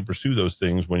 But you can't pursue those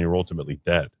things when you're ultimately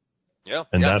dead. Yeah.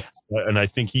 And I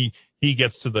think he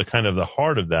gets to the kind of the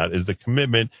heart of that, is the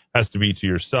commitment has to be to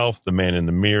yourself, the man in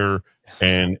the mirror,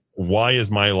 and why is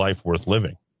my life worth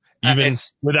living, even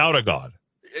without a God?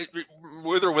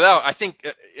 With or without, I think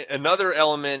another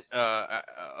element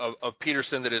of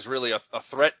Peterson that is really a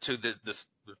threat to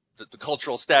the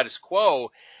cultural status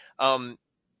quo,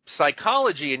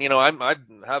 psychology, and I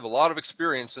have a lot of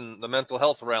experience in the mental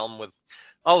health realm with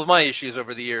all of my issues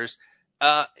over the years,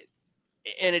 and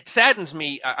it saddens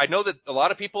me. I know that a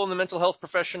lot of people in the mental health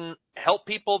profession help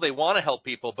people; they want to help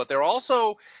people, but they're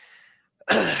also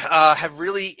have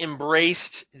really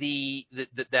embraced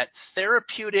that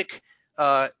therapeutic.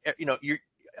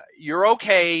 You're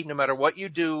okay no matter what you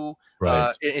do.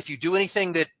 Right. If you do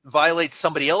anything that violates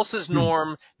somebody else's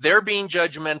norm, they're being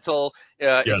judgmental.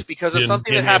 It's because of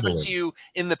something that happened to you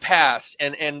in the past.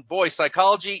 And boy,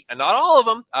 psychology, and not all of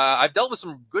them. I've dealt with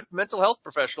some good mental health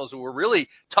professionals who were really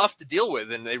tough to deal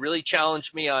with, and they really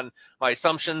challenged me on my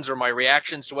assumptions or my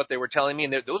reactions to what they were telling me.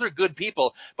 And those are good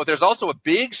people. But there's also a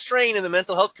big strain in the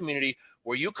mental health community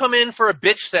where you come in for a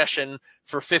bitch session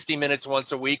for 50 minutes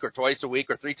once a week or twice a week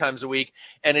or 3 times a week,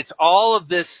 and it's all of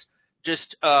this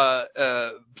just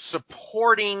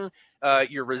supporting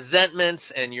your resentments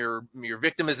and your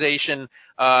victimization.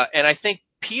 And I think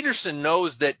Peterson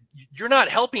knows that you're not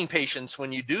helping patients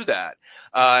when you do that.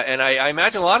 And I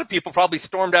imagine a lot of people probably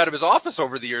stormed out of his office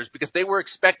over the years because they were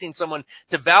expecting someone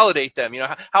to validate them.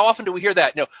 How often do we hear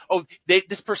that?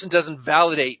 This person doesn't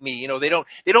validate me. They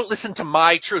don't listen to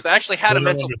my truth. I actually had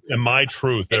my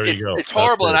truth. There you go. It's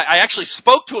horrible. And I actually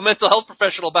spoke to a mental health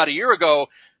professional about a year ago,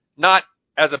 not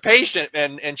as a patient,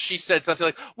 and she said something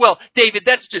like, "Well, David,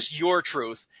 that's just your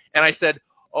truth." And I said,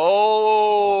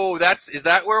 "Oh, is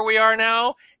that where we are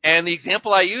now?" And the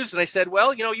example I used, and I said,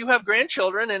 "Well, you have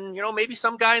grandchildren, and maybe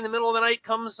some guy in the middle of the night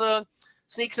comes,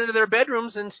 sneaks into their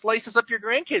bedrooms and slices up your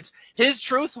grandkids. His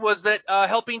truth was that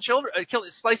helping children,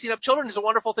 slicing up children is a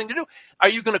wonderful thing to do. Are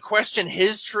you going to question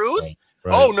his truth?"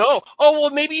 Right. Oh, no. Oh,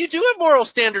 well, maybe you do have moral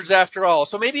standards after all.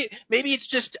 So maybe it's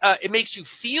just it makes you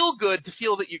feel good to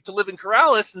feel that to live in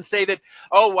Corrales and say that,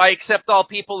 oh, I accept all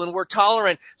people and we're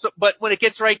tolerant. But when it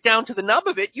gets right down to the nub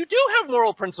of it, you do have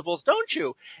moral principles, don't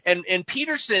you? And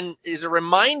Peterson is a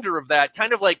reminder of that,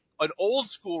 kind of like an old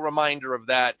school reminder of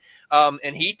that.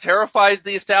 And he terrifies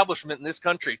the establishment in this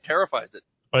country, terrifies it.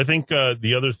 I think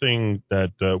the other thing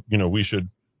that we should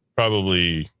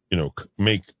probably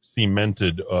make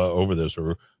cemented over this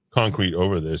or concrete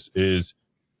over this is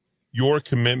your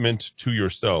commitment to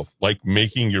yourself, like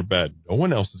making your bed. No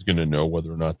one else is going to know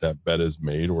whether or not that bed is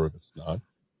made or if it's not.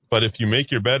 But if you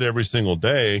make your bed every single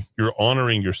day, you're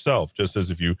honoring yourself, just as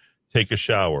if you take a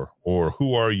shower, or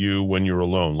who are you when you're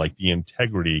alone, like the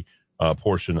integrity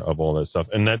portion of all that stuff.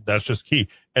 And that's just key.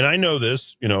 And I know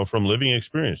this, from living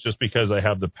experience, just because I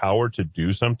have the power to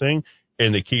do something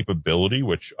and the capability,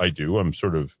 which I do, I'm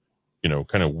sort of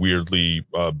kind of weirdly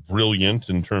brilliant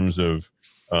in terms of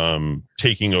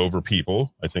taking over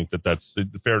people. I think that's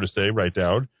fair to say, right,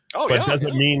 Dowd? Oh, but it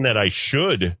doesn't mean that I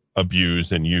should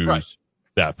abuse and use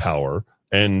that power.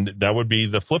 And that would be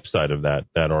the flip side of that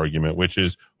argument, which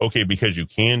is, okay, because you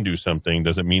can do something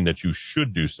doesn't mean that you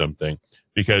should do something,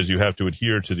 because you have to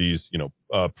adhere to these,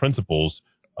 principles.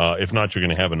 If not, you're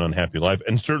going to have an unhappy life.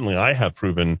 And certainly I have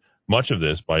proven much of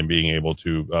this by being able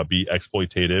to be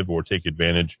exploitative or take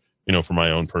advantage for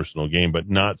my own personal gain, but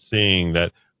not seeing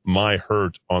that my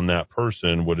hurt on that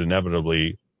person would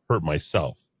inevitably hurt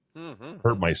myself,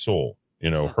 hurt my soul,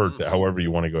 hurt however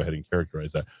you want to go ahead and characterize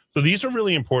that. So these are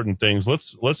really important things.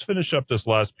 Let's finish up this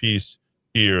last piece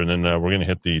here, and then we're going to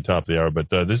hit the top of the hour. But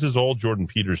this is all Jordan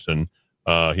Peterson.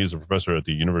 He's a professor at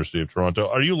the University of Toronto.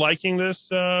 Are you liking this,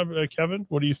 Kevin?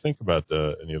 What do you think about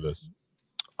any of this?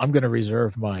 I'm going to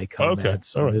reserve my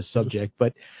comments on this subject,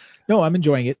 but no, I'm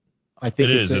enjoying it. I think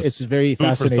it's very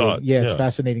fascinating. Yeah, it's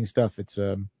fascinating stuff. It's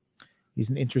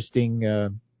he's an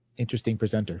interesting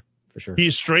presenter for sure.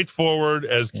 He's straightforward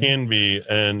as can be,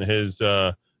 and his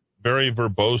very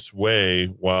verbose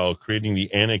way, while creating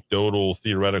the anecdotal,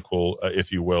 theoretical,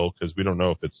 if you will, because we don't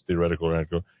know if it's theoretical or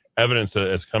anecdotal evidence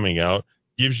that's coming out,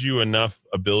 gives you enough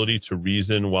ability to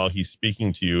reason while he's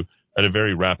speaking to you at a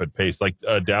very rapid pace. Like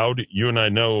Dowd, you and I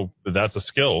know that's a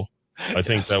skill. I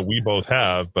think that we both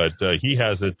have, but he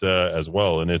has it as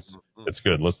well, and it's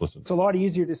good. Let's listen. It's a lot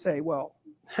easier to say, well,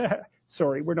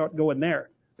 sorry, we're not going there.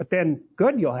 But then,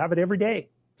 good, you'll have it every day,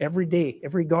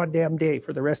 every goddamn day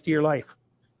for the rest of your life.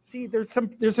 See, there's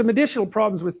some additional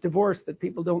problems with divorce that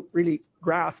people don't really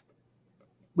grasp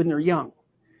when they're young.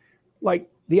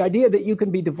 Like the idea that you can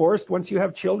be divorced once you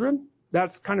have children,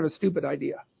 that's kind of a stupid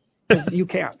idea. Because you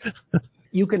can't.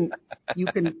 You can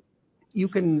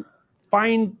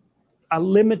find a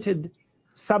limited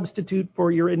substitute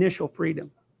for your initial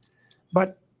freedom.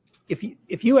 But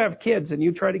if you have kids and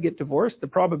you try to get divorced, the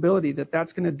probability that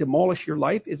that's going to demolish your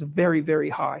life is very, very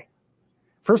high.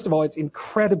 First of all, it's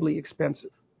incredibly expensive.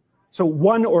 So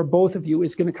one or both of you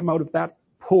is going to come out of that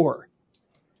poor.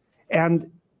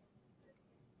 And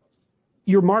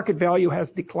your market value has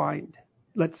declined.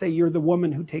 Let's say you're the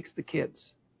woman who takes the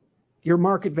kids. Your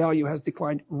market value has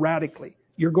declined radically.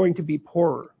 You're going to be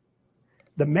poorer.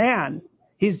 The man,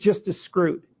 he's just as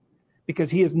screwed because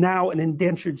he is now an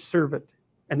indentured servant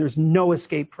and there's no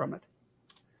escape from it.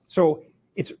 So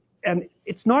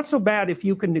it's not so bad if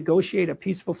you can negotiate a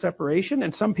peaceful separation,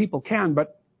 and some people can,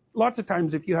 but lots of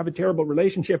times if you have a terrible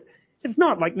relationship, it's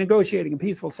not like negotiating a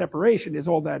peaceful separation is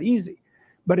all that easy.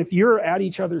 But if you're at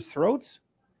each other's throats,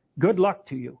 good luck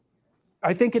to you.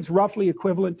 I think it's roughly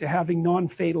equivalent to having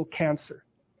non-fatal cancer.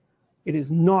 It is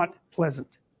not pleasant.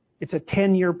 It's a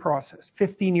 10-year process,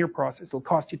 15-year process. It'll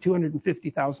cost you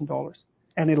 $250,000,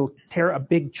 and it'll tear a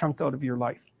big chunk out of your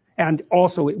life. And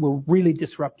also, it will really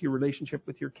disrupt your relationship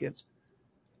with your kids.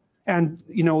 And,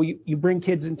 you bring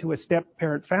kids into a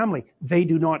step-parent family, they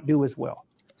do not do as well.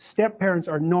 Step-parents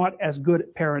are not as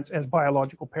good parents as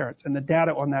biological parents, and the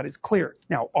data on that is clear.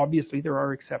 Now, obviously, there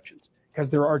are exceptions. because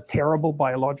there are terrible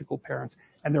biological parents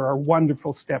and there are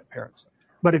wonderful step parents.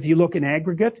 But if you look in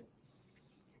aggregate,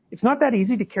 it's not that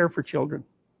easy to care for children.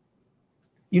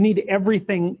 You need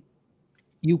everything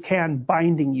you can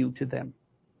binding you to them.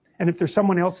 And if they're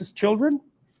someone else's children,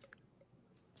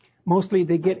 mostly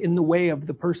they get in the way of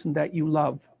the person that you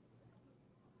love.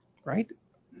 Right?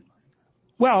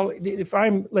 Well,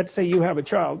 let's say you have a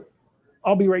child,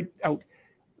 I'll be right out.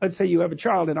 Let's say you have a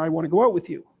child and I want to go out with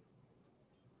you.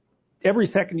 Every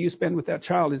second you spend with that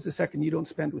child is the second you don't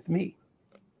spend with me.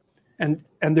 And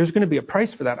there's going to be a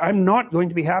price for that. I'm not going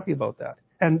to be happy about that.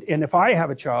 And if I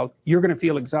have a child, you're going to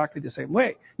feel exactly the same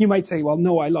way. You might say, well,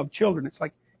 no, I love children. It's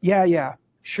like, yeah,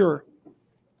 sure.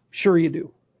 Sure you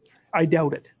do. I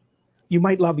doubt it. You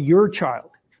might love your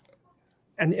child.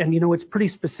 And it's pretty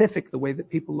specific the way that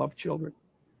people love children.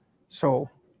 So,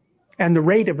 and the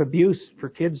rate of abuse for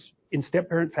kids in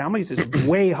step-parent families is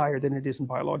way higher than it is in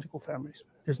biological families.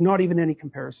 There's not even any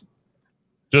comparison.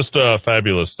 Just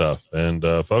fabulous stuff. And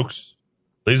folks,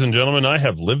 ladies and gentlemen, I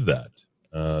have lived that.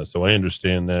 So I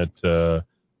understand that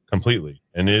completely.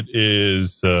 And it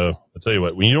is, I'll tell you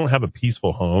what, when you don't have a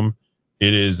peaceful home,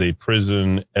 it is a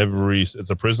prison it's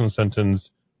a prison sentence.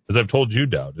 As I've told you,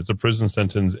 Dowd, it's a prison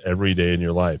sentence every day in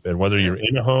your life. And whether you're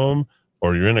in a home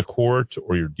or you're in a court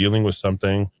or you're dealing with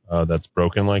something that's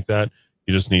broken like that,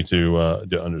 you just need to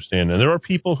understand. And there are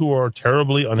people who are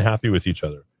terribly unhappy with each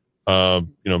other,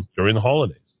 during the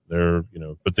holidays.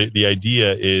 But the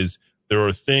idea is there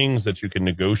are things that you can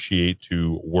negotiate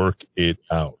to work it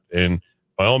out. And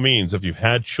by all means, if you've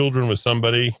had children with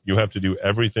somebody, you have to do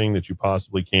everything that you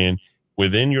possibly can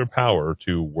within your power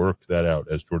to work that out,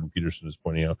 as Jordan Peterson is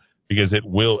pointing out, because it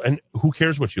will. And who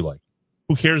cares what you like?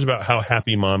 Who cares about how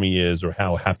happy mommy is or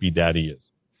how happy daddy is?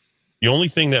 The only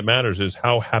thing that matters is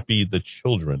how happy the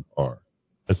children are.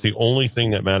 That's the only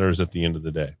thing that matters at the end of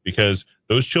the day, because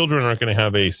those children aren't going to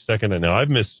have a second. Now, I've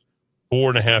missed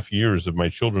 4.5 years of my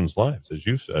children's lives, as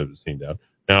you've seen, Dowd.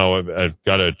 Now, I've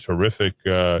got a terrific,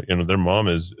 their mom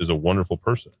is a wonderful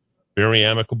person, very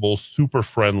amicable, super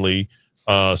friendly,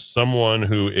 someone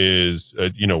who is,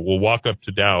 will walk up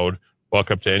to Dowd, walk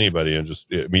up to anybody and just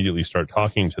immediately start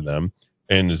talking to them,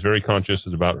 and is very conscious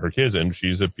about her kids, and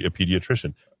she's a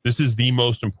pediatrician. This is the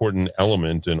most important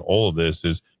element in all of this,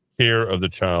 is care of the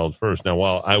child first. Now,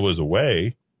 while I was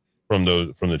away from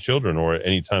the children, or at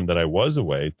any time that I was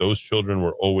away, those children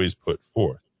were always put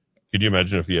forth. Could you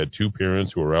imagine if you had two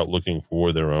parents who were out looking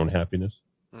for their own happiness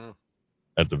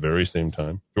at the very same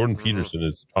time? Jordan Peterson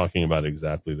is talking about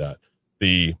exactly that.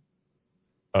 The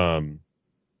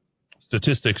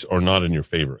statistics are not in your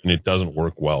favor, and it doesn't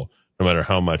work well, no matter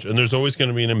how much. And there's always going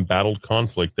to be an embattled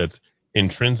conflict that's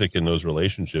intrinsic in those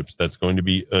relationships that's going to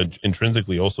be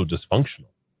intrinsically also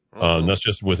dysfunctional. Not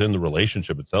just within the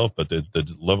relationship itself, but the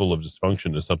level of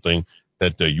dysfunction is something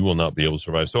that you will not be able to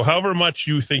survive. So however much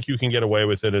you think you can get away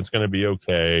with it, it's going to be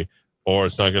okay, or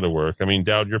it's not going to work. I mean,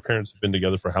 Dowd, your parents have been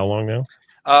together for how long now?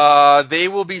 They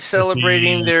will be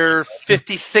celebrating their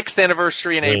 56th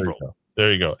anniversary in April.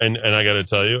 There you go. And I got to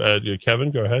tell you,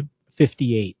 Kevin, go ahead.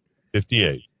 58.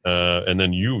 58. And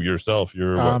then you yourself,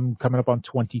 you're coming up on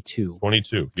 22.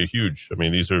 22. You're huge. I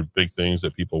mean, these are big things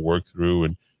that people work through,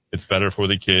 and it's better for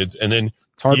the kids. And then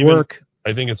it's hard work.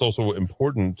 I think it's also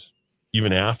important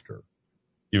even after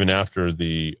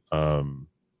the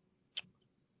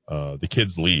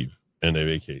kids leave and they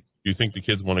vacate. Do you think the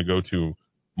kids want to go to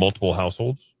multiple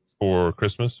households for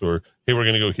Christmas, or hey, we're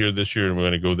going to go here this year and we're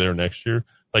going to go there next year?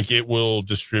 Like, it will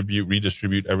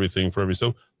redistribute everything for every.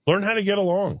 So learn how to get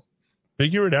along,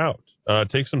 figure it out.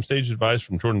 Take some sage advice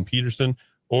from Jordan Peterson,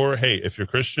 or hey, if you're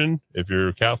Christian, if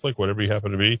you're Catholic, whatever you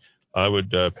happen to be, I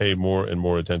would pay more and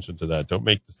more attention to that. Don't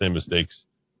make the same mistakes,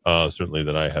 certainly,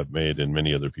 that I have made and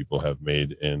many other people have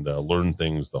made, and learn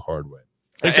things the hard way.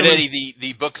 And Eddie,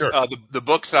 the books, sure. the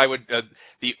books I would,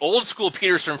 the old school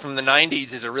Peterson from the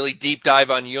 90s is a really deep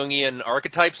dive on Jungian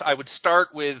archetypes. I would start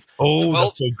with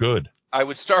that's so good. I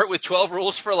would start with 12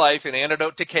 Rules for Life and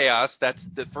Antidote to Chaos. That's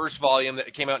the first volume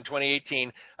that came out in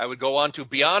 2018. I would go on to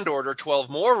Beyond Order, 12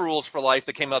 More Rules for Life,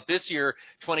 that came out this year,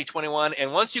 2021.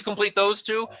 And once you complete those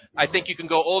two, I think you can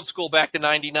go old school back to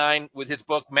 99 with his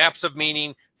book, Maps of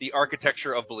Meaning, The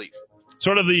Architecture of Belief.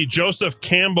 Sort of the Joseph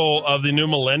Campbell of the new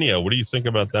millennia. What do you think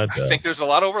about that, Dad? I think there's a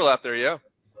lot of overlap there, yeah.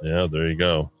 Yeah, there you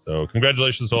go. So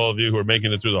congratulations to all of you who are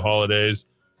making it through the holidays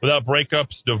without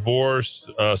breakups, divorce,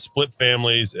 split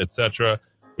families, etc.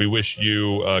 We wish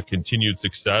you continued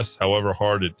success, however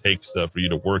hard it takes for you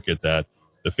to work at that.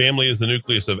 The family is the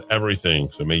nucleus of everything,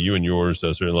 so may you and yours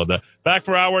certainly love that. Back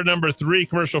for hour number 3,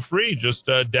 commercial free, just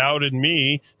Dowd and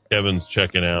me. Kevin's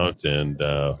checking out, and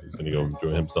he's going to go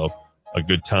enjoy himself a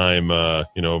good time,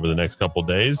 over the next couple of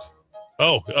days.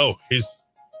 Oh,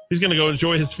 he's going to go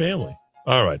enjoy his family.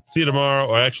 All right. See you tomorrow,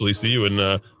 or actually see you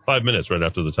in 5 minutes right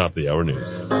after the top of the hour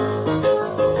news.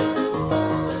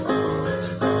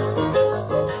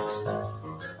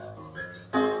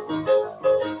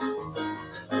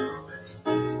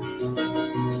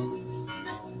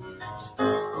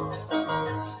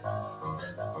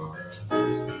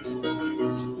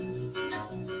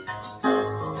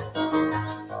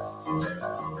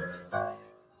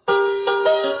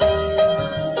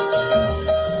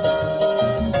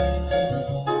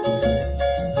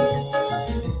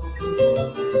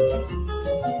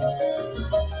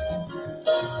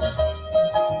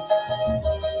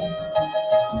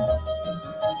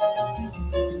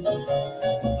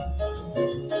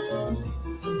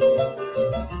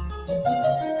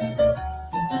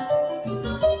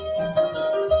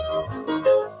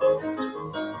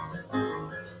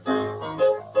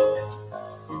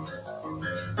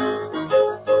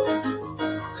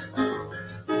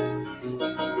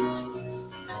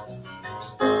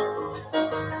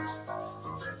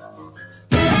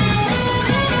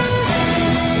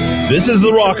 This is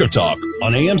the Rock of Talk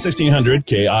on AM 1600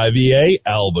 KIVA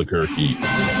Albuquerque.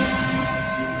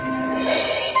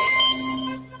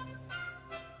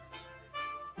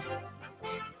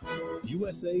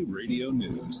 USA Radio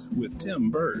News with Tim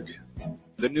Berg.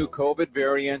 The new COVID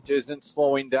variant isn't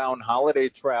slowing down holiday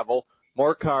travel.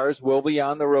 More cars will be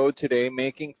on the road today,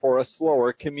 making for a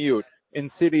slower commute. In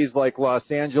cities like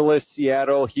Los Angeles,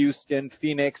 Seattle, Houston,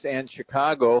 Phoenix, and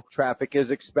Chicago, traffic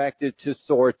is expected to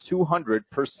soar 200%.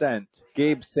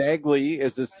 Gabe Sagley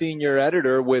is a senior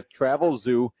editor with Travel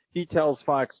Zoo. He tells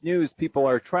Fox News people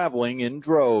are traveling in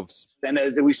droves. And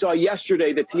as we saw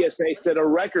yesterday, the TSA set a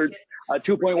record,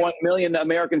 2.1 million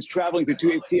Americans traveling through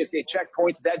TSA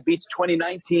checkpoints. That beats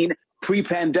 2019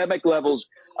 pre-pandemic levels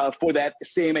for that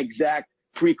same exact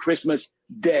pre-Christmas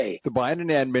day. The Biden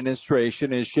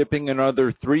administration is shipping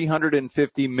another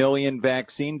 350 million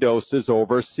vaccine doses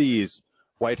overseas.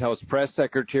 White House Press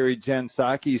Secretary Jen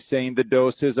Psaki saying the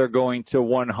doses are going to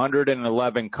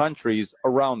 111 countries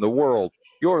around the world.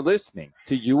 You're listening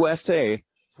to USA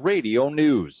Radio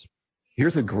News.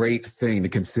 Here's a great thing to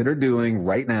consider doing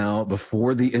right now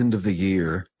before the end of the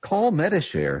year. Call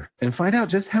Medishare and find out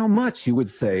just how much you would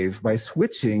save by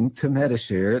switching to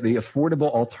Medishare, the affordable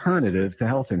alternative to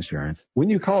health insurance. When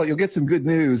you call, you'll get some good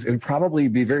news and probably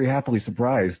be very happily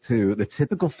surprised, too. The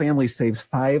typical family saves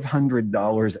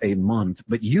 $500 a month,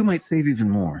 but you might save even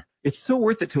more. It's so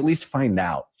worth it to at least find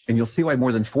out. And you'll see why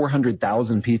more than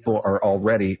 400,000 people are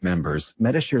already members.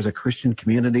 Medishare is a Christian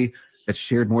community that's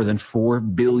shared more than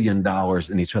 $4 billion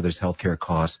in each other's healthcare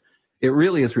costs. It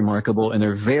really is remarkable, and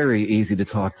they're very easy to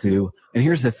talk to. And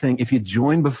here's the thing. If you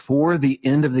join before the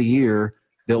end of the year,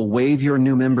 they'll waive your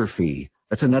new member fee.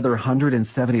 That's another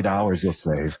 $170 you'll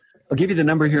save. I'll give you the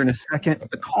number here in a second.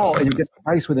 The call, and you'll get the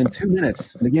price within 2 minutes.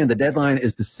 And again, the deadline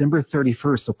is December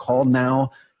 31st, so call now.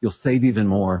 You'll save even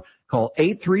more. Call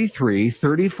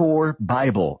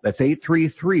 833-34-BIBLE. That's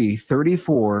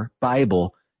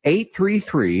 833-34-BIBLE.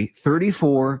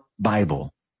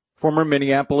 833-34-BIBLE. Former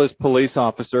Minneapolis police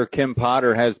officer Kim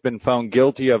Potter has been found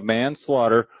guilty of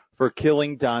manslaughter for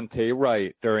killing Dante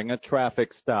Wright during a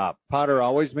traffic stop. Potter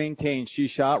always maintained she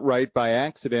shot Wright by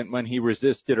accident when he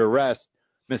resisted arrest,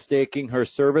 mistaking her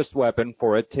service weapon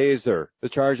for a taser. The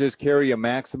charges carry a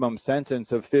maximum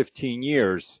sentence of 15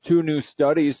 years. 2 new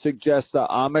studies suggest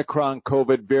the Omicron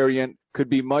COVID variant could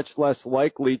be much less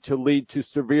likely to lead to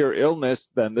severe illness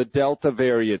than the Delta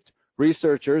variant.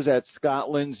 Researchers at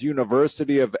Scotland's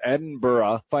University of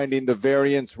Edinburgh finding the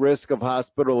variant's risk of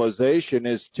hospitalization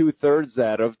is 2/3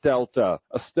 that of Delta.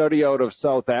 A study out of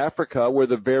South Africa where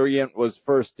the variant was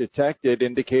first detected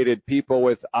indicated people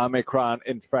with Omicron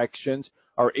infections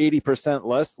are 80%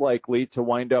 less likely to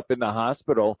wind up in the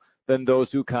hospital than those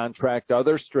who contract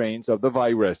other strains of the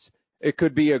virus. It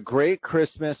could be a great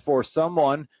Christmas for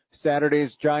someone.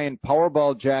 Saturday's giant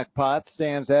Powerball jackpot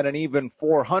stands at an even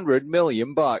 $400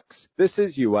 million. This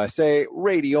is USA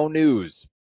Radio News.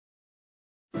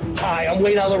 Hi, I'm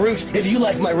Wayne Alaroot. If you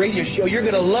like my radio show, you're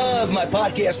going to love my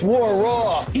podcast, War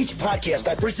Raw. Each podcast,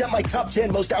 I present my top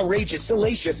 10 most outrageous,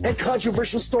 salacious, and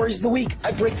controversial stories of the week.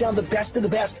 I break down the best of the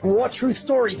best raw truth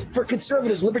stories for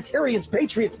conservatives, libertarians,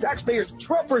 patriots, taxpayers,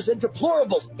 Trumpers, and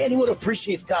deplorables. Anyone who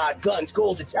appreciates God, guns,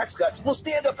 gold, and tax cuts will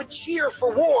stand up and cheer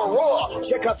for War Raw.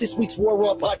 Check out this week's War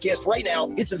Raw podcast right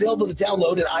now. It's available to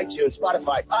download at iTunes,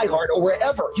 Spotify, iHeart, or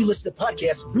wherever you listen to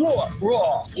podcasts. War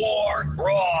Raw. War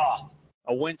Raw.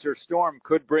 A winter storm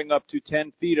could bring up to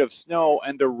 10 feet of snow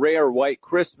and a rare white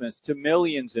Christmas to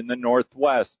millions in the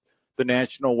Northwest. The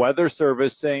National Weather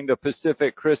Service saying the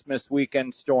Pacific Christmas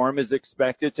weekend storm is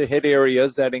expected to hit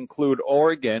areas that include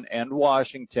Oregon and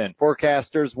Washington.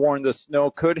 Forecasters warn the snow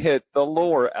could hit the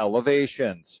lower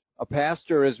elevations. A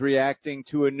pastor is reacting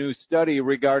to a new study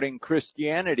regarding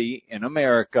Christianity in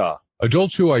America.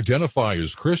 Adults who identify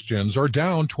as Christians are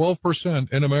down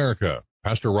 12% in America.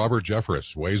 Pastor Robert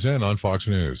Jeffress weighs in on Fox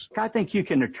News. I think you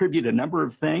can attribute a number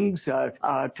of things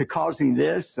to causing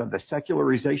this, the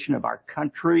secularization of our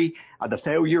country, the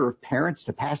failure of parents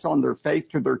to pass on their faith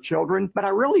to their children. But I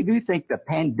really do think the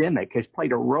pandemic has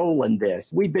played a role in this.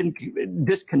 We've been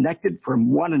disconnected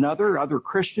from one another, other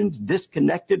Christians,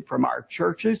 disconnected from our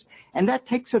churches, and that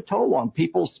takes a toll on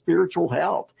people's spiritual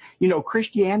health. You know,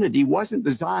 Christianity wasn't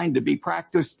designed to be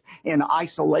practiced in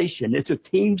isolation. It's a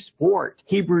team sport.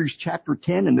 Hebrews chapter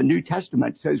 10 in the New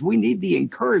Testament says we need the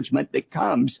encouragement that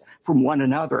comes from one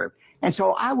another. And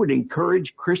so I would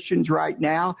encourage Christians right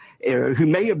now who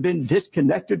may have been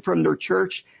disconnected from their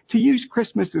church to use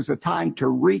Christmas as a time to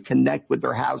reconnect with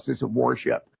their houses of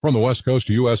worship. From the West Coast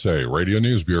USA Radio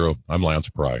News Bureau, I'm Lance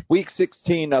Pry. Week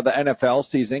 16 of the NFL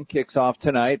season kicks off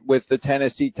tonight with the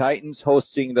Tennessee Titans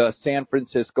hosting the San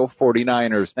Francisco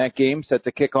 49ers. That game set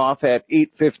to kick off at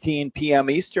 8:15 p.m.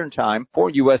 Eastern Time. For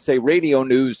USA Radio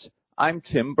News, I'm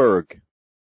Tim Berg.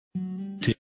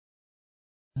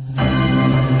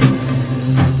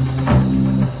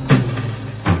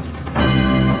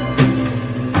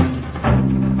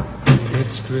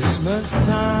 It's Christmas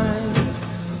time.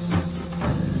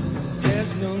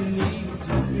 There's no need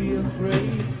to be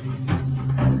afraid.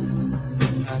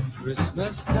 At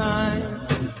Christmas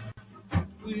time,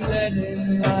 we let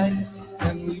in light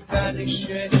and we banish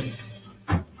it.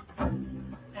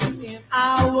 And in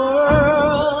our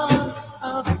world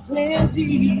of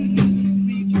plenty,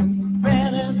 we can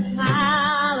spread a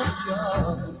smile of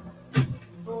joy.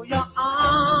 Throw your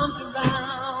arms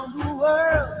around the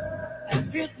world at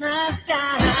Christmas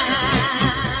time.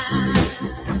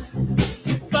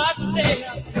 But say a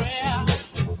prayer,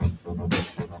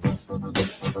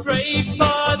 pray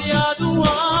for the other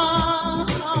one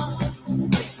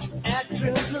at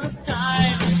Christmas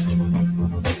time.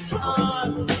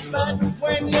 But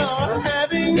when you're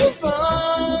having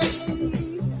fun,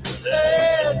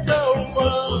 let the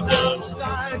world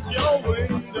outside your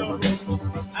window,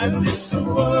 and it's a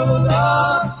world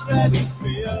of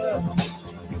stratosphere,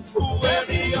 where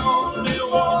the only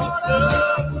water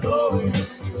flowing,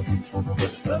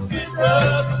 look at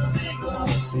us, sing of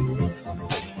tears,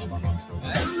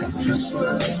 and the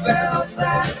Christmas bells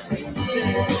that ring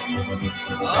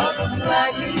are the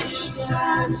flagging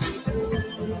shines.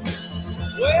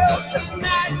 Well,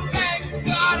 tonight, thank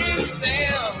God it's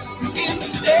them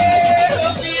instead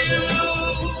of you.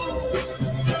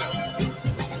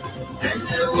 And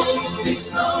there won't be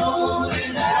snow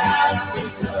in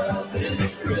Africa this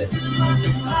Christmas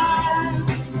time.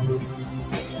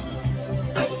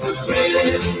 The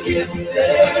greatest gift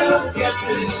they'll get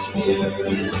this year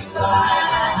is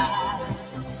time.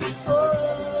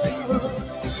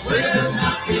 Where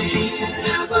nothing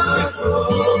ever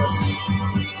grows,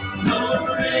 no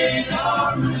rain or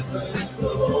rivers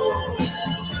flow.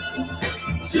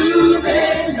 Do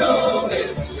they know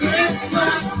it's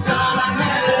Christmas time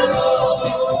at all?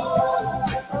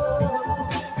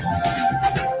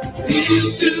 Here's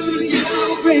to you,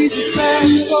 raise your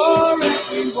hand for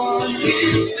everyone.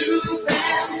 Here's to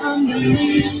them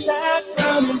underneath that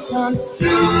burning sun.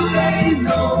 Do they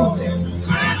know it's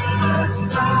Christmas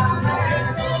time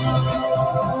at all?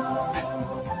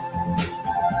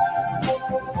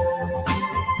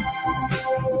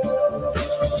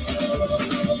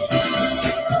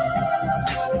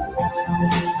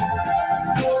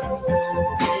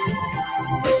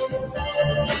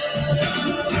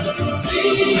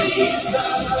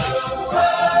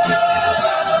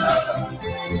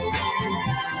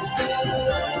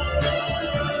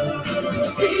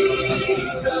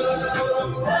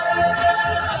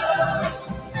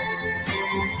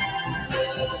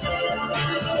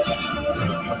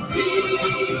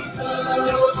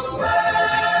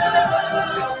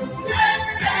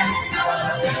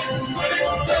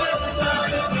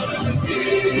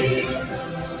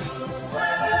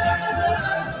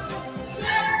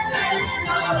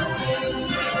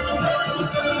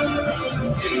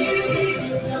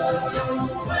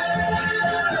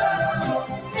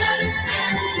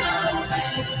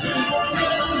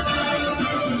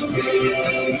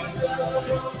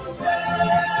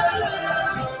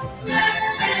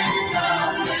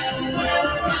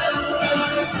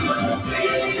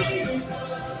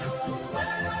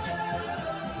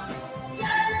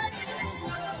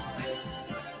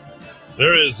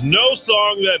 There is no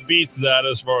song that beats that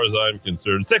as far as I'm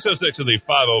concerned. 606 of the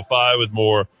 505 with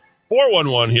more.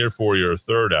 411 here for your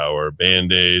third hour.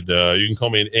 Band-Aid. You can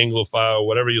call me an Anglophile,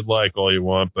 whatever you'd like, all you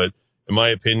want. But in my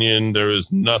opinion, there is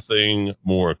nothing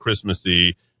more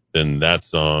Christmassy than that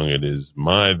song. It is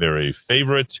my very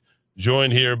favorite.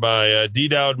 Joined here by D.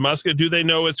 Dowd Muska. Do they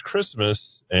know it's Christmas?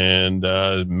 And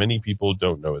many people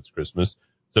don't know it's Christmas.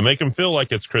 So make them feel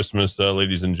like it's Christmas,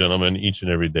 ladies and gentlemen, each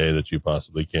and every day that you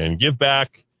possibly can. Give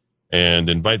back and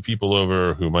invite people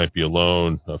over who might be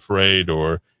alone, afraid,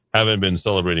 or haven't been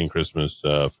celebrating Christmas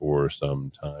for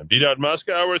some time. D. Dowd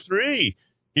Muska, Hour 3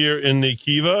 here in the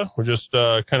Kiva. We're just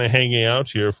kind of hanging out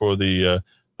here for the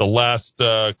last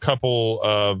couple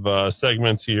of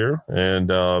segments here. And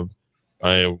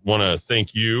I want to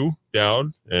thank you,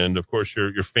 Dowd, and, of course,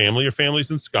 your family. Your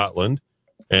family's in Scotland.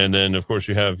 And then, of course,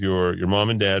 you have your mom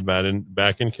and dad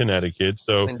back in Connecticut.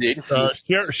 So Indeed.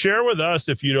 Share with us,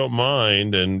 if you don't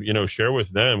mind, and, share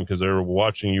with them because they're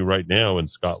watching you right now in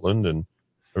Scotland and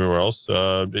everywhere else.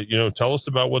 Tell us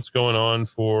about what's going on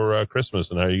for Christmas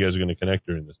and how you guys are going to connect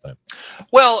during this time.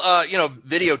 Well,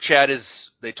 video chat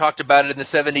they talked about it in the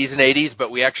 70s and 80s,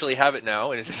 but we actually have it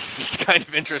now. And it's kind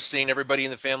of interesting. Everybody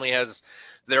in the family has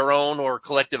their own or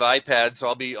collective iPad, so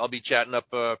I'll be chatting up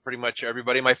pretty much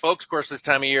everybody. My folks, of course, this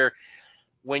time of year,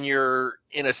 when you're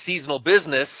in a seasonal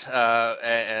business,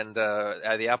 and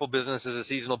the Apple business is a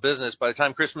seasonal business, by the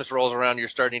time Christmas rolls around, you're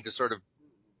starting to sort of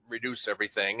reduce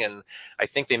everything, and I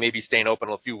think they may be staying open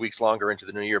a few weeks longer into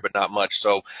the new year, but not much.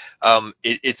 So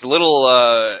it's a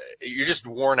little you're just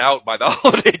worn out by the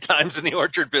holiday times in the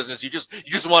orchard business. You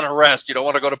just want to rest. You don't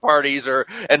want to go to parties or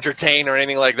entertain or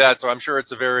anything like that. So I'm sure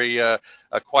it's a very a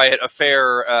quiet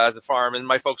affair at the farm, and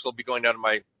my folks will be going down to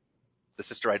the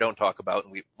sister I don't talk about,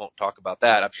 and we won't talk about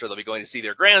that. I'm sure they'll be going to see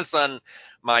their grandson,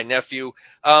 my nephew.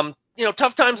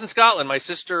 Tough times in Scotland. My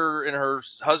sister and her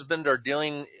husband are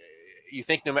dealing. You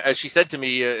think, as she said to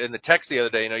me in the text the other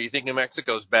day, you think New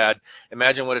Mexico's bad.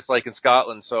 Imagine what it's like in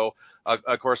Scotland. So,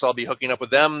 of course, I'll be hooking up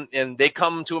with them. And they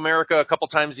come to America a couple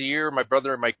times a year. My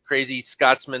brother, my crazy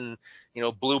Scotsman,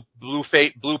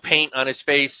 blue paint on his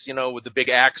face, with the big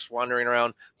axe wandering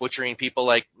around butchering people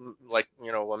like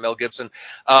Mel Gibson.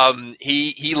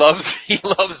 He loves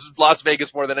Las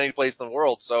Vegas more than any place in the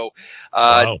world. So,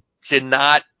 wow. To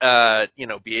not,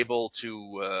 be able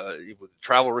to, with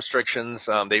travel restrictions,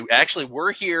 they actually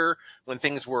were here when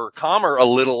things were calmer a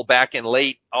little back in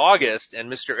late August, and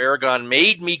Mr. Aragon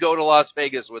made me go to Las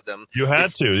Vegas with them. You had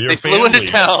to. They flew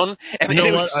into town, and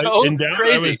it was so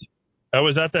crazy. I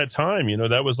was at that time,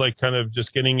 that was like kind of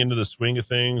just getting into the swing of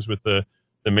things with the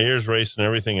mayor's race and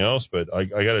everything else, but I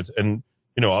got it. And,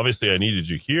 obviously I needed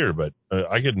you here, but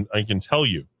I can tell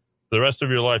you, the rest of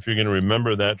your life, you're going to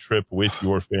remember that trip with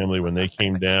your family when they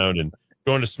came down and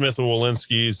going to Smith and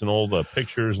Walensky's and all the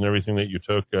pictures and everything that you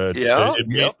took.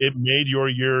 It made your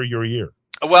year your year.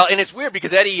 Well, and it's weird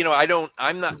because Eddie,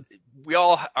 we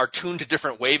all are tuned to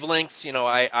different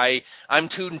wavelengths. I'm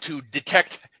tuned to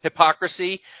detect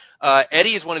hypocrisy.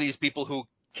 Eddie is one of these people who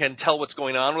can tell what's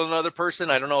going on with another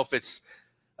person. I don't know if it's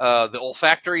the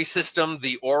olfactory system,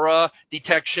 the aura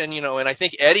detection, and I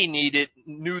think Eddie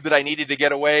knew that I needed to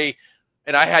get away,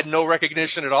 and I had no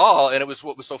recognition at all. And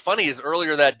what was so funny is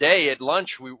earlier that day at lunch,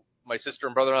 my sister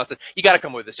and brother-in-law said, "You got to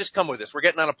come with us. Just come with us. We're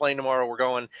getting on a plane tomorrow. We're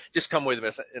going. Just come with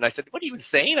us." And I said, "What are you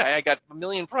insane? I got a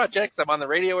million projects. I'm on the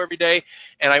radio every day."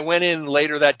 And I went in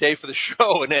later that day for the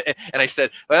show, and I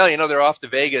said, "Well, they're off to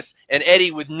Vegas." And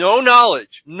Eddie, with no knowledge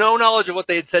of what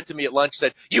they had said to me at lunch,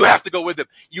 said, "You have to go with them.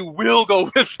 You will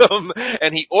go with them."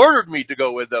 And he ordered me to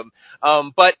go with them.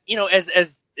 But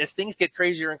as things get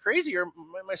crazier and crazier,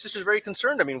 my sister's very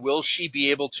concerned. I mean, will she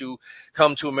be able to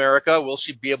come to America? Will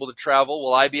she be able to travel?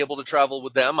 Will I be able to travel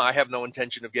with them? I have no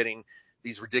intention of getting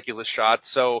these ridiculous shots.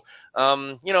 So,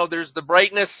 there's the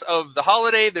brightness of the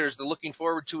holiday. There's the looking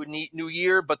forward to a new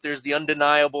year, but there's the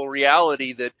undeniable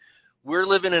reality that we're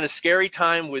living in a scary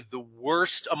time with the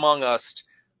worst among us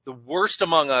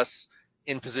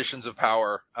in positions of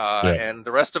power. And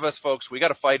the rest of us, folks, we got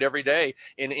to fight every day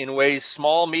in ways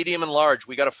small, medium, and large.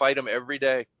 We got to fight them every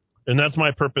day. And that's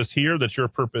my purpose here. That's your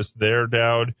purpose there,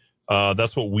 Dowd.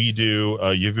 That's what we do.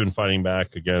 You've been fighting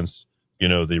back against,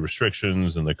 the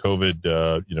restrictions and the COVID,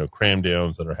 cram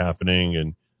downs that are happening.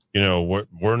 And,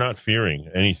 we're not fearing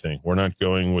anything. We're not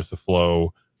going with the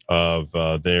flow of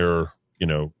their,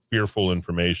 fearful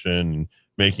information and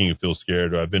making you feel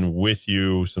scared. I've been with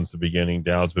you since the beginning.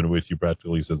 Dowd's been with you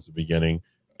practically since the beginning.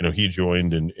 He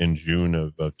joined in June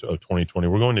of 2020.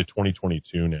 We're going to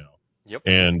 2022 now. Yep.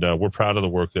 And we're proud of the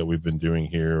work that we've been doing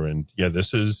here. And,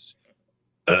 this is,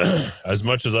 as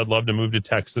much as I'd love to move to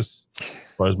Texas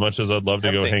As much as I'd love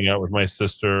to go hang out with my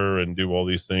sister and do all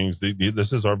these things,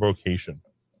 this is our vocation.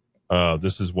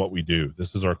 This is what we do.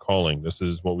 This is our calling. This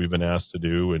is what we've been asked to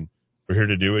do, and we're here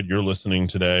to do it. You're listening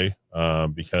today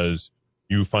because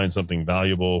you find something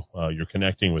valuable. You're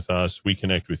connecting with us. We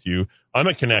connect with you. I'm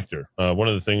a connector. One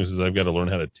of the things is I've got to learn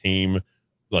how to tame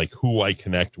like who I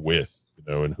connect with,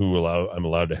 and who I'm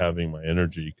allowed to having my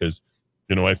energy, because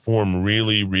I form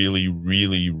really, really,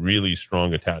 really, really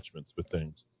strong attachments with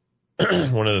things.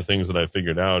 One of the things that I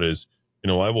figured out is,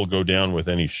 I will go down with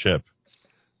any ship,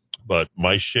 but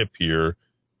my ship here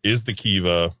is the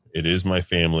Kiva. It is my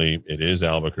family. It is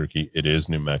Albuquerque. It is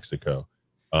New Mexico.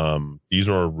 These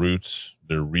are our roots.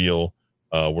 They're real.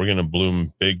 We're going to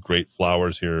bloom big, great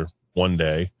flowers here one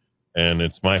day. And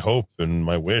it's my hope and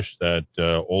my wish that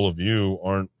all of you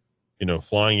aren't,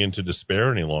 flying into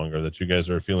despair any longer, that you guys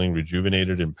are feeling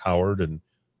rejuvenated, empowered, and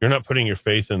you're not putting your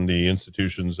faith in the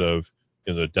institutions of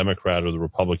the Democrat or the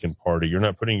Republican Party. You're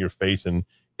not putting your faith in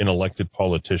elected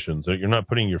politicians. You're not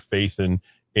putting your faith in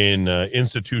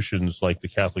institutions like the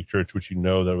Catholic Church, which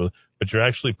but you're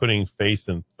actually putting faith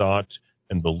and thought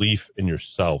and belief in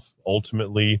yourself.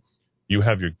 Ultimately, you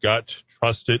have your gut,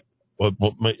 trust it.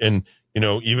 And,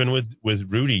 even with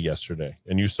Rudy yesterday,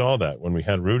 and you saw that when we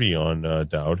had Rudy on,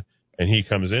 Dowd, and he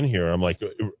comes in here, I'm like,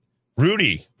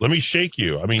 Rudy, let me shake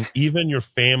you. I mean, even your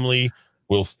family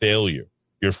will fail you.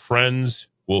 Your friends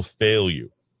will fail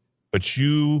you. But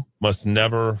you must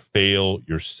never fail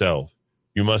yourself.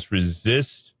 You must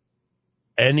resist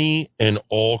any and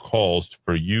all calls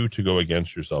for you to go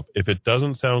against yourself. If it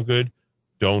doesn't sound good,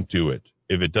 don't do it.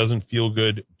 If it doesn't feel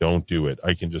good, don't do it.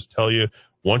 I can just tell you,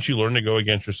 once you learn to go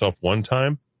against yourself one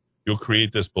time, you'll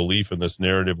create this belief in this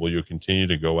narrative where you'll continue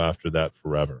to go after that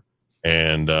forever.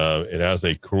 And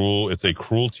it's a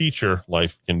cruel teacher, life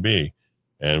can be.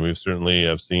 And we've certainly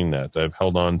have seen that. I've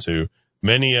held on to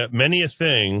many a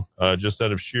thing just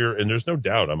out of sheer, and there's no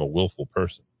doubt I'm a willful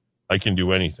person. I can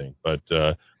do anything, but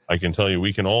I can tell you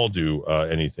we can all do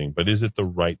anything. But is it the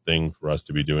right thing for us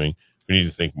to be doing? We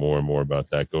need to think more and more about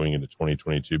that going into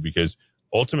 2022, because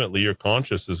ultimately your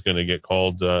conscience is going to get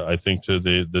called, I think, to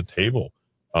the table.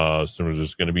 So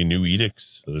there's going to be new edicts.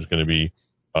 There's going to be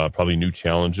probably new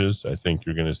challenges. I think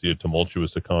you're going to see a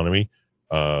tumultuous economy.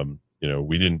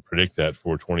 We didn't predict that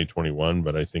for 2021,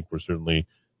 but I think we're certainly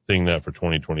seeing that for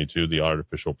 2022, the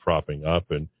artificial propping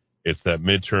up, and it's that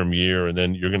midterm year, and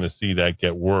then you're going to see that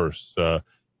get worse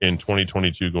in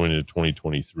 2022 going into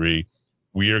 2023.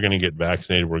 We are going to get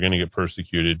vaccinated. We're going to get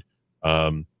persecuted.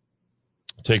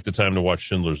 Take the time to watch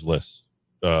Schindler's List.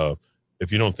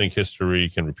 If you don't think history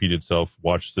can repeat itself,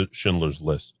 watch the Schindler's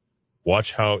List.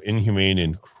 Watch how inhumane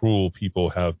and cruel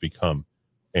people have become,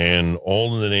 and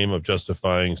all in the name of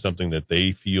justifying something that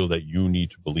they feel that you need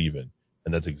to believe in.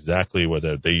 And that's exactly what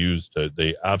they used.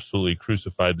 They absolutely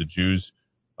crucified the Jews,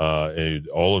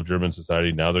 all of German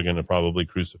society. Now they're going to probably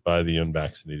crucify the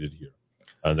unvaccinated here.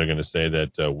 And they're going to say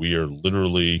that we are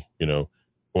literally,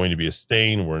 going to be a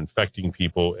stain. We're infecting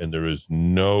people, and there is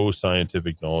no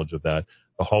scientific knowledge of that.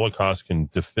 The Holocaust can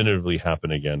definitively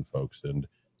happen again, folks. And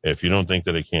if you don't think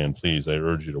that it can, please, I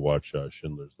urge you to watch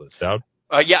Schindler's List. Dowd?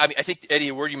 I think, Eddie,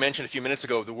 a word you mentioned a few minutes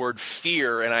ago, the word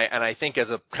fear, and I think as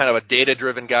a kind of a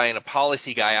data-driven guy and a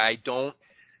policy guy, I don't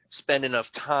spend enough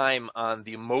time on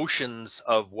the emotions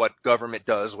of what government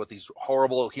does, what these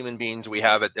horrible human beings we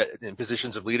have in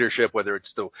positions of leadership, whether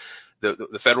it's the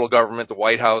federal government, the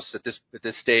White House at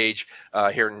this stage.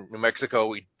 Here in New Mexico,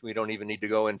 we don't even need to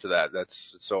go into that.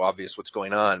 That's so obvious what's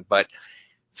going on. But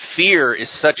fear is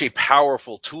such a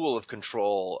powerful tool of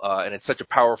control, and it's such a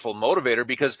powerful motivator,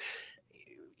 because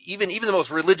even the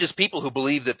most religious people who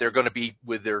believe that they're going to be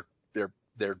with their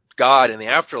God in the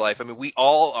afterlife. I mean, we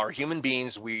all are human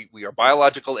beings. We are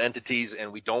biological entities,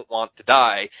 and we don't want to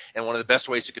die. And one of the best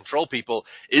ways to control people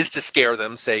is to scare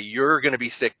them, say, you're going to be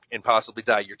sick and possibly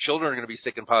die. Your children are going to be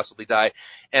sick and possibly die.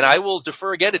 And I will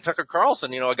defer again to Tucker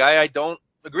Carlson, a guy I don't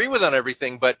agree with on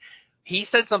everything, but he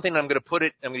said something, I'm going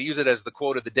to use it as the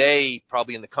quote of the day,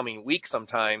 probably in the coming week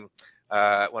sometime,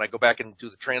 when I go back and do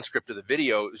the transcript of the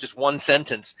video. It was just one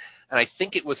sentence, and I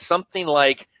think it was something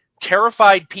like,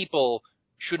 terrified people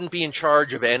shouldn't be in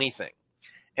charge of anything.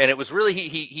 And it was really,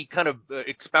 he kind of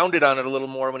expounded on it a little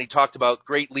more when he talked about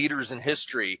great leaders in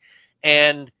history.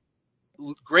 And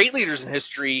great leaders in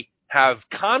history have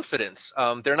confidence.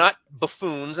 They're not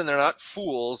buffoons and they're not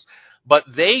fools, but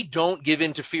they don't give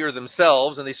in to fear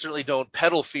themselves, and they certainly don't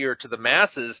peddle fear to the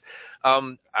masses.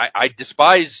 I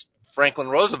despise Franklin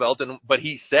Roosevelt, but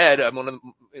he said,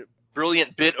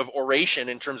 brilliant bit of oration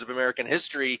in terms of American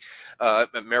history,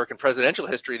 American presidential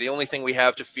history. The only thing we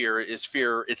have to fear is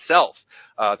fear itself.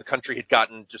 The country had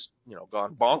gone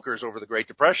bonkers over the Great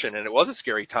Depression, and it was a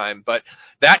scary time. But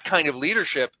that kind of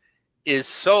leadership is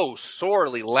so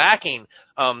sorely lacking.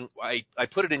 I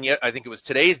put it in, I think it was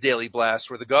today's Daily Blast,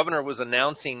 where the governor was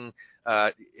announcing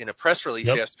in a press release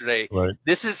yesterday. Right.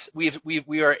 We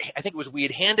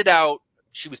had handed out.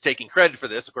 She was taking credit for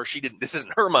this. Of course, she didn't. This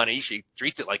isn't her money. She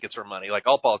treats it like it's her money, like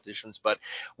all politicians. But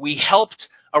we helped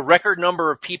a record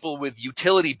number of people with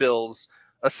utility bills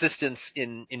assistance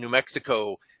in New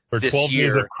Mexico this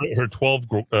year. Her 12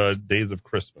 days of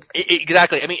Christmas.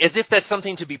 Exactly. I mean, as if that's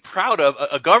something to be proud of.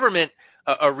 A government,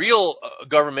 a real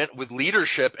government with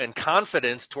leadership and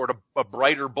confidence toward a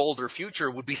brighter, bolder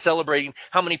future would be celebrating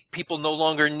how many people no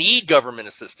longer need government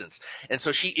assistance. And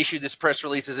so she issued this press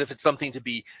release as if it's something to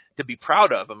be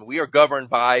proud of. I mean, we are governed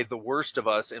by the worst of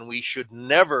us, and we should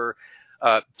never,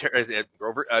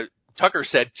 Tucker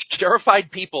said,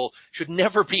 terrified people should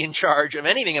never be in charge of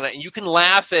anything. And you can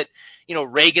laugh at,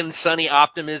 Reagan's sunny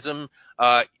optimism.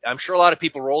 I'm sure a lot of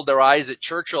people rolled their eyes at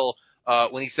Churchill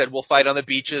when he said, we'll fight on the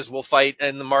beaches, we'll fight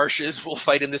in the marshes, we'll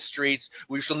fight in the streets,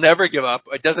 we shall never give up.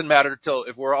 It doesn't matter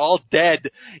if we're all dead,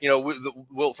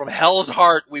 we'll, from hell's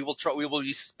heart, we will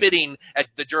be spitting at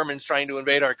the Germans trying to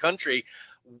invade our country.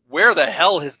 Where the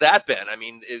hell has that been? I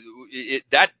mean,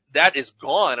 that is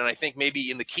gone. And I think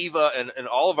maybe in the Kiva and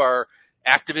all of our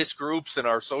activist groups and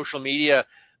our social media,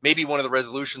 maybe one of the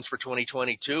resolutions for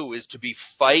 2022 is to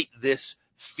fight this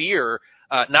fear,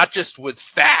 not just with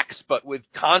facts, but with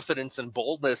confidence and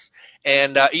boldness,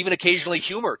 and even occasionally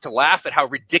humor, to laugh at how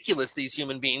ridiculous these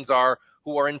human beings are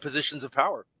who are in positions of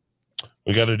power.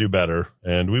 We got to do better,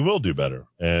 and we will do better.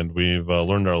 And we've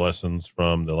learned our lessons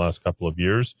from the last couple of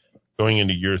years. Going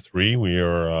into year 3, we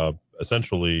are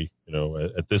essentially,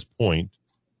 at this point,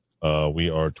 we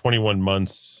are 21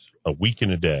 months, a week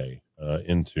and a day,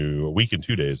 into a week and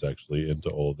 2 days, actually, into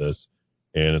all of this.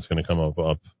 And it's going to come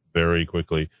up very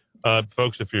quickly.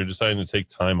 Folks, if you're deciding to take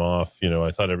time off,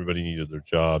 I thought everybody needed their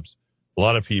jobs. A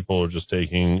lot of people are just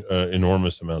taking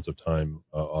enormous amounts of time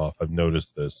off. I've noticed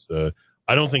this.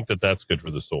 I don't think that that's good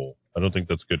for the soul. I don't think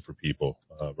that's good for people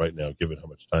right now, given how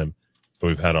much time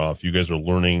we've had off. You guys are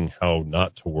learning how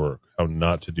not to work, how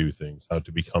not to do things, how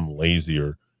to become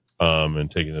lazier, and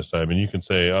taking this time. And you can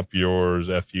say, up yours,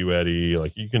 F you, Eddie.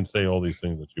 Like, you can say all these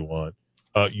things that you want.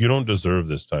 You don't deserve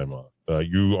this time off.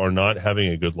 You are not having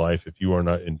a good life if you are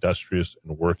not industrious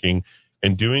and working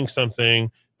and doing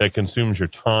something that consumes your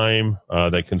time,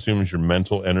 that consumes your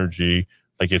mental energy.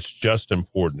 Like, it's just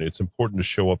important. It's important to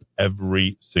show up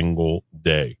every single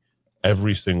day.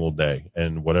 Every single day.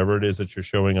 And whatever it is that you're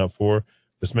showing up for,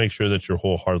 just make sure that you're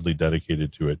wholeheartedly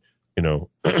dedicated to it.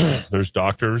 There's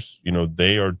doctors,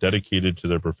 they are dedicated to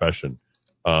their profession.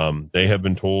 They have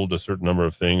been told a certain number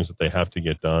of things that they have to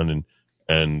get done,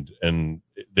 and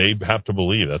they have to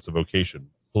believe that's a vocation.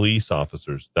 Police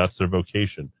officers, that's their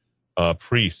vocation.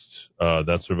 Priests,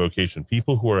 that's their vocation.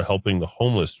 People who are helping the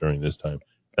homeless during this time,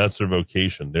 that's their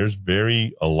vocation. There's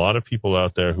a lot of people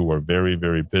out there who are very,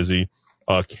 very busy.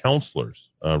 Counselors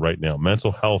right now.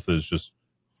 Mental health is just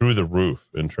through the roof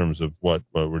in terms of what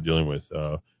we're dealing with.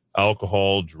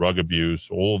 Alcohol, drug abuse,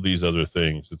 all of these other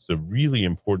things. It's a really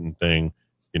important thing,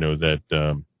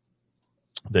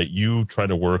 that you try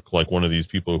to work like one of these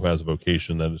people who has a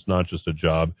vocation, that it's not just a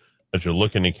job that you're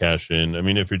looking to cash in. I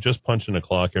mean, if you're just punching a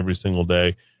clock every single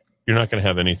day, you're not going to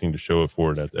have anything to show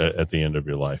for it at the end of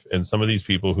your life. And some of these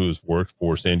people who's worked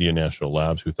for Sandia National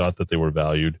Labs, who thought that they were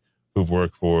valued, who've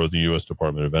worked for the U.S.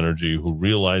 Department of Energy, who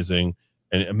realizing,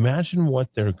 and imagine what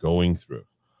they're going through.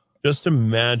 Just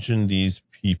imagine these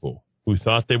people who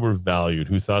thought they were valued,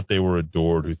 who thought they were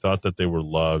adored, who thought that they were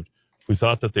loved, who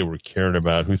thought that they were cared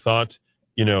about, who thought,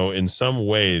 in some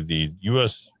way the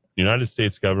United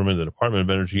States government, the Department of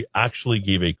Energy actually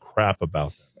gave a crap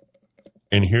about them.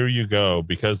 And here you go,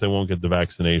 because they won't get the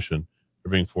vaccination,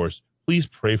 they're being forced. Please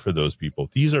pray for those people.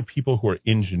 These are people who are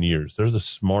engineers. They're the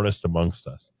smartest amongst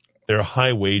us. They're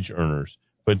high wage earners,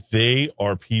 but they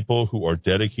are people who are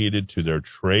dedicated to their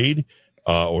trade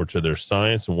or to their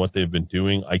science and what they've been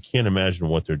doing. I can't imagine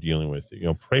what they're dealing with.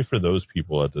 Pray for those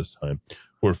people at this time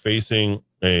who are facing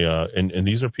and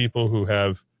these are people who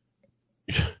have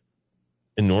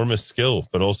enormous skill,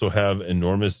 but also have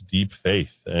enormous deep faith,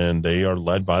 and they are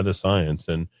led by the science,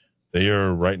 and they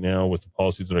are right now with the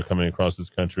policies that are coming across this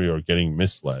country are getting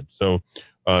misled. So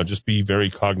just be very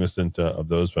cognizant of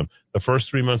those. The first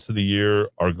 3 months of the year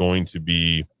are going to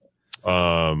be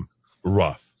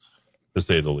rough, to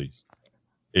say the least.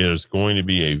 It is going to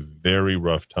be a very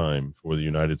rough time for the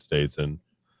United States, and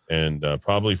and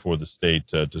probably for the state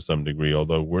to some degree,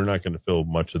 although we're not going to feel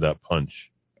much of that punch.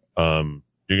 You're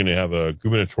going to have a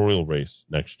gubernatorial race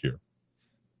next year.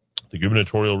 The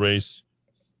gubernatorial race,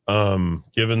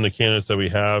 given the candidates that we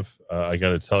have, I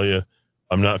got to tell you,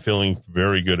 I'm not feeling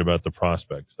very good about the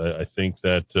prospects. I think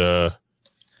that,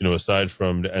 aside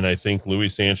from, and I think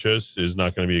Luis Sanchez is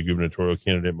not going to be a gubernatorial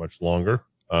candidate much longer.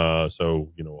 So,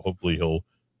 hopefully he'll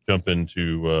jump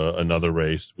into another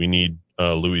race. We need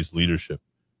Luis' leadership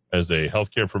as a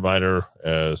healthcare provider,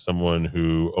 as someone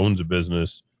who owns a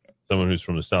business, someone who's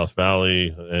from the South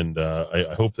Valley, and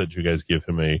I hope that you guys give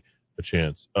him a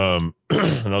chance.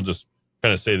 And I'll just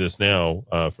kind of say this now.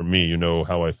 For me, you know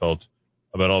how I felt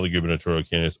about all the gubernatorial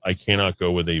candidates. I cannot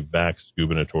go with a vaxxed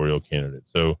gubernatorial candidate.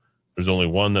 So there's only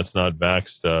one that's not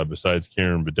vaxxed besides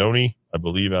Karen Bedoni, I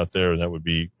believe, out there, and that would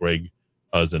be Greg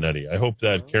Zanetti. I hope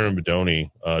that Karen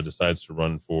Bedoni decides to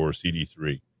run for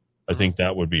CD3. I think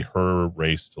that would be her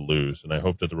race to lose, and I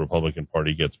hope that the Republican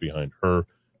Party gets behind her,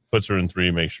 puts her in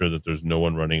 3, make sure that there's no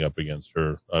one running up against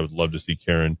her. I would love to see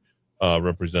Karen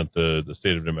represent the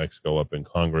state of New Mexico up in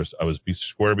Congress. I was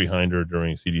square behind her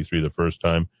during CD3 the first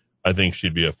time. I think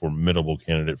she'd be a formidable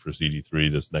candidate for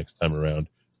CD3 this next time around.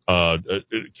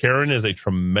 Karen is a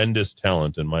tremendous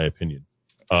talent, in my opinion.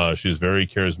 She's very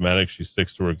charismatic. She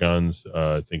sticks to her guns.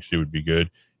 I think she would be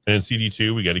good. And in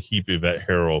CD2, we got to keep Yvette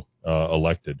Harrell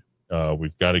elected.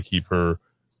 We've got to keep her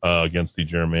against the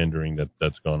gerrymandering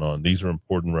that's gone on. These are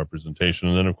important representation.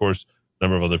 And then, of course, a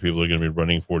number of other people are going to be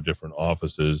running for different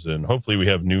offices. And hopefully we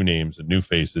have new names and new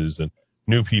faces and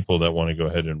new people that want to go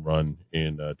ahead and run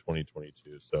in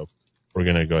 2022. So we're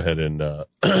going to go ahead and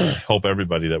help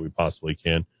everybody that we possibly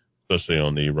can, especially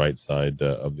on the right side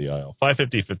of the aisle.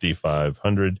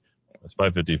 550-5500. That's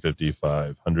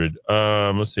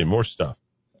 550-5500. Let's see, more stuff.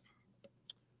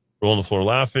 Roll on the floor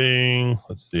laughing.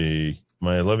 Let's see.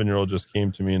 My 11-year-old just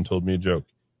came to me and told me a joke.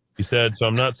 He said, so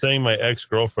I'm not saying my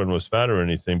ex-girlfriend was fat or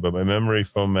anything, but my memory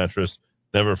foam mattress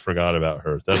never forgot about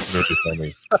her. That's very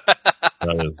funny.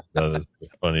 That is the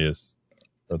funniest.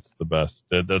 That's the best.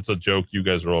 That's a joke you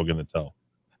guys are all going to tell.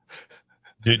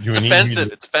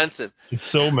 It's offensive.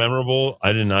 It's so memorable,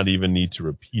 I did not even need to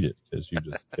repeat it because you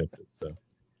just kept it.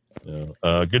 So,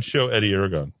 good show, Eddie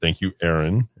Aragon. Thank you,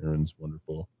 Aaron. Aaron's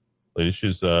wonderful lady.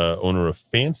 She's owner of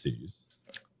Fancies.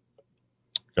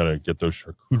 Got to get those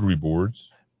charcuterie boards.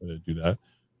 Gotta do that.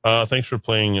 Thanks for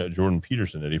playing Jordan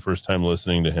Peterson, Eddie. First time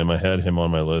listening to him. I had him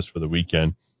on my list for the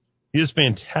weekend. He is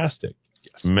fantastic.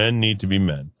 Yes. Men need to be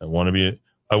men. I want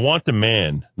a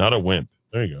man, not a wimp.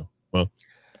 There you go. Well,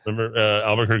 remember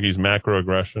Albuquerque's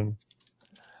macroaggression?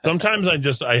 Sometimes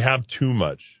I have too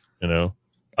much, I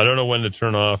don't know when to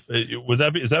turn off.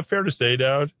 Is that fair to say,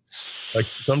 Dowd? Like,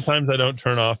 sometimes I don't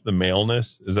turn off the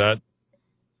maleness. Is that?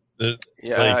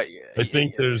 I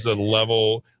think there's a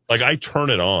level, like, I turn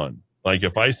it on. Like,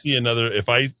 if I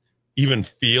even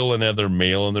feel another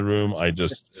male in the room,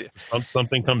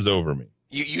 something comes over me.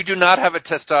 You do not have a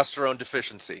testosterone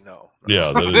deficiency, no.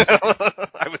 Yeah, that is,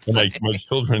 I would say. My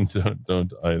children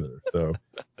don't either. So,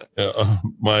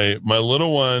 my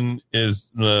little one is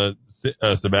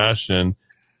Sebastian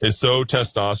is so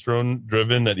testosterone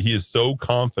driven that he is so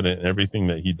confident in everything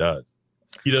that he does.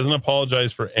 He doesn't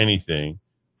apologize for anything.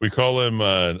 We call him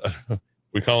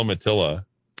Attila.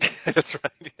 That's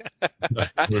right.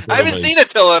 I haven't seen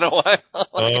Attila in a while.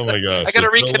 Oh my gosh! I got to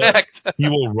reconnect. He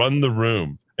will run the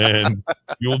room, and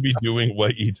you'll be doing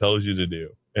what he tells you to do.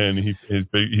 And he's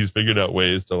figured out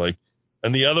ways to like.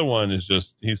 And the other one is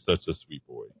he's such a sweet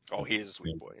boy. Oh, he is a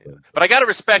sweet boy. Yeah. But I got to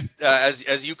respect, as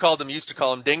you used to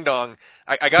call him, Ding Dong.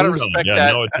 I got to respect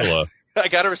that. No, Attila. I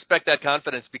got to respect that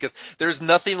confidence because there's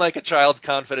nothing like a child's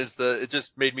confidence. It just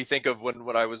made me think of when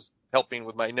I was helping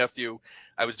with my nephew.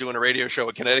 I was doing a radio show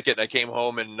in Connecticut, and I came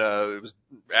home, and it was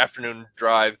afternoon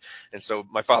drive, and so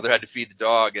my father had to feed the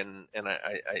dog, and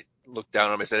I looked down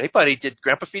at him. I said, "Hey, buddy, did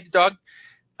Grandpa feed the dog?"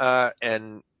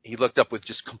 And he looked up with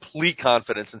just complete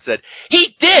confidence and said,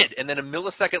 "He did!" And then a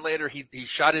millisecond later, he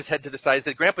shot his head to the side and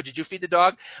said, "Grandpa, did you feed the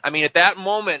dog?" I mean, at that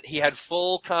moment, he had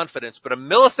full confidence. But a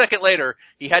millisecond later,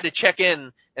 he had to check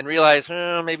in and realize,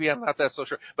 maybe I'm not that so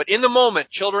sure. But in the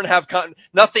moment, children have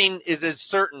nothing is as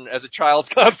certain as a child's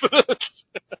confidence.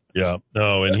 Yeah,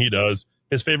 no, and he does.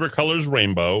 His favorite color is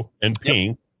rainbow and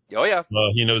pink. Yep. Oh, yeah.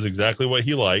 He knows exactly what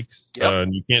he likes. Yep.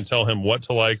 And you can't tell him what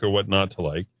to like or what not to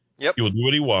like. Yep. He will do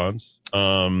what he wants,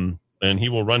 and he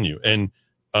will run you. And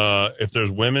if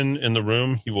there's women in the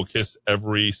room, he will kiss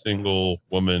every single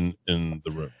woman in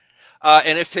the room.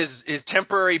 And if his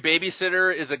temporary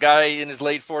babysitter is a guy in his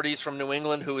late 40s from New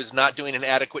England who is not doing an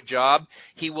adequate job,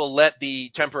 he will let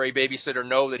the temporary babysitter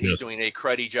know that he's doing a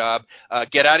cruddy job.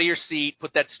 Get out of your seat,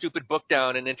 put that stupid book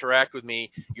down, and interact with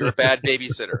me. You're a bad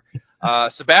babysitter.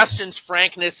 Sebastian's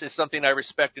frankness is something I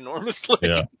respect enormously.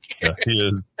 Yeah, he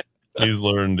is. He's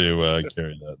learned to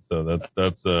carry that. So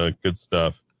that's good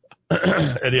stuff.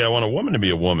 Eddie, I want a woman to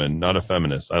be a woman, not a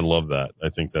feminist. I love that. I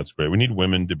think that's great. We need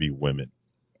women to be women.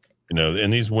 You know,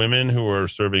 and these women who are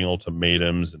serving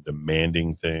ultimatums and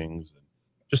demanding things,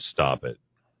 just stop it.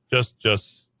 Just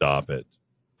stop it.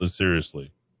 But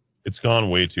seriously, it's gone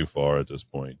way too far at this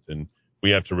point. And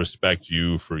we have to respect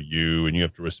you for you, and you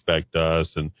have to respect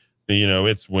us. And, you know,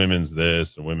 it's women's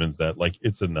this and women's that. Like,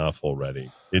 it's enough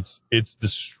already. It's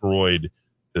destroyed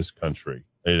this country.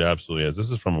 It absolutely has. This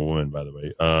is from a woman, by the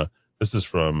way. This is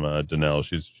from Danelle.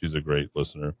 She's a great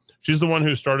listener. She's the one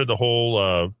who started the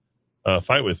whole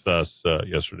fight with us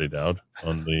yesterday, Dowd,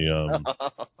 on the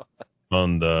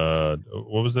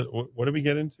what was it? What did we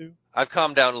get into? I've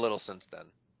calmed down a little since then.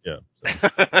 Yeah.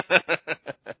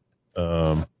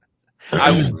 So.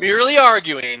 I was merely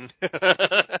arguing.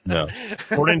 No.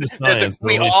 According to science,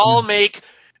 we all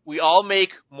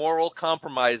make moral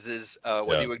compromises,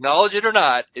 whether you acknowledge it or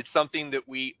not. It's something that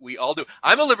we all do.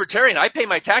 I'm a libertarian. I pay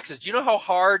my taxes. Do you know how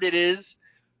hard it is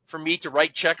for me to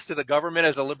write checks to the government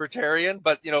as a libertarian?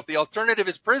 But, you know, if the alternative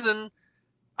is prison,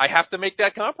 I have to make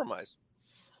that compromise.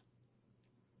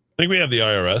 I think we have the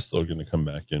IRS. They're going to come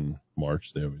back in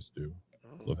March. They always do.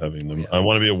 Love having them. I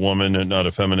want to be a woman and not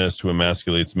a feminist who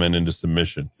emasculates men into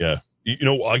submission. Yeah. You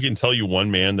know, I can tell you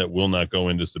one man that will not go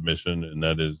into submission, and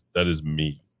that is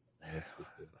me.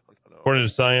 According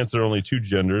to science, there are only two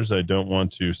genders. I don't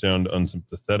want to sound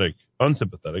unsympathetic,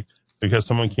 because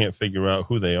someone can't figure out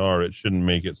who they are. It shouldn't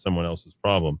make it someone else's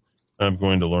problem. I'm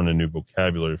going to learn a new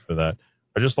vocabulary for that.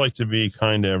 I just like to be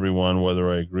kind to everyone,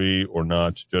 whether I agree or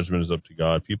not. Judgment is up to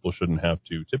God. People shouldn't have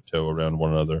to tiptoe around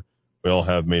one another. We all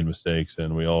have made mistakes,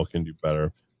 and we all can do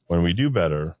better. When we do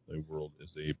better, the world is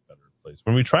a better place.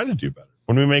 When we try to do better,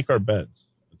 when we make our beds,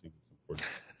 I think it's important.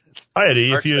 Hi,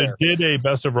 Eddie. If you did a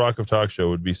Best of Rock of Talk show, it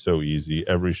would be so easy.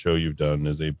 Every show you've done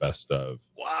is a best of.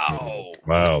 Wow.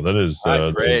 Wow, that is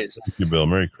praise. Thank you, Bill.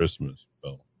 Merry Christmas,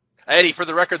 Bill. Eddie, for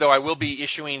the record, though, I will be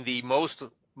issuing the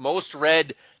most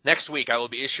read next week. I will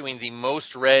be issuing the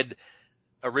most read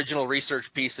original research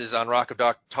pieces on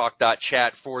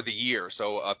rockoftalk.chat for the year.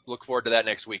 So look forward to that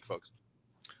next week, folks.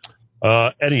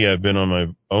 Eddie, I've been on my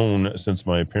own since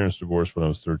my parents divorced when I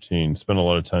was 13. Spent a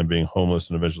lot of time being homeless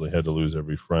and eventually had to lose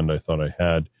every friend I thought I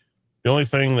had. The only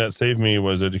thing that saved me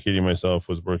was educating myself,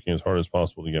 was working as hard as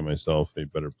possible to get myself a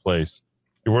better place.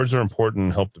 Your words are important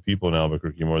and help the people in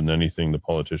Albuquerque more than anything the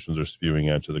politicians are spewing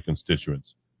out to the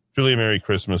constituents. Truly a Merry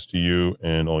Christmas to you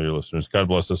and all your listeners. God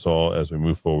bless us all as we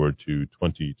move forward to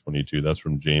 2022. That's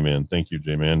from J-Man. Thank you,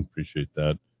 J-Man. Appreciate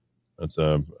that. That's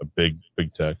a big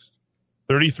text.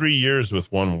 33 years with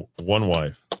one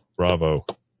wife. Bravo.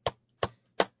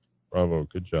 Bravo.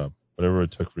 Good job. Whatever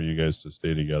it took for you guys to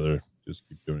stay together, just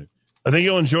keep doing it. I think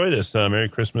you'll enjoy this. Merry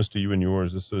Christmas to you and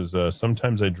yours. This is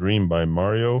Sometimes I Dream by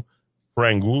Mario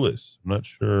Frangulis. I'm not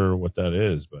sure what that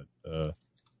is, but I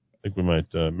think we might,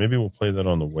 maybe we'll play that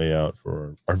on the way out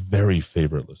for our very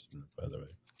favorite listener, by the way.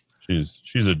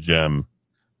 She's a gem.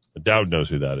 Dowd knows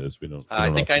who that is.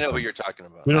 I think I know who you're talking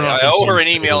about. I owe her an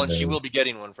email, and she will be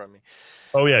getting one from me.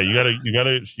 Oh yeah,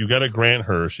 you gotta grant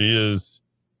her. She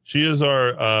is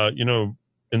our,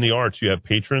 in the arts you have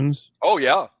patrons. Oh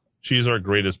yeah. She's our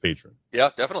greatest patron. Yeah,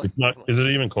 definitely. It's not. Is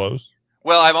it even close?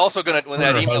 Well, I'm also going to, when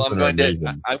that email, I'm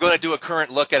going to do a current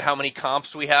look at how many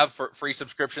comps we have for free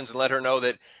subscriptions and let her know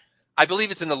that I believe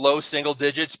it's in the low single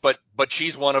digits, but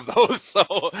she's one of those,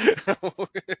 so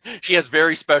she has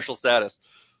very special status.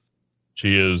 She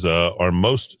is our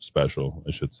most special,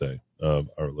 I should say, of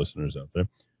our listeners out there.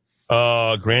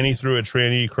 Granny threw a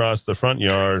tranny across the front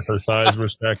yard. Her thighs were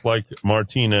stacked like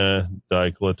Martina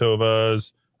Dykletovas.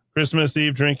 Christmas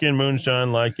Eve drinking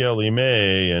moonshine like Ellie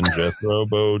Mae and Jethro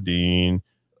Bodine.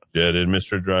 Jetted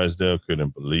Mr. Drysdale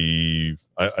couldn't believe.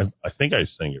 I think I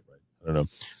sang it right. I don't know.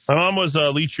 My mom was a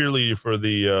lead cheerleader for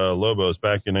the Lobos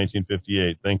back in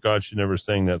 1958. Thank God she never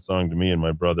sang that song to me and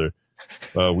my brother.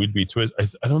 We'd be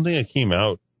twisted. I don't think it came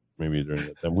out maybe during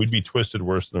that time. We'd be twisted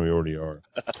worse than we already are.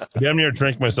 I damn near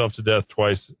drank myself to death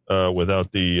twice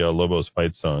without the Lobos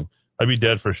fight song. I'd be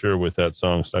dead for sure with that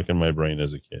song stuck in my brain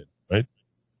as a kid, right?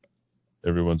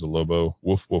 Everyone's a Lobo.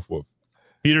 Woof, woof, woof.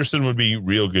 Peterson would be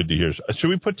real good to hear. Should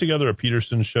we put together a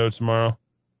Peterson show tomorrow?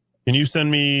 Can you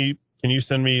send me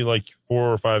like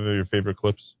 4 or 5 of your favorite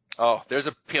clips? Oh, there's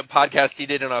a podcast he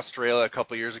did in Australia a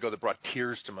couple of years ago that brought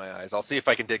tears to my eyes. I'll see if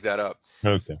I can dig that up.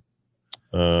 Okay.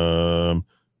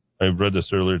 I read this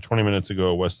earlier. 20 minutes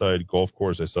ago, West Side Golf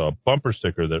Course, I saw a bumper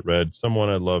sticker that read, "Someone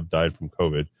I love died from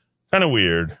COVID." Kind of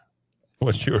weird.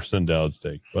 What's your Sundow's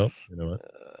take? Well, you know what?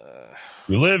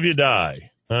 You live, you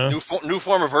die. Huh? New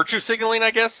form of virtue signaling,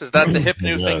 I guess? Is that the hip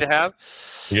new thing to have?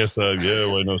 I guess, well,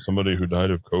 I know somebody who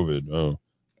died of COVID. Oh,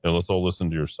 yeah, let's all listen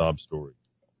to your sob story.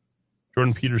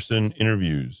 Jordan Peterson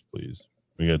interviews, please.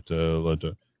 We got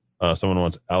someone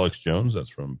wants Alex Jones. That's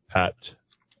from Pat.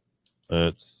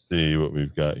 Let's see what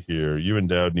we've got here. You and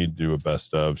Dowd need to do a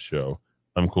best of show.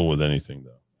 I'm cool with anything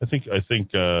though. I think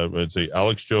I'd say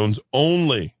Alex Jones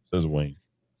only, says Wayne.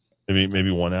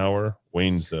 Maybe 1 hour.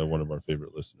 Wayne's one of our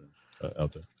favorite listeners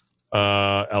out there.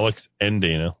 Alex and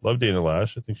Dana. Love Dana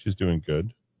Lash. I think she's doing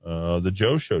good. The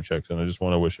Joe Show checks in. I just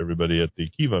want to wish everybody at the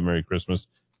Kiva Merry Christmas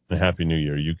and a Happy New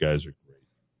Year. You guys are great.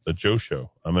 The Joe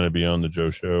Show. I'm going to be on the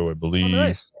Joe Show, I believe. Oh,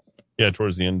 nice. Yeah,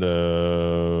 towards the end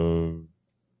of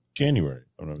January.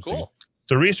 Cool.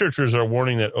 The researchers are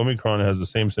warning that Omicron has the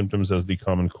same symptoms as the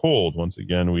common cold. Once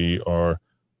again, we are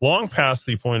long past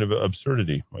the point of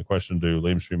absurdity. My question to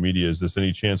lamestream media is this: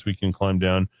 any chance we can climb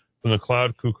down from the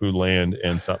cloud cuckoo land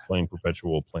and stop playing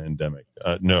perpetual pandemic?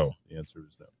 No. The answer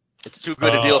is no. It's too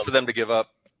good a deal for them to give up.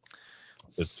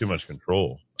 It's too much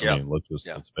control. Yeah. I mean, let's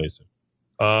face it.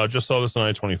 Just saw this on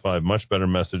I-25. Much better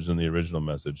message than the original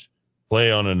message. Play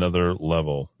on another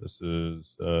level. This is,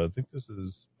 I think this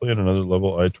is Play on another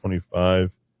level,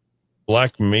 I-25.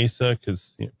 Black Mesa,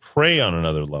 Pray on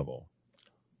another level.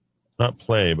 Not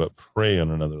play, but pray on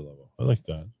another level. I like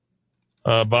that.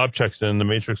 Bob checks in. The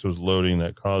Matrix was loading.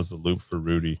 That caused the loop for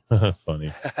Rudy.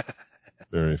 Funny.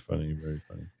 Very funny, very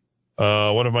funny.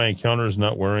 One of my encounters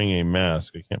not wearing a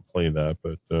mask. I can't play that,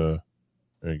 but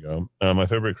there you go. My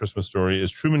favorite Christmas story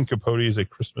is Truman Capote's A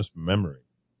Christmas Memory.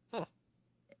 Huh.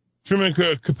 Truman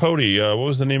Capote, what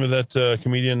was the name of that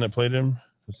comedian that played him?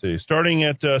 Let's see. Starting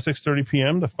at 6:30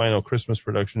 p.m., the final Christmas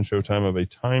production showtime of A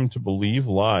Time to Believe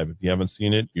live. If you haven't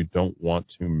seen it, you don't want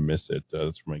to miss it.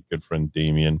 That's from my good friend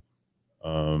Damien.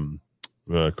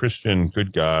 Christian,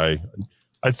 good guy.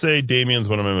 I'd say Damien's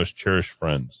one of my most cherished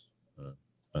friends,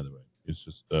 by the way. He's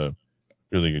just a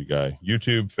really good guy.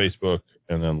 YouTube, Facebook,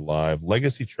 and then live.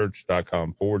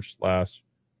 LegacyChurch.com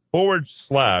 /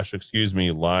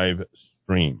 live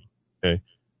stream. Okay.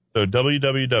 So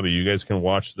www, you guys can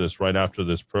watch this right after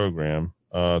this program.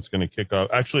 It's going to kick off.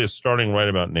 Actually, it's starting right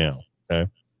about now. Okay.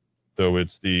 So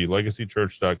it's the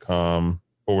LegacyChurch.com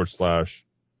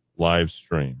 / live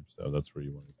stream. So that's where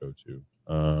you want to go to.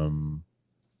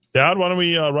 Dad, why don't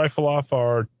we rifle off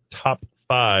our top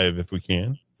 5 if we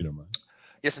can, if you don't mind.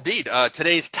 Yes, indeed.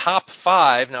 Today's top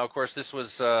 5. Now, of course, this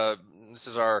is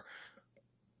our.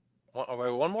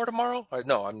 One more tomorrow?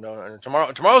 No,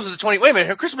 tomorrow. Tomorrow's the 20th. Wait a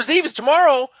minute, Christmas Eve is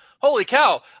tomorrow. Holy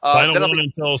cow! Final one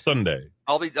until Sunday.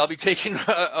 I'll be taking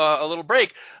a little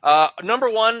break. Number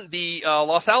 1, the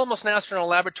Los Alamos National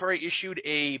Laboratory issued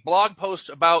a blog post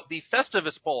about the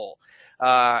Festivus poll.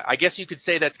 I guess you could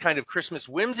say that's kind of Christmas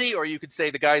whimsy, or you could say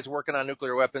the guys working on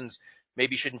nuclear weapons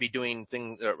maybe shouldn't be doing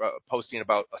posting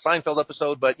about a Seinfeld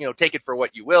episode, but, take it for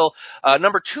what you will.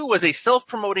 Number 2 was a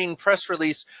self-promoting press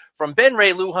release from Ben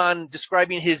Ray Lujan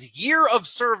describing his year of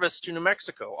service to New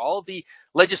Mexico. All of the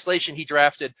legislation he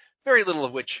drafted, very little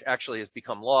of which actually has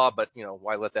become law, but,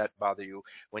 why let that bother you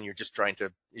when you're just trying to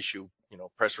issue,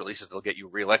 press releases that'll get you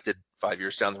reelected 5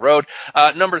 years down the road.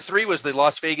 Number 3 was the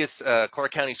Las Vegas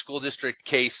Clark County School District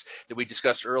case that we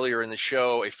discussed earlier in the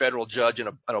show. A federal judge and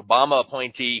an Obama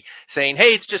appointee saying, hey,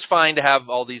 it's just fine to have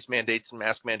all these mandates and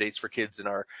mask mandates for kids in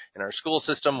our school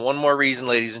system. One more reason,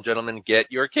 ladies and gentlemen, get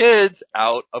your kids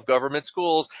out of government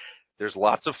schools. There's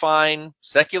lots of fine,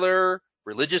 secular,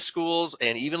 religious schools,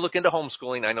 and even look into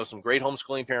homeschooling. I know some great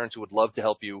homeschooling parents who would love to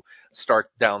help you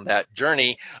start down that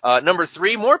journey. Number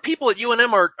 3, more people at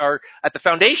UNM are at the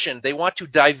foundation. They want to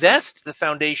divest the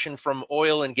foundation from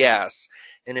oil and gas.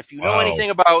 And if you know anything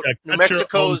about New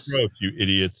Mexico's you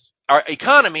idiots. Our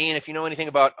economy, and if you know anything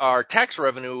about our tax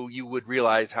revenue, you would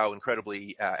realize how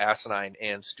incredibly asinine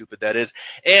and stupid that is.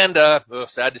 And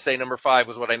sad to say, number 5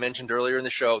 was what I mentioned earlier in the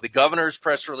show, the governor's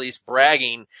press release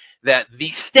bragging that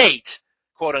the state,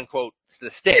 quote unquote,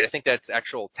 the state, I think that's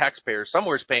actual taxpayers,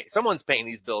 someone's paying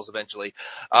these bills eventually.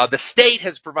 The state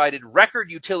has provided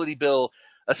record utility bill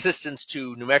assistance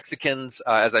to New Mexicans.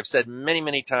 As I've said many,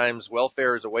 many times,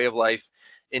 welfare is a way of life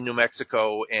in New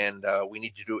Mexico, and we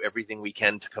need to do everything we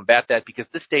can to combat that because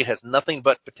this state has nothing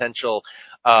but potential.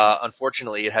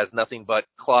 Unfortunately, it has nothing but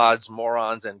clods,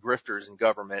 morons, and grifters in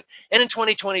government. And in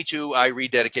 2022, I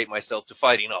rededicate myself to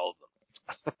fighting all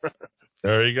of them.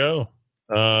 There you go.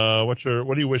 What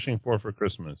are you wishing for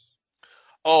Christmas?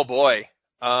 Oh boy.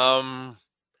 My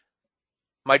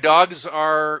dogs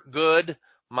are good.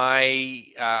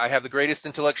 I have the greatest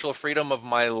intellectual freedom of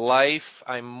my life.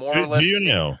 I'm more or less. Do you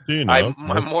know?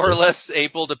 I'm more or less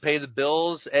able to pay the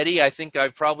bills. Eddie, I think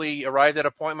I've probably arrived at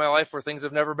a point in my life where things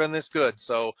have never been this good.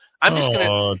 So I'm just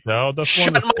going to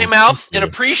shut my mouth and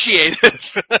appreciate it.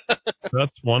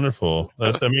 That's wonderful.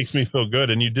 That makes me feel good.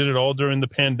 And you did it all during the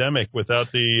pandemic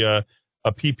without a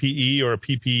PPE or a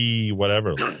PP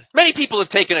whatever. Many people have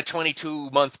taken a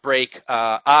 22-month break.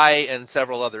 I and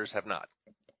several others have not.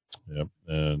 Yep,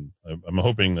 and I'm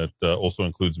hoping that also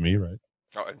includes me, right?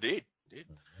 Oh, indeed.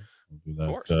 We'll do that. Of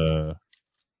course.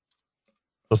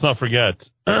 Let's not forget.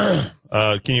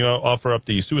 Can you offer up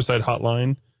the suicide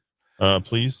hotline,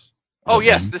 please? Oh,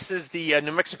 yes. This is the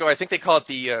New Mexico, I think they call it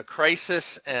the Crisis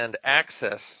and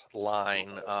Access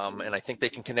line, and I think they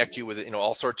can connect you with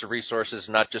all sorts of resources,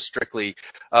 not just strictly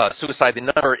suicide. The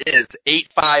number is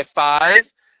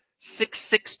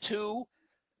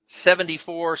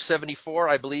 855-662-7474.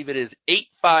 I believe it is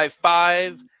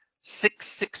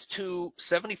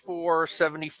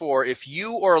 855-662-7474. If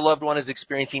you or a loved one is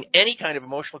experiencing any kind of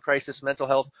emotional crisis, mental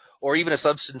health, or even a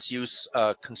substance use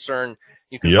concern,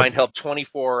 you can find help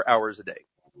 24 hours a day.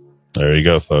 There you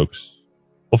go, folks.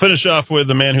 We'll finish off with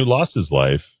the man who lost his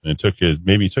life and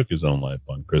maybe took his own life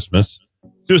on Christmas.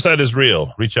 Suicide is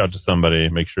real. Reach out to somebody.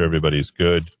 Make sure everybody's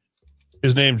good.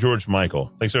 His name, George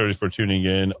Michael. Thanks, everybody, for tuning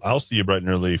in. I'll see you bright and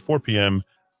early, 4 p.m.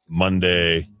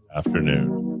 Monday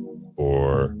afternoon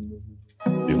for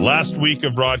the last week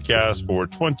of broadcast for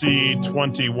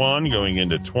 2021 going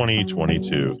into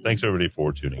 2022. Thanks, everybody,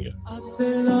 for tuning in. I'd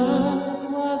say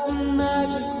love was a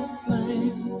magical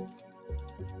flame.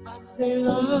 I'd say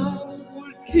love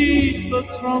would keep us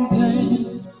from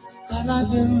pain. Had I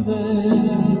been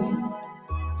there,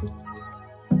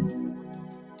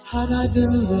 had I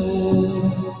been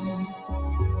there,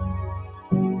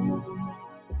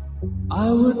 I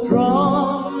would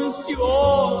promise you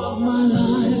all of my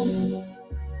life,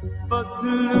 but to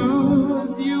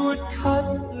lose you would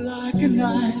cut like a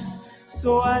knife,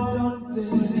 so I don't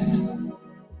dare.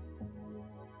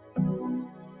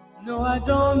 No, I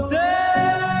don't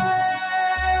dare,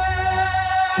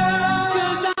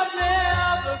 'cause I've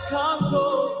never come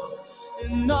close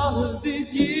in all of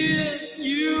these years.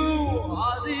 You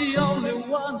are the only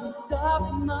one to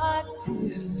stop my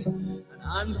tears, and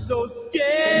I'm so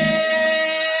scared.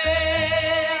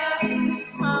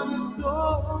 I'm so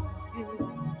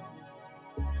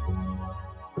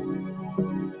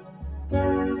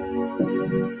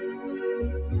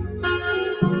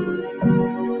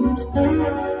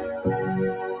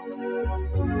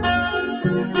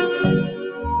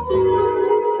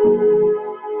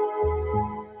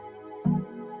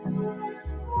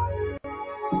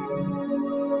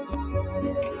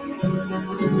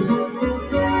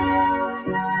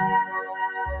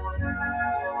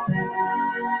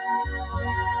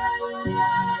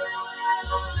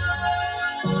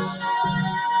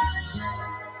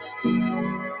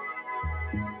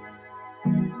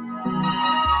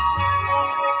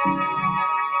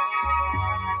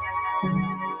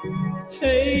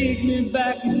take me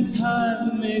back in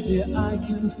time, maybe I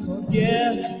can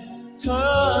forget.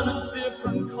 Turn a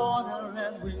different corner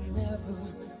and we never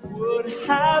would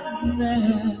have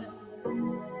met.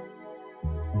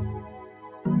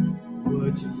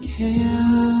 Would you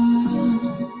care?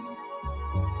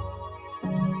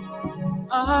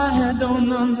 I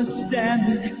don't understand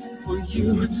it. For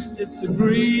you, it's a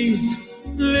breeze.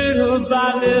 Little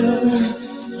by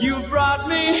little, you brought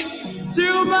me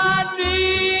to my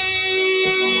knees.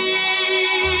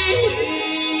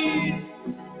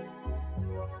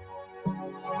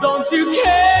 Don't you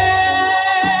care?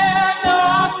 No,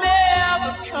 I've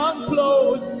never come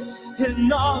close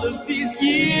in all of these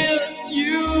years.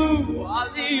 You are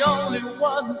the only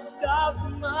one to stop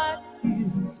my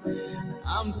tears.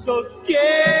 I'm so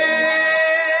scared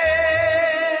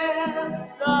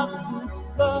of this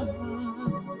love.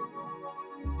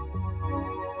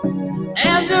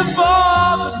 And if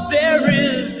all that there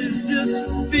is this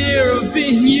fear of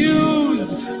being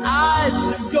used, I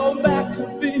should go back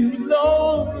to being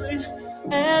lonely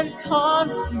and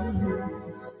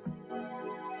confused.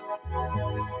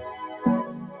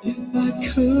 If I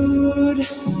could,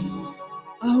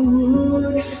 I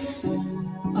would,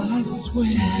 I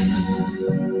swear.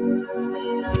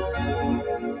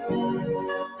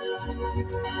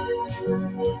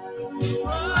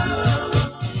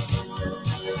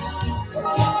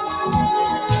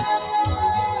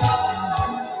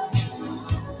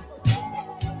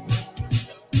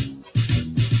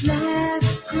 Last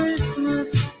Christmas,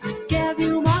 I gave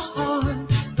you my heart.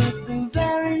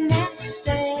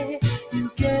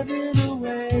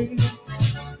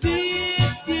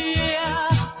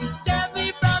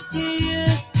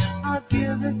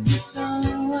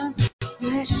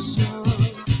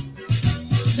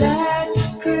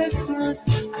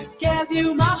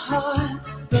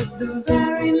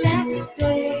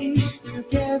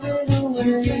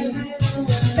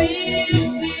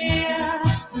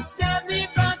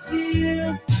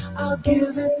 Give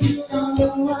it to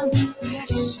someone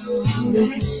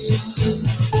special.